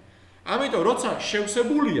იქიდან. ამიტომ როცა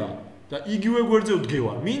შევსებულია და იგივე გვერდზე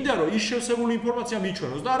ვდგევარ, მინდა რომ ის შევსებული ინფორმაცია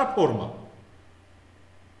მიჩვენოს და არა ფორმა.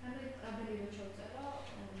 ანუ პრაბელი რო ჩავწერო,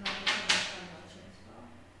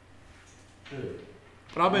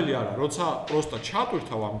 პრაბელი არა, როცა პროსტა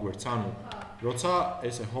ჩატვირთავ ამ გვერდს, ანუ როცა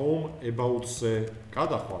ესე home about-ზე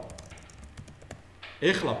გადახვალ.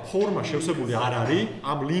 ეხლა ფორმა შევსებული არ არის,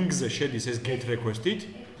 ამ link-ზე შედის ეს get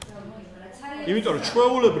request-ით. იმიტომ რომ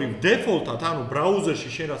ჩვეულებრივ default-ად, ანუ ბრაუზერში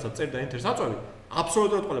შენ რასაც წერ და enter-ს აწვევი,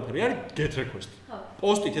 აბსოლუტურად ყველაფერი არის get request.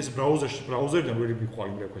 პოსტით ეს ბრაუზერიდან ვერ მიყვა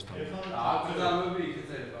იმ request-თან. აკრძალვები იქ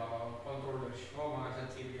წერება კონტროლერში, ხო, მაგასაც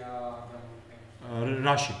წირია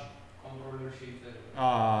რაში? კონტროლერში წერება.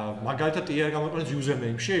 მაგალითად TR გამოიყენებს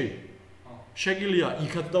username-ში? შეგიძლია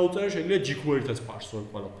იქაც დაუწერო, შეგიძლია jQuery-თაც პარსო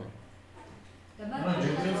ყველაფერი. და მაგრამ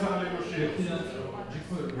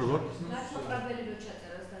როგორ? რაც პრაბელი რო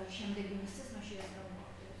ჩაწეროს და შემდეგი მისცეს, მაშინ ეს რა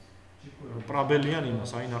მოხდება? პრაბელიან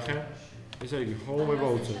იმას, აი ნახე. ესე იგი home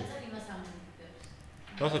about-ზე.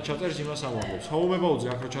 რასაც ჩაწერს იმას ამბობს. home about-ზე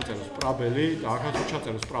აქ რო ჩაწეროს პრაბელი და აქაც რო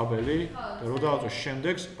ჩაწეროს პრაბელი და რო დააწოს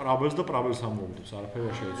შემდეგს პრაბელს და პრაბელს ამბობს, არაფერი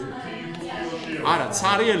არ შეიძლება. არა,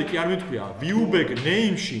 ცარიელი კი არ მithქვია, Viewback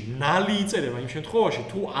name-ში ნალი იწერება იმ შემთხვევაში,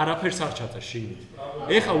 თუ არაფერს არ ჩაწერს შიგნით.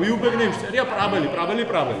 ეხლა Viewback name-ში წერია პრაბელი.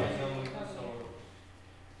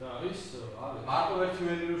 და ის მარტო ერთი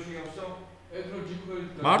ველი რო შეავსო, ეგ რო jQuery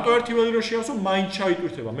მარტო ერთი ველი რო შეავსო, მაინც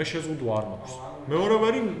ჩაიტვირთება, მე შეზღუდვა არ მაქვს.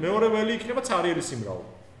 მეორე ველი იქნება ცარიელი სიმრავლე.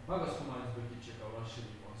 მაგას თუ მაინც ბექი ჩეკავ რა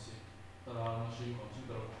შეიყვანსი და რა არ შეიყვანს,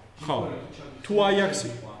 იმიტომ რომ ხო, თუ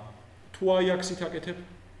Ajax-ით აკეთებ?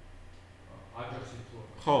 Ajax-ით თუ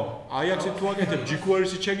ხო, Ajax-ით თუ აკეთებ,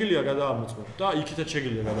 jQuery-ით შეგიძლია გადაამოწმო და იქითაც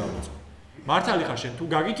შეგიძლია გადაამოწმო. მართალი ხარ შენ, თუ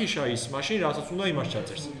გაგითიშა ის, მაშინ რასაც უნდა იმას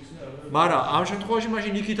ჩაწერს. მაგრამ ამ შემთხვევაში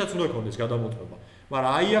მაშინ იქითაც უნდა გქონდეს გადამოწმება.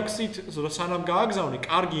 მაგრამ Ajax-ით სანამ გააგზავნი,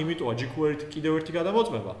 კარგი იმიტოა jQuery-ით კიდევ ერთი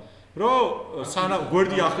გადამოწმება, რომ სანამ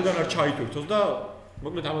გვერდი ახლიდან არ ჩაიტვირთოს და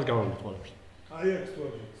მოკლედ ამას გავავლით ყველაფერს. Ajax თუ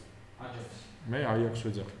Ajax? Ajax. მე Ajax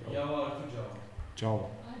ვეძახი. Java არ თუ Java? Java.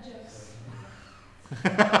 Ajax.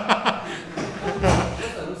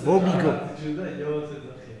 მოგიგო. ჯერდა Java-ზე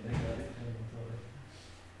ეძახიან, ეგ არის ხმოვანი.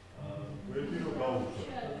 გვერდი რო გავუწევ,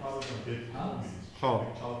 თავიდან გეტი. ხო.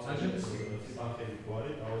 ჩავწერეთ სახელი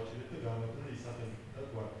გვარი, დავაჭირეთ და გამოვიდა ის სახელი და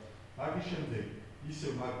გვარი. მაგის შემდეგ ისე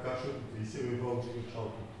მაგ გაშვებული, ისე ვებაუჭირეთ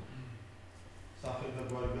ჩავწერეთ. სახელი და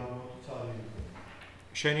გვარი გამოვიდა ცარიელი.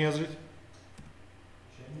 შენი აზრით?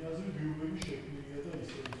 შენი აზრით Viewback-ი შექმნილია და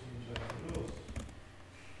ისე ჩაწეროს.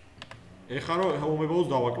 ეხლა რომ home about-ს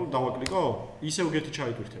დავაკლიკო, ისევ get-ი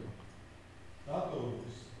ჩაიტვირთება. რატო?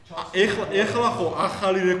 ეხლა ხო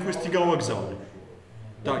ახალი request-ი გავაგზავნე.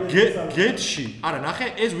 და get-ში, არა,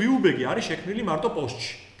 ნახე, ეს Viewback-ი არის შექმნილი მარტო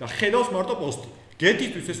post-ში და ხედავს მარტო post-ი.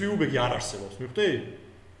 get-ისთვის ეს Viewback-ი არ არსებობს, მიხვდი?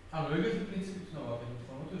 ანუ ეგეთი პრინციპით უნდა ვაკეთოთ,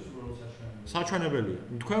 ხომ თუ ეს უბრალოდ საჩვენებელია. საჩვენებელია.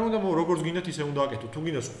 თქვენ უნდა როგორც გინდათ ისე უნდა აკეთოთ. თუ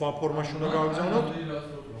გინდა სხვა ფორმაში უნდა გააგზავნოთ,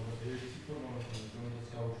 ერთი ფორმაა, რომელსაც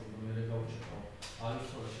გავუშვებ, მე გავუჩეკავ. არის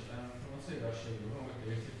ხოლმე შეტანა ინფორმაცია, არ შეიძლება, რომ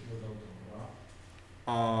ერთ-ერთი რო დავუწყო რა.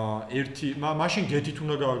 ერთი, მაშინ get-ით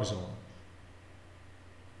უნდა გააგზავნო.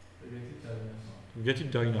 get-ით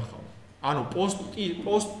დაინახავ. ანუ post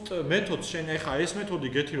მეთოდს შენ ეხა ეს მეთოდი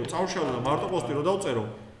get-ი რო წავშალო და მარტო post-ი რო დავწერო,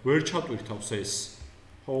 ვერ ჩატვირთავს ეს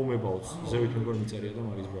home about-ს. ზევით მეგონი მიწერია და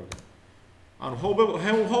მაგის ბრალია. ანუ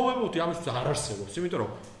home about-ი ამისთვის არ არსებობს, იმიტომ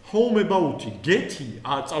რომ home about-ი get-ი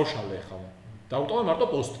წავშალე ეხა. დავტოვე მარტო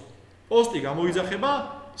post-ი. post-ი გამოიძახება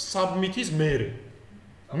submit-ის მერე.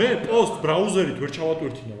 მე post ბრაუზერით ვერ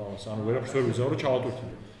ჩავატვირთინებ ამას, ანუ ვერაფერს ვერ ვიზავრო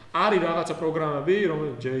ჩავატვირთინებ. არის რაღაცა პროგრამები,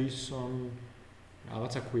 რომელიც JSON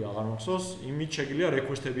რაღაცა ქვია, აღარ მახსოვს, იმით შეგიძლია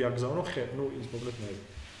request-ები აგზავნო, ის მოკლედ მე.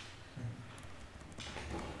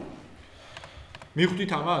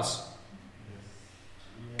 მიხვდით ამას?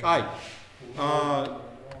 კაი.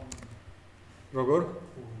 როგორ?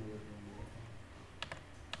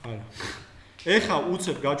 არა. ეხა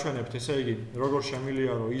უცებ გაჩვენებთ, ესე იგი, როგორ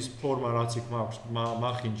შემილია, რომ ის ფორმა რაც იქ მაქვს,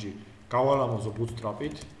 მახინჯი, გავალამოზო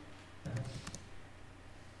bootstrap-ით.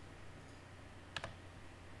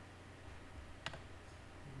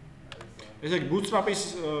 ესე იგი,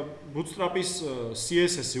 bootstrap-ის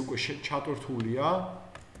CSS-ი უკვე ჩატვირთულია.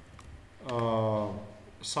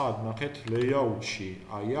 სად ნახეთ layout-ში,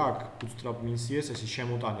 აი აქ bootstrap-min-CSS-ი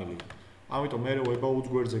შემოტანილია. ამიტომ მე web-out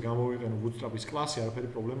გვერდზე გამოვიყენო bootstrap-ის კლასი, არაფერი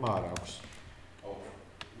პრობლემა არ აქვს.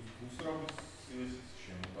 bootstrap-ის CSS-ი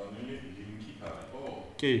შემოტანილი ლინკით არის, ხო?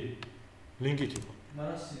 კი, ლინკით იყო.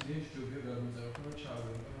 მაგრამ CD-ში ჯობია გამოწერო, რომ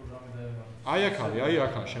ჩავიღო პროგრამი დაემართოს. აი აქ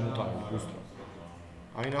არის შემოტანილი bootstrap.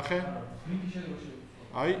 აი ნახე. ლინკი შეიძლება შევუწყო.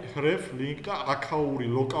 აი href link და აქაური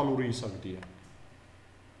ლოკალური ისაგდია.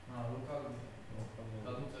 ლოკალური.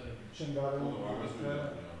 გადმოწერები. შენ გარემო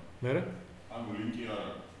მე? ამ ლინკი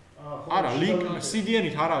არა. არა, link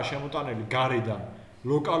CDN-ით არაა შემოტანილი გარედან.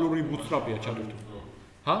 ლოკალური bootstrap-ია ჩატვირთული.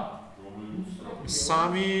 ჰა?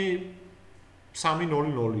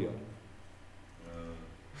 3.0.0-ია.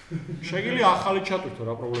 შეგიძლია ახალი ჩატვირთო,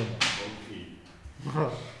 რა პრობლემაა?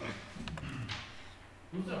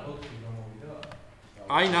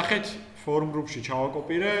 აი ნახეთ form group-ში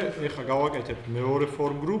ჩავაკოპირე, ეხლა გავაკეთებ მეორე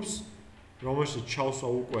form groups, რომელშიც ჩავსვა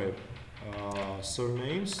უკვე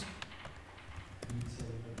surnames.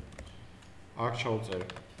 აქ ჩავწერე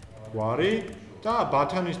გვარი და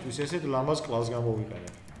button-ისთვის ესეთ ლამაზ კლასს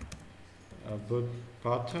გამოვიყენებ.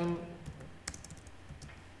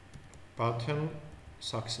 button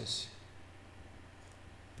success.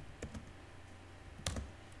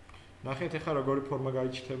 ნახეთ ეხლა როგორი ფორმა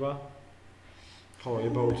გაიჩნდება. ხო,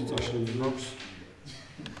 about-ი წაშლილი გვაქვს.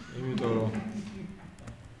 იმიტომ რომ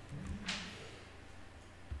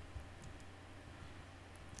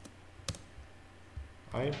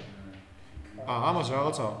აი ამას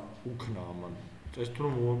რაღაცა უქნა ამან. ეს თუ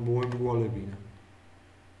რომ მოემგვალებინა.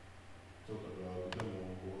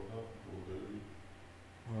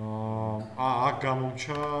 აქ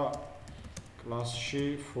გამომჩა კლასში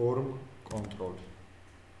form control.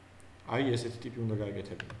 აი ესეთი ტიპი უნდა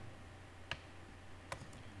გაიგეთებინა.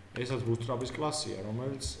 ესაც bootstrap-ის კლასია,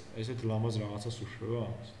 რომელიც ესეთი ლამაზ რაღაცას უშვება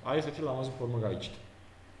ამას. აი ესეთი ლამაზი ფორმა გაიჩნდა.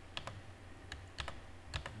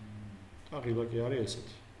 და ღილაკი არის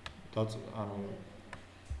ესეთი. ანუ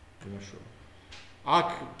იმაშოა. აქ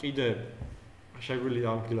კიდე შეგვიძლია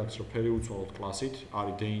ამ ღილაკს რო ფერი უწვალოთ კლასით,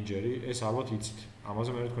 არის danger-ი, ეს ალბათ იცით.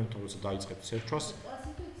 ამაზე მე თქვენ თორემ დაიწყებთ სერჩვას.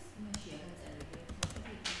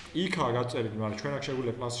 იქაა გაწერილი, მაგრამ ჩვენ აქ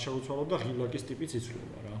შეგვიძლია კლასი შევუცვალოთ და ღილაკის ტიპიც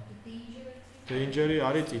იცვლება რა. danger-ი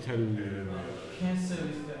არის წითელი.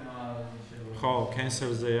 cancel-ის თემა შეიძლება. ხო,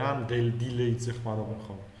 cancel-ზე ან delay-ზე ხმარობენ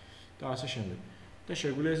ხო. და ასე შემდეგ. და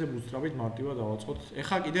შეგვიძლია ესე bootstrap-ით მარტივად დავაწყოთ.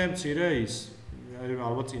 ეხლა კიდე მცირე ის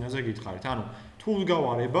ალბათ წინაზე გითხარით. ანუ თუ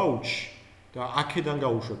ვდგავარ about-ში და აქედან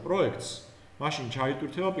გავუშვებ პროექტს, მაშინ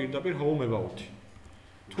ჩაიტვირთება პირდაპირ home about-ი.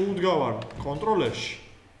 თუ ვდგავარ controller-ში,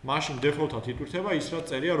 მაშინ default-ად იტვირთება ის რაც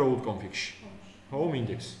წერია root config-ში. home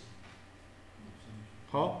index.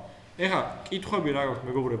 ხო? ეხლა კითხვები რა გაქვთ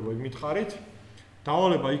მეგობრებო, იქ მითხარით.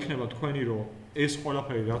 დავალება იქნება თქვენი რომ ეს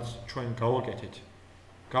ყველაფერი რაც ჩვენ გავაკეთეთ.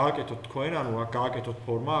 გააკეთოთ თქვენ, ანუ აქ გააკეთოთ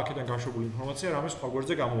ფორმა, აქედან გაშვებული ინფორმაცია რამე სხვა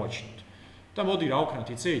გვერდზე გამოვაჩინოთ. და მოდი რა ვქნათ,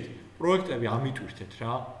 იცით? პროექტები ამიტვირთეთ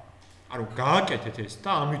რა. ანუ გააკეთეთ ეს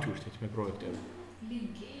და ამიტვირთეთ მე პროექტები.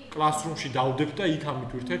 ლინკი Classroom-ში დავდებთ და იქ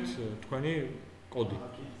ამიტვირთეთ თქვენი კოდი.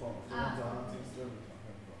 ძალიან წინსწრებით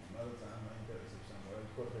მაგრამ ძალიან მაინტერესებს ამ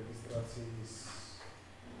თქვა რეგისტრაციის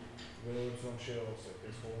ვერციონში შევავსებ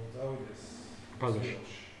ეს ხოლმე წავიდეს ბაზაში.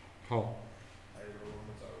 ხო. აი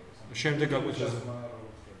როგორ წავიდეს.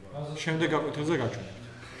 შემდეგ გაკვეთილზე გაჩვენებთ.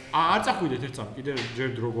 არ წახვიდეთ ერთ წამ, კიდე ჯერ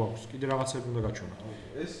დრო გვაქვს, კიდე რაღაცები უნდა გაჩვენოთ.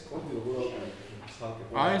 ეს კოდი როგორ ავაკეთებ? სალკე.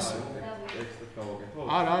 აი ეს ტექსტად გავაკეთო?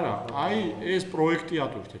 არა, აი ეს პროექტი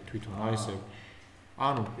ატვირთეთ თვითონ, აი ესე.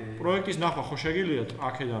 ანუ პროექტის ნახვა ხო შეგიძლიათ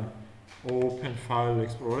აქედან open file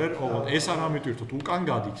explorer, ოღონდ ეს არ ამიტვირთოთ, უკან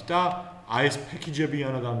გადით და აი ეს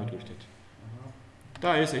package-ებიანად ამიტვირთეთ.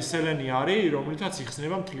 და ეს SLN-ი არის, რომლითაც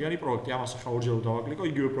იხსნება მთლიანი პროექტი. ამას ახლა ორჯერ დავაკლიკო,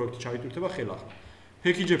 იგივე პროექტი ჩაიტვირთება ხელახლა.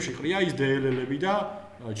 package-ებში ყრია ის DLL-ები და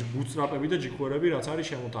bootstrap-ები და jQuery-ები, რაც არის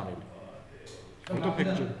შემოტანილი. და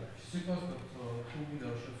package-ები. სიტყვასთან თუ გინდა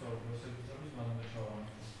რომ შევწავლოთ bootstrap-ის მანამდე ჩავარანოთ,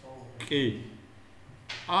 ხო? კი.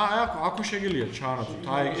 აქ შეგიძლიათ ჩაანაცვლოთ.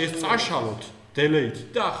 აი ეს წაშალოთ delete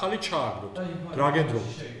და ახალი ჩააგდოთ. drag and drop.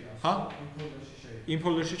 ჰა? იმ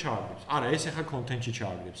ფოლდერში ჩააგდებს. არა, ეს ახლა content-ში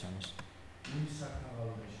ჩააგდებს ამას.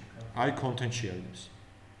 აი content-ში აგდებს.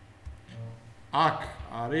 აქ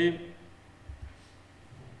არის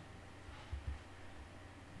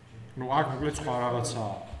ну აქ მოკლედ სხვა რაღაცა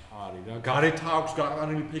არის რა. გარეთ აქვს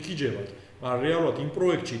გაყანილი package-ებად, მაგრამ რეალურად იმ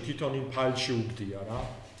პროექტში თვითონ იმ ფაილში უგდია რა.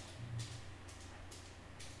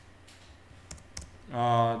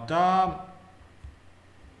 და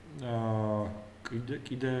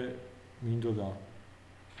კიდე მინდოდა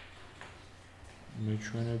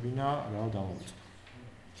მეჩვენებინა რა დავუწყო.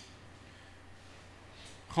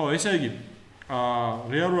 ხო, ესე იგი,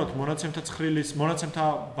 რეალურად მონაცემთა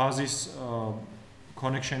ბაზის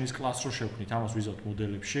connection-ის კლასს რო შევქმნით, ამას ვიზავთ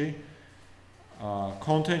მოდელებში.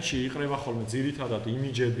 content-ში იყრება ხოლმე ძირითადად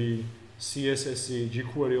image-ები, CSS-ი,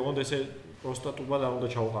 jQuery, ოღონდ ესე პროსტა ტუბად არ უნდა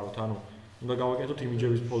ჩავყაროთ, ანუ უნდა გავაკეთოთ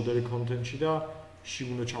image-ების ფოლდერი content-ში და ში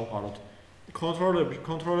უნდა ჩავყაროთ.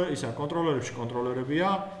 კონტროლერებში კონტროლერებია,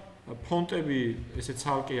 ფონტები ესე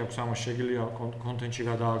ცალკე აქვს, ამას შეგიძლია კონტენტში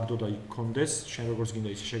გადააგდო და იქ კონდეს, შენ როგორც გინდა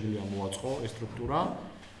ისე შეგიძლია მოაწყო ეს სტრუქტურა.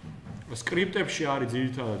 სკრიპტებში არის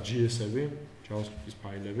ძირითადად JS-ები, JavaScript-ის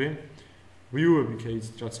ფაილები, view-ები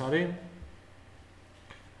რაც არის.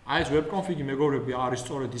 აი ეს web-config-ი მეგობრები არის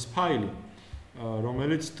სწორედ ის ფაილი,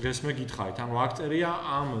 რომელიც დღეს მე გითხარით, ანუ აქ წერია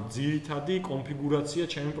ამ ძირითადი კონფიგურაცია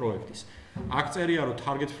ჩემი პროექტის. აქ წერია რომ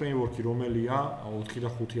target framework-ი რომელია, 4 და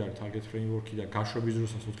 5 არის target framework-ი და გაშვების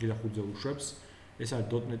დროსაც 4 და 5-ზე უშვებს. ეს არის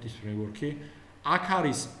 .NET-ის framework-ი. აქ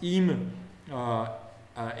არის იმ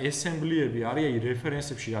assembly-ები არის აი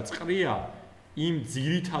რეფერენსებში რაც ყრია, იმ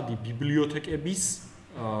ძირითადი ბიბლიოთეკების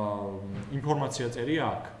ინფორმაცია წერია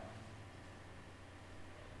აქ.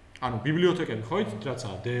 ანუ ბიბლიოთეკები ხო იცით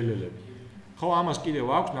რაცაა DLL-ები. ხო, ამას კიდევ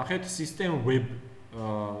აქვს, ნახეთ, system web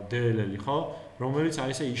DLL-ი, ხო? რომელიც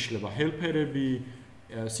აი ესე იშლება. helper-ები,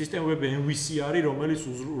 system web MVC არის,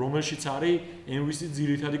 რომელშიც არის MVC-ის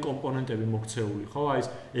ძირითადი კომპონენტები მოქცეული, ხო? აი ეს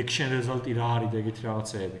action result-ი რა არის და ეგეთი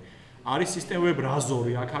რაღაცეები. არის system web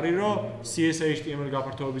razor-ი, აქ არის რომ CSS HTML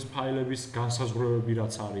გაფართოების ფაილების განსაზღვრებები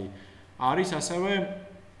რაც არის. არის ასევე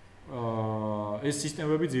ეს system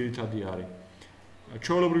web-ი ძირითადი არის.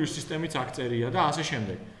 ჩვეულებრივი სისტემიც აქ წერია და ასე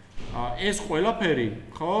შემდეგ. ეს ყველაფერი,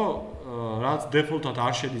 ხო, რაც default-ად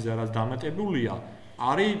არ შედის და რაც დამატებულია,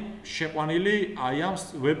 არის შეყვანილი აი ამ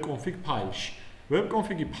web-config ფაილში.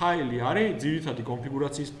 web-config-ი ფაილი არის ძირითადი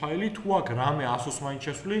კონფიგურაციის ფაილი, თუ აქ რამე 100-ს მაინც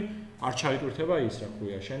შესვლი, არ ჩაიტვირთება ის, რა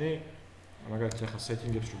ქვია, შენი მაგალითად ახლა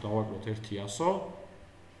setting-ებს რო დავაკლოთ 100,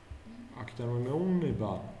 აქედან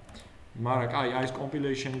მეუნება, მაგრამ კაი, აი ეს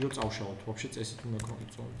compilation-ი რო წავშალოთ, ვაფშე წესით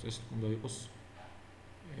უნდა იყოს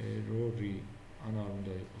error-ი, ან არ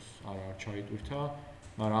უნდა იყოს, არა არ ჩაიტვირთა,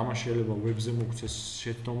 მაგრამ ამას შეიძლება web-ზე მოგცეს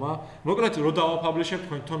შეცდომა. მოკლედ რო დავაპაბლიშებ,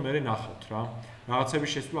 თქვენ თვითონ მე ნახავთ რა. რაღაცების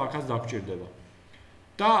შესვლა აქაც დაგჭირდება.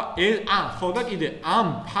 და ხო და კიდე ამ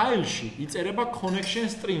ფაილში იწერება connection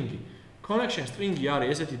string-ი. connection string-ი არის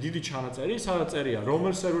ესეთი დიდი ჩანაწერი, სადაც წერია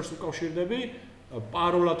რომელ სერვერს უკავშირდები,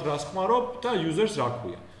 პაროლად რას ხმარობ და users რა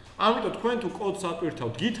ქვია. ამიტომ თქვენ თუ კოდს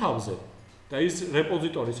ატვირთავთ GitHub-ზე და ის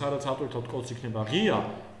რეპოზიტორი, სადაც ატვირთავთ კოდს იქნება ღია,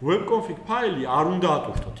 web-config ფაილი არ უნდა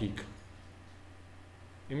ატვირთოთ იქ.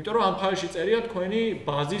 იმიტომ რომ ამ ფაილში წერია თქვენი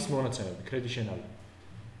ბაზის მონაცემები, credentialები.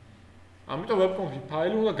 ამიტომ web-config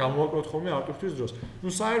ფაილი უნდა გამოვაკლოთ ხოლმე ატვირთვის დროს. ნუ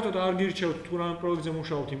საერთოდ არ გირჩევთ თუ რამე პროექტზე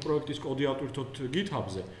მუშაობთ, იმ პროექტის კოდი ატვირთოთ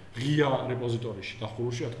GitHub-ზე, ღია რეპოზიტორიში და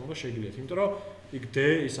ხულში, რა თქმა უნდა, შეგიძლიათ. იმიტომ რომ იქ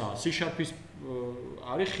ისაა, C#-ის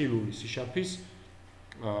არის ხილული, C#-ის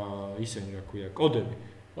ისენი რა ქვია, კოდები.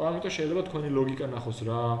 ამიტომ შეიძლება თქვენი ლოგიკა ნახოს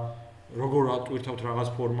რა, როგორ ატვირთავთ რაღაც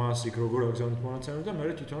ფორმას, იქ როგორ აგზავნებთ მონაცემებს და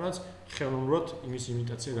მე თვითონაც ხელოვნურად იმის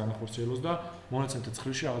იმიტაცია განახორციელოს და მონაცემთა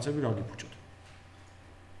ცხრილში რაღაცები რა გიფუჭოთ.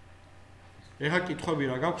 ეხლა კითხვები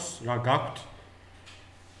რა გაქვთ?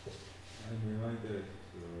 აი მე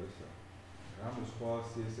მაინტერესებს ესა. რამე სხვა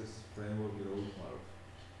CSS framework-ი რო უხმაროთ.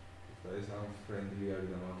 და ეს ამ friendly არის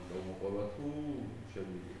და მაგით მოყვება თუ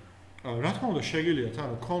შეგვიძლია? რა თქმა უნდა შეგიძლიათ,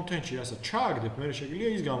 ანუ კონტენტში რასაც ჩააგდებ, მე შეგიძლია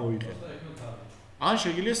ის გამოიყენო. ან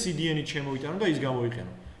შეგიძლია CDN-ით შემოიტანო და ის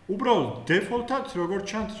გამოიყენო. უბრალოდ default-ად როგორც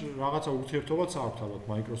ჩანთ რაღაცა ურთიერთობაც აქვს ალბათ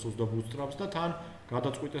Microsoft და Bootstrap-ს და თან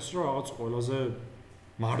გადაწყვიტეს რომ რაღაც ყველაზე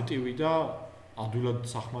მარტივი და ადვილად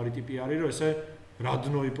სახმარი ტიპი არის რომ ესე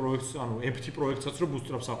radnoi პროექტს, ანუ empty პროექტსაც რომ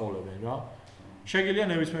Bootstrap-ს აყოლებენ რა. შეგიძლია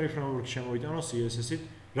ნებისმიერი framework შემოიტანო CSS-ით,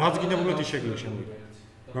 რაც გინდა მოკლედ ის შეგიძლია შემოიტანო.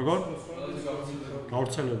 როგორ?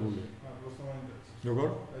 გავრცელებული. როგორ?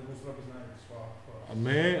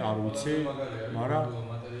 მე არ ვიცი, მაგრამ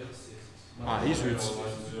ის ვიცი.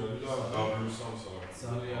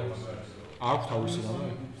 აქვს თავისი რამე?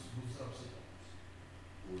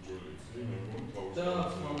 და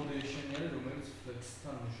foundation-ი არის, რომელიც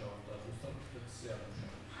flex-თან მუშაობს და ზუსტად flex-ი არ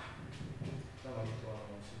მუშაობს. და მაგით არ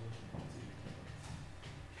მოვსიბოთ.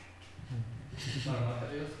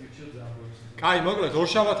 კაი, მოკლედ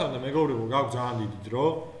ორშაბათამდე მეგობრებო, გაქვს ძალიან დიდი დრო.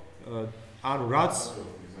 ანუ რაც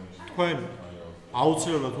თქვენ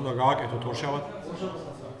აუცილებლად უნდა გააკეთოთ ორშაბათ.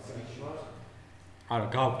 არა,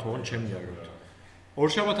 გაქვთ, ოღონდ ჩემი არ გაქვთ.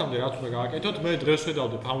 ორშაბათამდე რაც უნდა გააკეთოთ, მე დღეს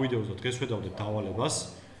ვედავდებ ამ ვიდეოს და დღეს ვედავდებ დავალებას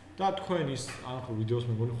და თქვენ ის ახლა ვიდეოს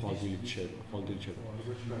მეგონი ხვალდილით შეება.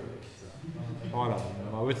 არა,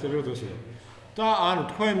 ავეცები რომ დღეს ვედავდებ. და ანუ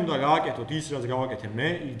თქვენ უნდა გააკეთოთ ის რაც გავაკეთე მე,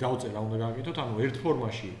 იქ დავწერ რა უნდა გააკეთოთ, ანუ ერთ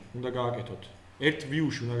ფორმაში უნდა გააკეთოთ, ერთ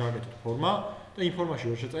view-ში უნდა გააკეთოთ ფორმა და იმ ფორმაში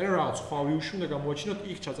ვერ შეწერე რაღაც სხვა view-ში უნდა გამოაჩინოთ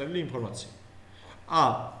იქ ჩაწერილი ინფორმაცია.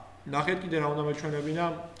 ნახეთ კიდე რა უნდა მეჩვენებინა,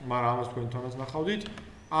 მაგრამ ამას თქვენ თვითონაც ნახავდით.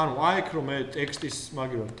 ანუ აი ეგ რომ მე ტექსტის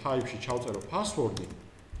მაგივრად type-ში ჩავწერო password-ი.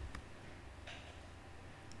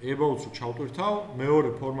 about-ს ჩავტვირთავ, მეორე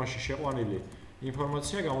ფორმაში შეყვანილი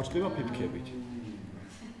ინფორმაცია გამოჩნდება ფიფქებით.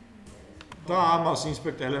 და ამას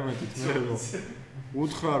inspect element-ით მე რომ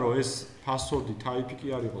უთხრა რომ ეს password-ი type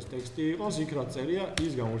კი არ იყოს, ტექსტი იყოს, იქ რა წერია,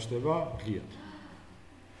 ის გამოჩნდება ღიად.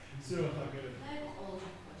 ისე ვახაგერებ.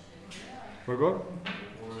 როგორ?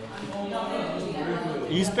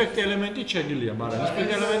 inspect element-ი შეგილია, მაგრამ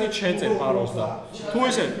inspect element-ი შეწერ parole-ს და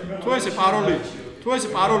თუ ესე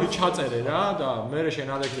parole ჩაწერე რა და მე შენ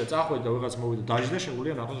ალექი და წახვედი და ვიღაც მოვიდა დაჟდა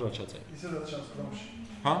შეგვიძლია ნახოს რა ჩაწერე. ისედაც ჩანს პრომში.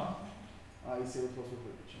 ჰა? აი ისე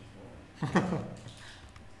ფოსოფები ჩანს.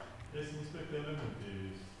 ეს inspect element-ი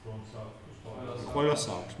front-ს აქვს. ყველას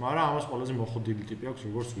აქვს, მაგრამ ამას ყველაზე მოხდილი ტიპი აქვს,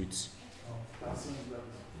 როგორც ვიცი.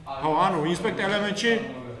 აა ანუ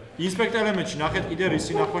inspect element-ში ნახეთ კიდე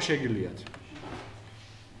რისი ნახვა შეგიძლიათ.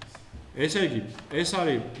 ესე იგი, ეს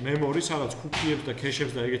არის memory, სადაც cookie-ებს და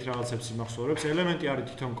cache-ებს და ეგეთ რაღაცებს იმახსოვრებს. ელემენტი არის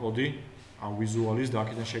თვითონ კოდი, ან visual-ის და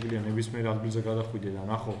აქედან შეგიძლია ნებისმიერ ადგილზე გადახვიდე და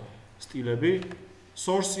ნახო სტილები.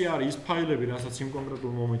 Source-ი არის ის ფაილები, რასაც იმ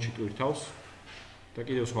კონკრეტულ მომენტში ტვირთავს და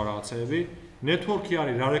კიდევ სხვა რაღაცეები. Network-ი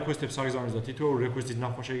არის რა request-ებს აგზავნის და თითოეული request-ის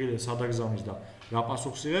ნახვა შეგიძლია სად აგზავნის და რა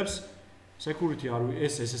პასუხს იღებს. Security არის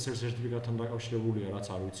ეს SSL სერტიფიკატთან დაკავშირებულია, რაც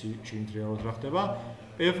არ ვიცი შიგნით რეალურად რა ხდება.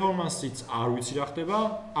 Performance-იც არ ვიცი რა ხდება.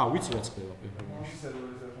 ვიცი რა ხდება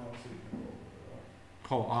performance-ში.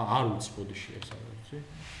 ხო, არ ვიცი ბოდიში ეს არ ვიცი.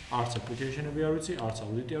 არც application-ები არ ვიცი, არც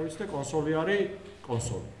audit-ი არ ვიცი და კონსოლი არის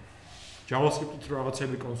კონსოლი. JavaScript-ით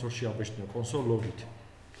რაღაცები კონსოლში აბეჭდია, console log-ით.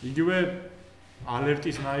 იგივე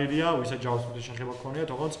alert-ის ნაირია, ვისაც JavaScript-ში შეხება გქონია,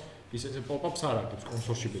 თქოს ის ესე pop-ups არ აქვს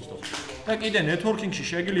კონსოლში ბეჭდავს. და კიდე networking-ში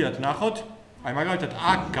შეგიძლიათ ნახოთ, აი მაგალითად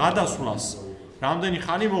აქ გადასვლას რამდენი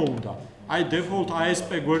ხანი მოუნდა. აი default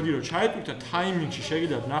ASP გვერდი რო ჩაეტვირთა timing-ში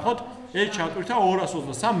შეგიძლიათ ნახოთ, ეს ჩატვირთა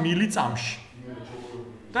 223 მილიწამში.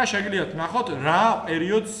 და შეგიძლიათ ნახოთ რა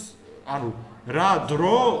პერიოდს, ანუ რა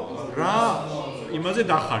დრო, რა იმაზე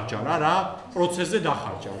დახარჯა რა პროცესზე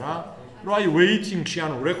დახარჯა რა. რომ აი waiting-ში,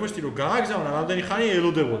 ანუ request-ი რო გააგზავნა, რამდენი ხანი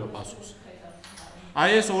ელოდებოდა პასუხს.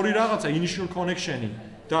 აი ეს ორი რაღაცა initial connection-ი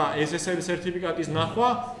და SSL სერტიფიკატის ნახვა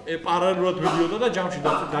პარალელურად მიდიოდა და ჯამში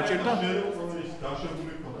დაჭერდა.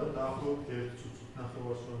 დაშვებული ქონდა დაახლოებით 1 წუთს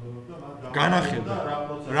ნახევარს რონდოდა და განახება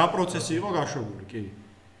რა პროცესი იყო გაშვებული, კი.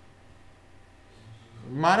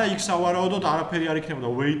 მაგრამ იქ სავარაუდოდ არაფერი არ იქნებოდა,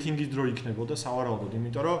 waiting-ის დრო იქნებოდა სავარაუდოდ,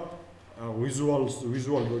 იმიტომ რომ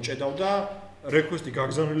visual რო ჭედავდა, request-ი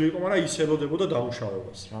გაგზავნილი იყო, მაგრამ ის ელოდებოდა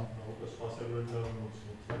დამუშავებას რა.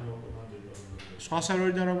 სხვა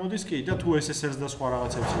სერვერიდან რომ მოდის კი და თუ SSL-ს და სხვა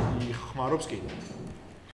რაღაცებს იხმარობს კი.